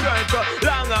out of breath.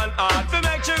 Long and hard to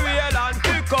make you real and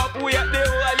pick up. Wait the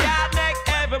whole yard neck.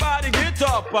 Everybody get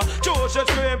up. Choose your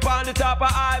scream on the top of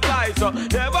high voice.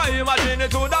 Never imagine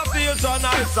it would have feel so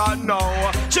nice. And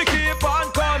now she keep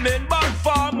on coming back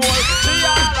for more. She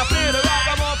all a feel the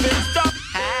ragamuffin stop.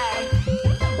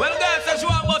 Well, girl says she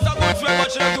want most of good sweat, but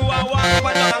she don't do a walk up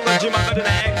and down and go gym and go do the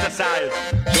exercise.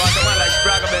 She want a man like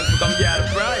Bragabens to come get a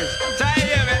prize. Say,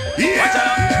 hear me? Watch her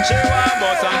up. She want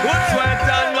most of good sweat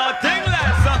and nothing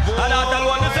less. And after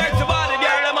one, the sexy body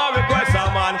girl, them a request a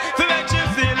man to make you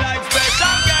feel like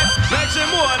special guest. Make you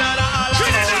more than a all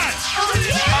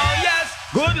oh yes,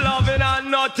 good loving and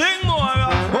nothing more.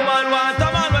 Woman want a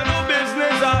man with no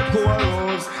business at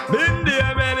Hourz. Been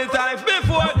there many times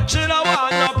before. She don't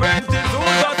want no apprentice who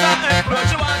just a explode.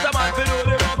 She want a man to do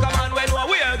the work. A man when no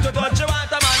way to touch. She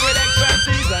want a man with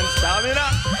expertise and stamina.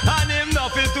 And him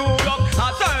nothing too rough.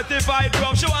 A certified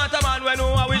rough. She want a man when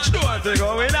no which door to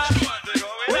go in.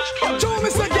 Show me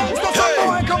some gangsta, some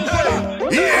boy come for them.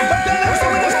 Yeah. Tell them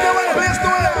some of this new place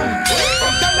to them.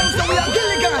 Tell them some we are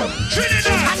Gilligan.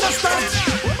 Understand?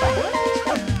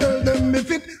 Tell them me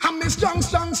fit and me strong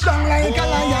like a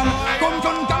lion. Come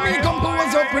front of me, come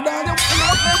pose up with all your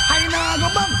I now go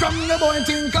back from the boy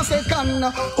think a second.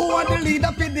 gun. Who are the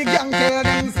leader for the gang? Tell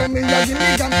them say me a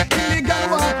Gilligan. Gilligan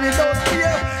walk without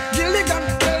fear. Gilligan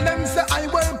tell them say I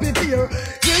will prepare.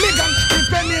 Gilligan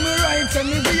defend him rights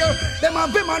anywhere. Them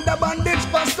have him under bandage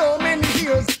for so many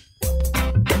years.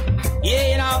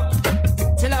 Yeah, you know,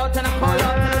 chill out and I call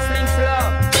out and I sling slow.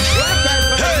 Workers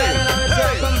for the bed and I'm a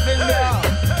come film down.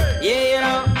 Yeah, you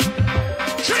know.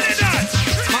 Trinidad!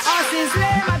 My ass is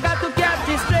lame, I got to catch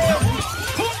this train.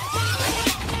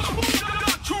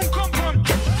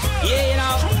 Yeah, you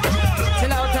know.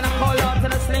 Chill out and I call out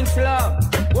and I sling slow.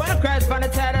 Workers for the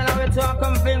bed and I'm a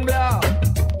come film blow.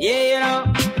 Yeah, you know.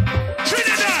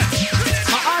 Trinidad!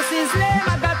 My ass is lame, I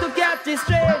got to catch this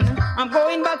train. I'm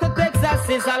going back to Texas,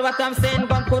 is all what I'm saying.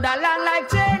 Gun coulda land like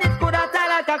chain, it coulda tie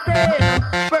like a crane.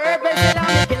 Purpose is I'm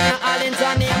making an all into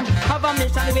a name. Have a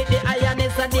mission with the iron,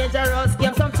 it's a dangerous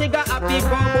game. Some trigger happy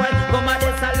convoy, come a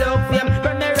this a look fame.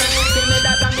 From me run, see me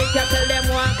that and me can tell them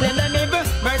one claim. Them even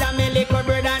murder me liquor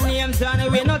brother name Johnny.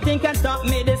 We nothing can stop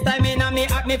me this time in a me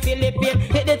act me feel it pain.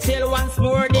 Hit the chill once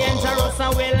more dangerous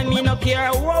and well me no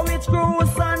care. Whoa, it's cruise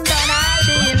and done all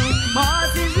in. My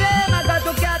horse is lame, I got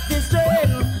to catch this train.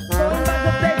 Going back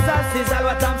to Texas is all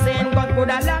what I'm saying. God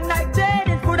coulda long like chain,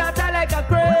 it coulda tie like a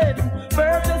crane.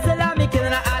 Purpose is I'm making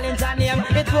an all in name.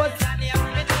 It was.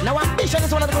 Now ambition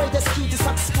is one of the greatest keys to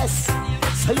success.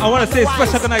 So I want to say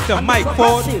special tonight to Mike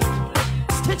Ford.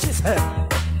 Stitches her.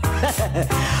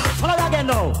 Follow again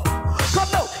now. Come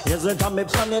now. Yes, it on me,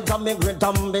 planet on me, great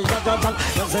on me,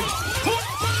 yes, it.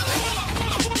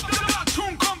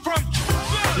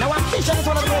 Now ambition is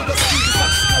one of the greatest keys to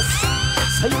success.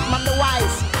 So you man the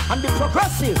wise and be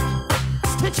progressive.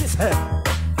 Stitches her.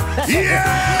 Yeah!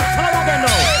 Follow again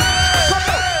now. Come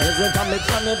now. Yes, it on me,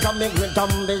 planet on me, great on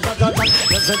me,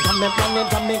 yes, it on me,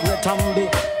 planet on me, great on me.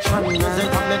 Yes,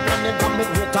 it on me, planet on me,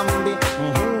 great on me.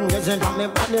 Yes, it on me,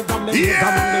 planet on me, great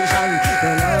on me.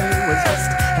 When I was just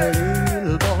a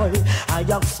little boy, I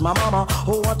asked my mama,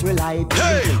 oh, what will I be?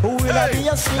 Will I be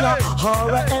a singer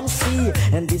or an MC?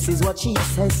 And this is what she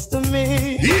says to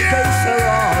me.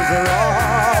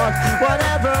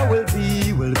 Whatever will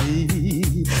be, will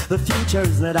be. The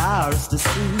future's not ours to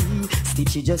see.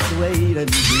 Stitchy, just wait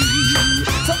and see.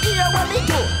 So here what we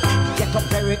do. Get up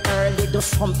very early, do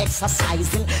some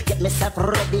exercising. Get myself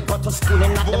ready, go to school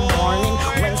in the morning.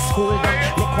 When school done,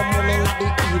 me come home in the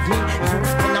evening.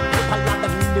 Use pen and paper, lot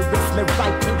of lyrics me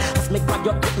writing. As me grab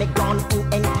your get me gone in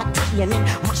entertaining.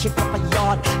 Mash it up a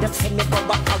yard, them send me go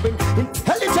back in.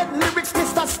 Intelligent lyrics,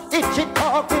 Mr. Stitchy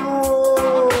talking.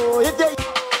 Whoa, if they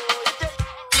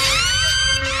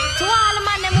to all the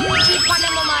man, them who keep on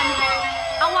them woman.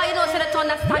 And why you don't say the turn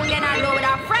that stand then I roll with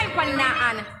a fry pan in her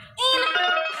hand.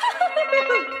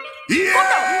 Yeah.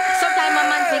 Sometimes a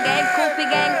man again, coop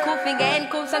again,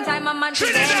 coop. Sometimes a man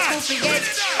again, coop again.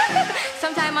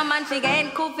 Sometimes a man again,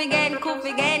 coop again, coop.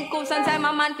 Sometimes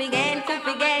a man again, coop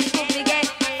again.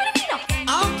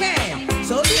 Okay,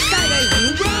 so this tiger is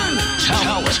new brand.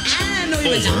 I know you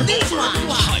was on this one.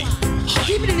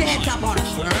 Keep it in the head top on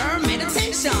firm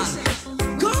meditation.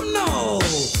 Come now.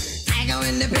 Tiger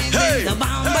in the place, the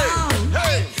bomb bomb.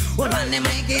 What on them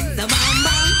make it, the bomb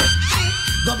bomb.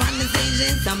 Go on the stage,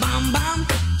 it's a bomb bomb.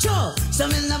 Sure, some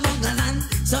in the vocals and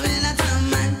some in the drum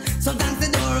man. Sometimes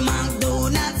the door man do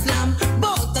not slam.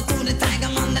 Both the to the tiger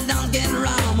man, the don't get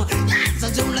rum. So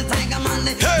to the tiger man,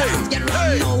 the don't get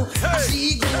rum. No,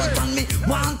 she go on me,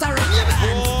 want a rum, you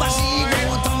man. But she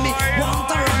go on me,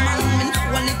 want a rum. And me know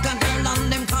a little girl on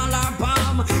them call her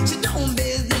palm. She don't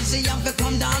business, she have to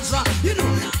come dance rock. You know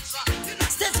now.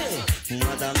 Stitchy.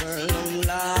 What a girl long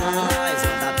lies,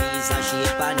 what a piece of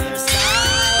shape on your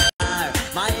style.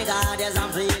 My God, yes, I'm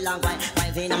feeling quite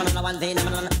phenomenal, one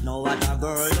phenomenal. No, what a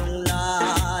girl long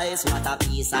lies, what a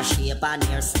piece of shape on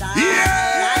your style. And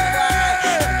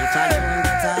if I don't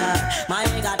get her, my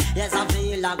God, yes, I'm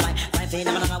feeling quite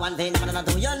phenomenal, one phenomenal.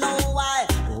 Do you know why?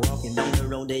 Walking down the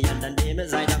road, the other day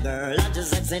beside a girl, I just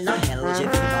sex in a hell, she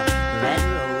put a red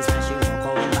rose when she walk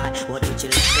going by. What did she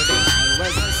left behind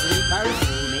was a sweet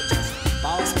perfume, it just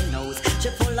falls me nose. She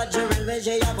full of jewelry,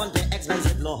 she have one to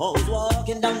expensive clothes.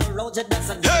 Walking down the road, she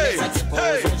doesn't get sexy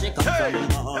pose. Where she come from,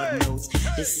 God knows.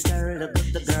 This girl look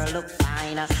good, the girl look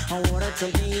fine. I want her to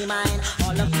be mine,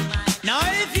 all of mine. Now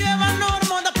if you ever know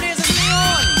the other place is my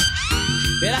own,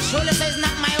 well I surely say it's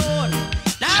not my own.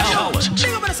 Now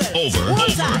think about it. Over.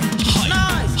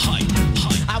 Nice.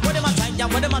 What am I trying?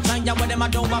 What am I trying? What am I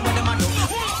doing? What am I doing?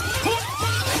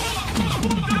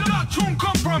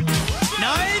 Come from.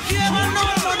 Now if you ever know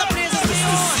the other place is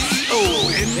my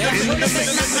own, well I surely say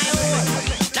it's not my own.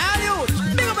 Now you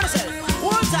think about it.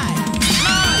 One time.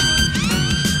 Nice.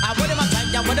 What am I trying?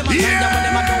 What am I trying? What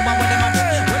am I doing? What am I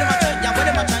doing? What am I trying? What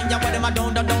am I trying? What am I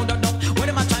doing?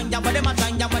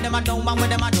 them a do, man, what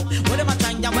them a do? What them a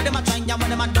try, yeah, what them a try, yeah, what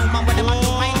them a do, man, what them a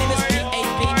do? My name is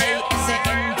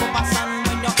P-A-P-A-S-A-N, Papa San.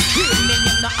 When you hear me,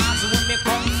 you no ask where me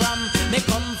come from. Me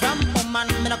come from woman,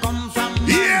 me no come from man.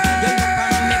 You look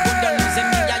on me good, you lose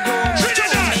me, yeah, you.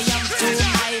 Me am too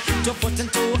high to put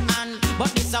into hand,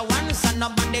 but this a one, so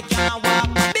nobody can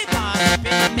walk. Because if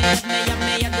it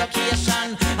me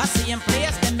education, I see in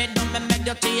place, them me do me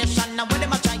meditation. Now what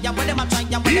them a try, yeah, what them a try,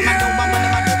 yeah, what them a do, what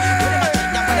them a do, what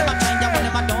them a try, yeah, what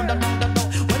them a try, yeah, what them a do,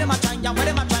 what them a try, yeah, what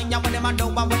them a try, yeah, what them a do,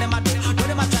 what them a do, what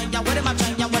them a try, yeah, what them a try,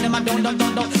 yeah, what them a do.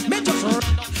 Me just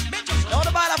know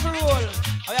the ball of rule.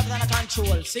 I have done a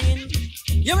control, see?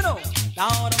 You know,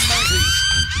 down the mercy,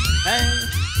 hey,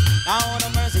 down the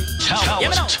mercy. You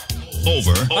know.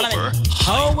 Over.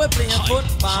 How we play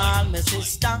football, my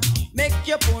sister, make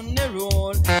you put the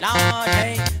roll. Lord,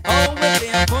 hey, how we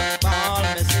play football,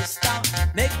 my sister,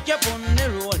 make you put the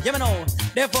roll. You know,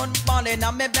 the football in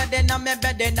a me bed, in a me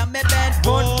bed, in a me bed.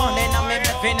 Football in a me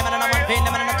bed, phenomenal,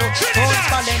 phenomenal.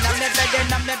 Football in a me bed,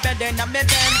 in a me bed, in a me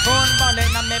bed. Football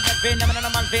in a me bed, phenomenal.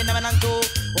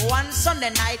 One Sunday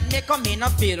night, me come in a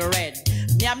feel red.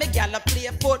 Me and me gal play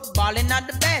football in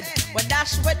the bed. When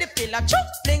dash where the pillar, chop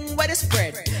fling where the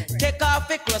spread. Take off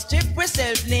a clothes, strip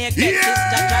yourself naked.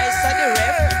 Sister tries to the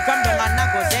ref. From the man I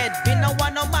goes head. Be no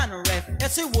one no man ref.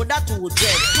 Yes, you would have two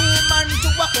dread. 2 man to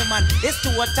a woman. It's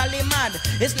totally mad.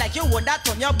 It's like you would have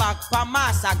turn your back for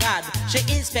Master God. She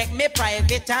inspect me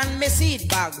private and me seed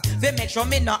bag. They make sure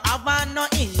me no have no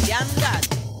Indian God.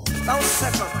 Now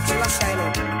second, till I sign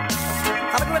up.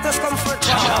 Have a greatest comfort.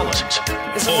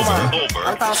 It's over.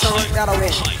 I'll toss the work the other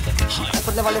way. I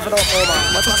could never live without woman,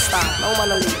 but what's that? No man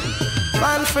will leave.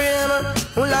 Man frame,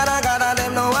 who lot of God and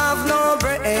them no have no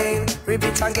brain.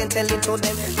 Repeat and can tell it to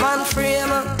them. Man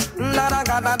frame, lot of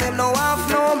God and them no have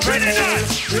no brain.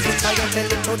 Repeat and can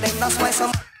tell it to them. That's why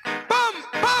some Bam,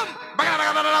 bam,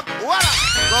 voila,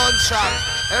 gunshot.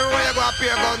 Everywhere you go up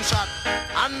here, gunshot.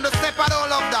 And the step I don't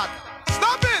love that.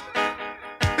 Stop it.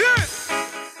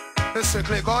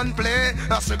 Strictly gunplay,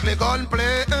 strictly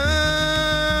gunplay,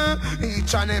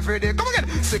 each and every day. Come again,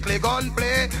 strictly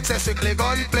gunplay, say strictly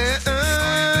gunplay,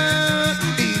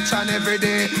 each and every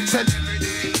day.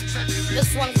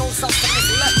 This one goes up to this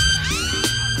left.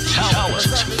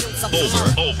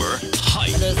 Over.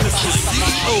 Hype. In the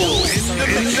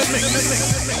mix.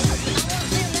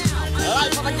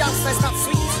 Life of a youngster is not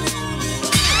sweet.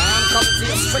 I'm coming to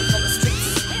you straight from the streets.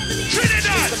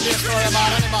 Trinidad. This could be a story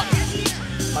about anybody.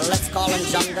 But let's call him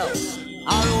John Doe. A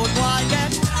road boy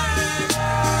get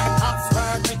cops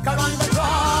were quicker on the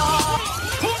draw.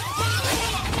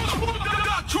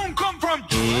 That tune come from.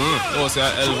 Oh, say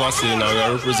Elvis now. We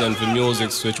represent the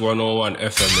Music Switch 101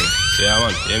 FM. Yeah,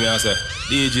 man. Hear me I say,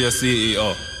 DJ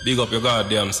CEO. Big up your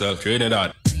goddamn self.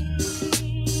 Trinidad.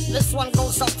 This one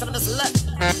goes up to this left. It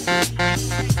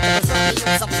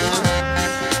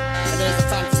is the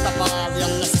time to stop all the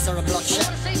unnecessary bloodshed.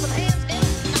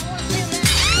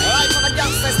 Life of a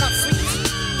youngster is not sweet.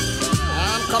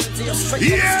 I'm coming to you straight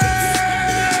from the streets.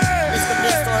 This could be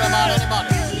a story about anybody.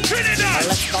 Trinidad.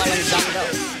 Let's call him John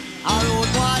Doe. A road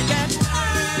boy get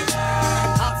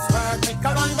cops were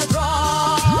quicker on the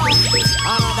draw.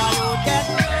 Another road get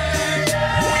a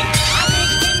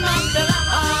victim of the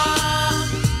law.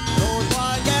 Road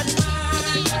boy get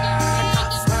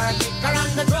cops were quicker on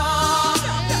the draw.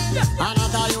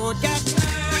 Another road get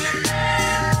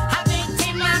a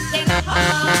victim of the law.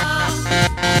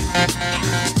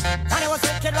 And it was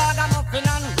wicked ragamuffin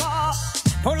and raw.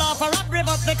 Pull off a robbery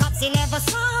but the cops he never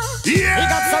saw. He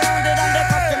got surrounded and they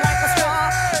cut him like a straw.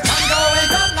 And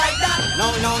going up like that, no.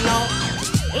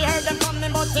 He heard them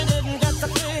coming but he didn't get the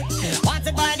key.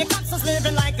 Wanted by the cops was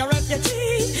living like a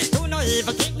refugee. Do no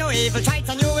evil, keep no evil, try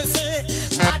and you will see.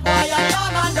 Bad boy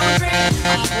alone and don't dream.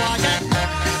 Bad boy get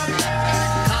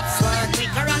cops were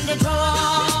quicker on the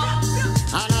draw.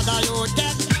 Another you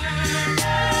get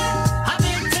a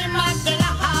victim of the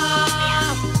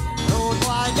law. Road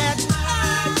boy get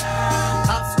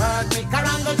cops were quicker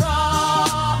on the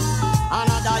draw.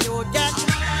 Another you get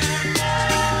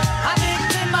a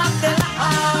victim of the law.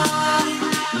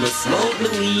 You smoke the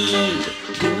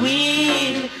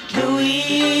weed.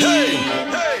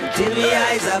 Till the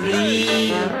eyes I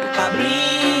bleed.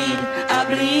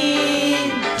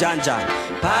 John,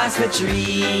 pass the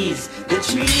trees.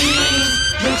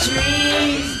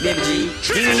 Baby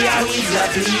G, give me a weed,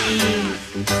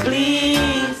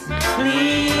 please.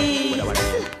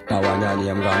 That one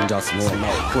I'm gonna just go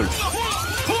now, full.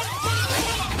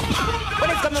 When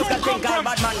it comes to that thing called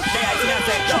bad man, I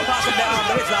say, yo, pass it down,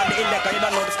 the whistle, the index, you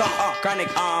don't know the skunk, chronic,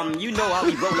 you know how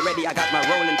we roll already, I got my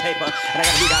rolling paper, and I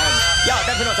gotta be down, yo,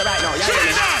 that's the note right now, y'all hear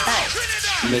me? Hey.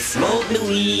 Me smoke the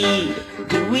weed,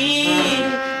 the weed,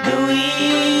 the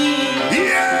weed.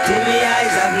 Yeah. Till me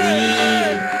eyes a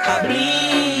bleed, a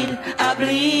bleed, a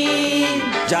bleed.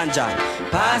 John,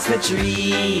 pass the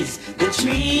trees, the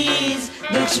trees,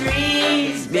 the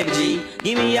trees. Baby G,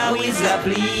 give me a whisker,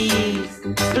 please,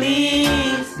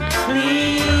 please,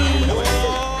 please.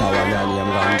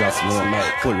 Now I'm just no me.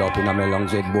 Full up in a me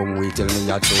lungs with boom weed till me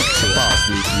a choke. Pass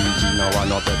the PG, now I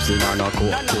no Pepsi, no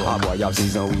Coke. A boy have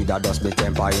season weed that does be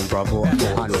temper in provoke.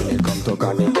 And when it come to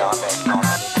gun, it can't make no.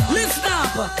 Listen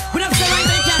up, we don't say right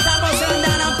now, you can't talk about shutting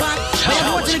down a pot. But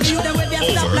you watch the youth them with their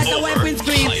stuff like a white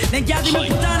windscreen. Then can't even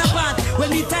put on a pot. When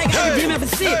we tiger, every dream ever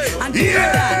see. And do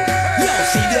that. Yo,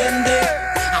 see them there,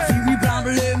 I feel we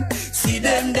problem. See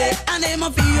them there, and them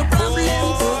a feel your problem.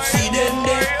 See them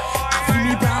there, I feel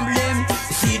me problem.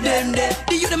 See them there,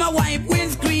 the youth them a wipe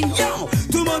windscreen. Yo,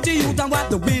 too much of youth and what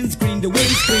the windscreen, the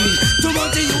windscreen. Too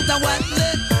much of youth and what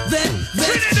the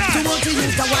too much of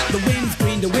youth and what the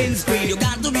windscreen, the windscreen. You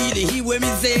got to really hear what me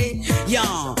say.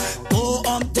 Yo, go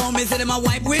uptown, me say them a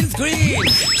wipe windscreen.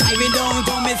 Driving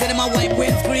downtown, me say them a wipe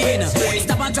windscreen.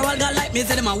 Stop on Trafalgar Light, me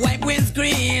say them a wipe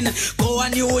windscreen. Go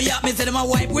on New York, me say them a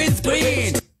wipe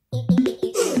windscreen.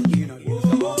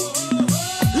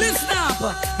 Listen up,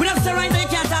 we don't say right now you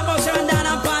can't talk about sharing down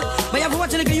a pot. But you have to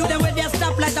watch the youth them with their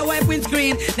stop like a wipe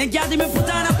windscreen. Then can't even put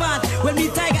on a pot. When we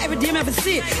tiger every day, me ever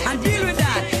see and deal with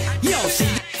that. Yo, see.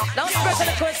 Now special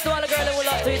request to all the girls who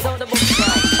love to eat out the book.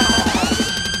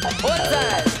 One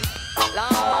time.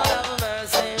 Lord have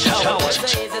mercy.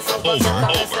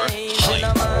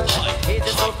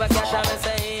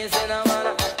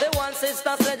 The one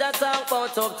sister said that talk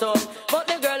about tough. But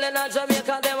the girl in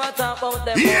Jamaica, they want talk about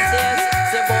them. Yes,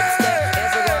 say Bob step.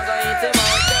 Yes, we gonna go eat him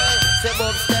out there. Say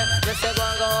Bob step. Yes, we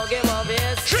gonna go hug him up.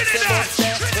 Yes, say Bob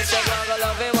step. Yes, we gonna go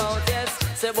love him out. Yes,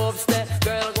 say Bob step.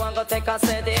 Girl gonna go take a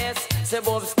set. Yes, say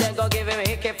Bob step. Go give him a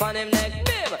hiccup on him neck.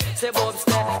 Bim. Say Bob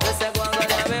step. Yes, we gonna go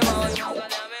love him out.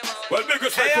 Well, big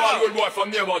respect to all good boy from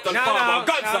near about and farm and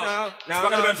Godson.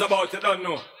 Speaking of them about it, don't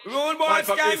know. Rude boy, man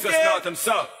from East to North and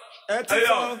South. Hey,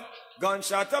 yo.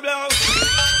 Gunshot to blow.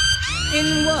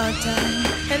 In wartime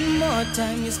and more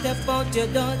time, you step out your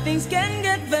door, things can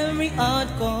get very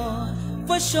hardcore.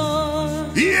 For sure.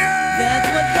 Yeah! That's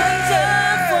what guns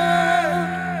are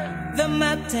for. The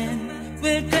map 10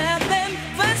 will grab them.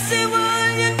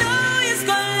 Festival, you know it's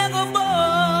gonna go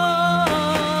ball.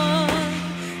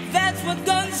 That's what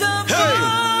guns are for.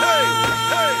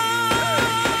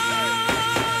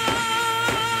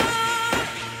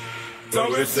 So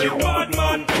we say bad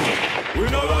man, we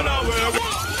no run away.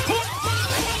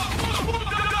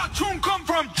 That tune come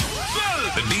from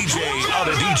the DJ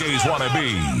other DJs wanna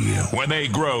be when they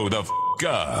grow the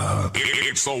up.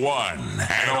 It's the one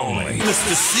and only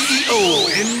Mr. CEO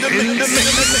in the mix.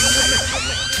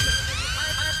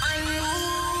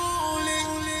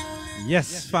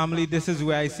 Yes, family, this is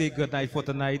where I say good night for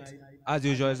tonight. As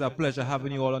usual, it's a pleasure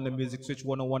having you all on the Music Switch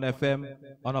 101 FM.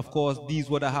 And of course, these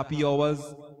were the happy hours.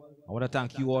 I want to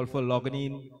thank you all for logging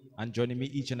in and joining me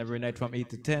each and every night from 8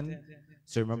 to 10.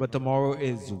 So remember, tomorrow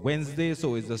is Wednesday,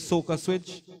 so it's the Soca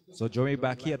Switch. So join me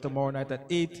back here tomorrow night at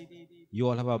 8. You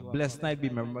all have a blessed night.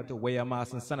 Remember to wear your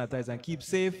mask and sanitize and keep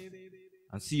safe.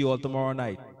 And see you all tomorrow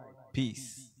night.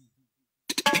 Peace.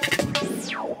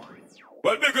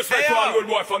 Well, big respect to all good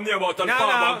boy from near about and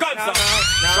farm and Godson.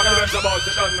 Speaking of them about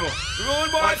it, don't know.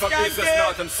 Rude boy, man from East to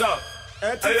North and South.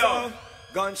 Hey, yo.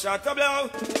 Gunshot to blow.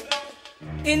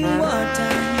 In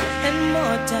wartime and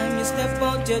more time, you step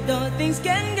out your door, things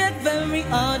can get very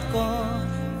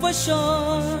hardcore. For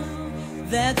sure,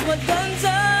 that's what guns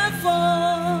are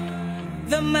for.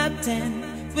 The map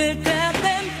 10 will grab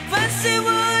them.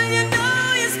 Festival, you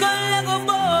know it's gonna go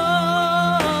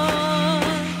ball.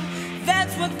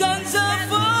 That's what guns are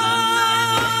for.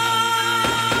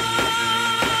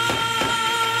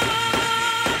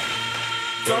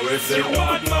 So it's a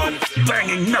bad man.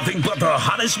 Banging nothing but the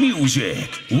hottest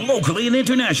music, locally and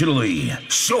internationally.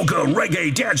 Soca,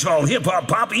 reggae, dancehall, hip-hop,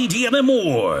 pop, EDM, and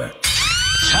more.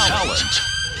 Talent.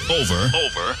 Over.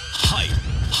 Hype.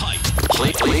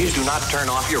 Please do not turn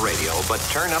off your radio, but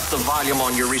turn up the volume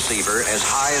on your receiver as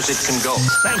high as it can go.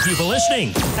 Thank you for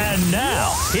listening. And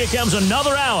now, here comes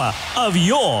another hour of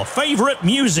your favorite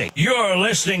music. You're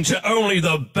listening to only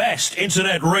the best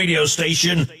internet radio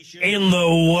station in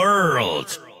the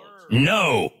world.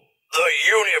 No, the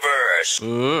universe.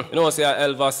 You know, say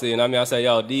Elvis, and I say,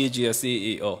 yo, DJ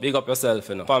CEO. Big up yourself,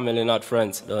 you know. Family, not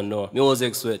friends. Don't know.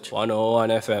 Music Switch 101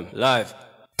 FM. Live.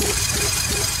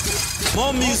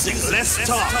 More music, less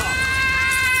talk.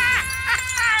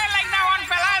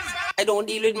 I don't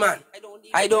deal with man.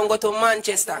 I don't go to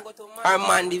Manchester or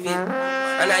Mandeville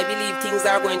and I believe things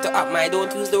are going to happen. I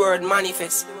don't use the word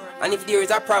manifest. And if there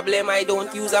is a problem, I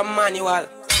don't use a manual.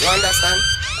 You understand?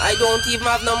 I don't even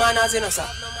have no manners, you know, sir.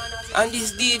 And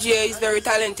this DJ is very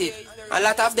talented. A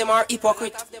lot of them are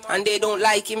hypocrite, and they don't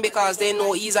like him because they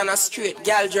know he's on a straight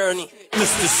gal journey.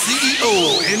 Mr. CEO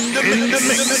in the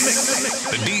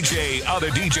mix. The DJ other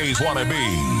DJs want to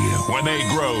be when they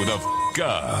grow the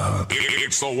up.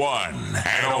 It's the one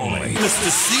and only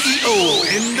Mr. CEO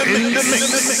in the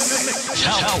mix.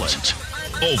 Talent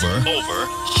over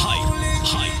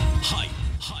hype.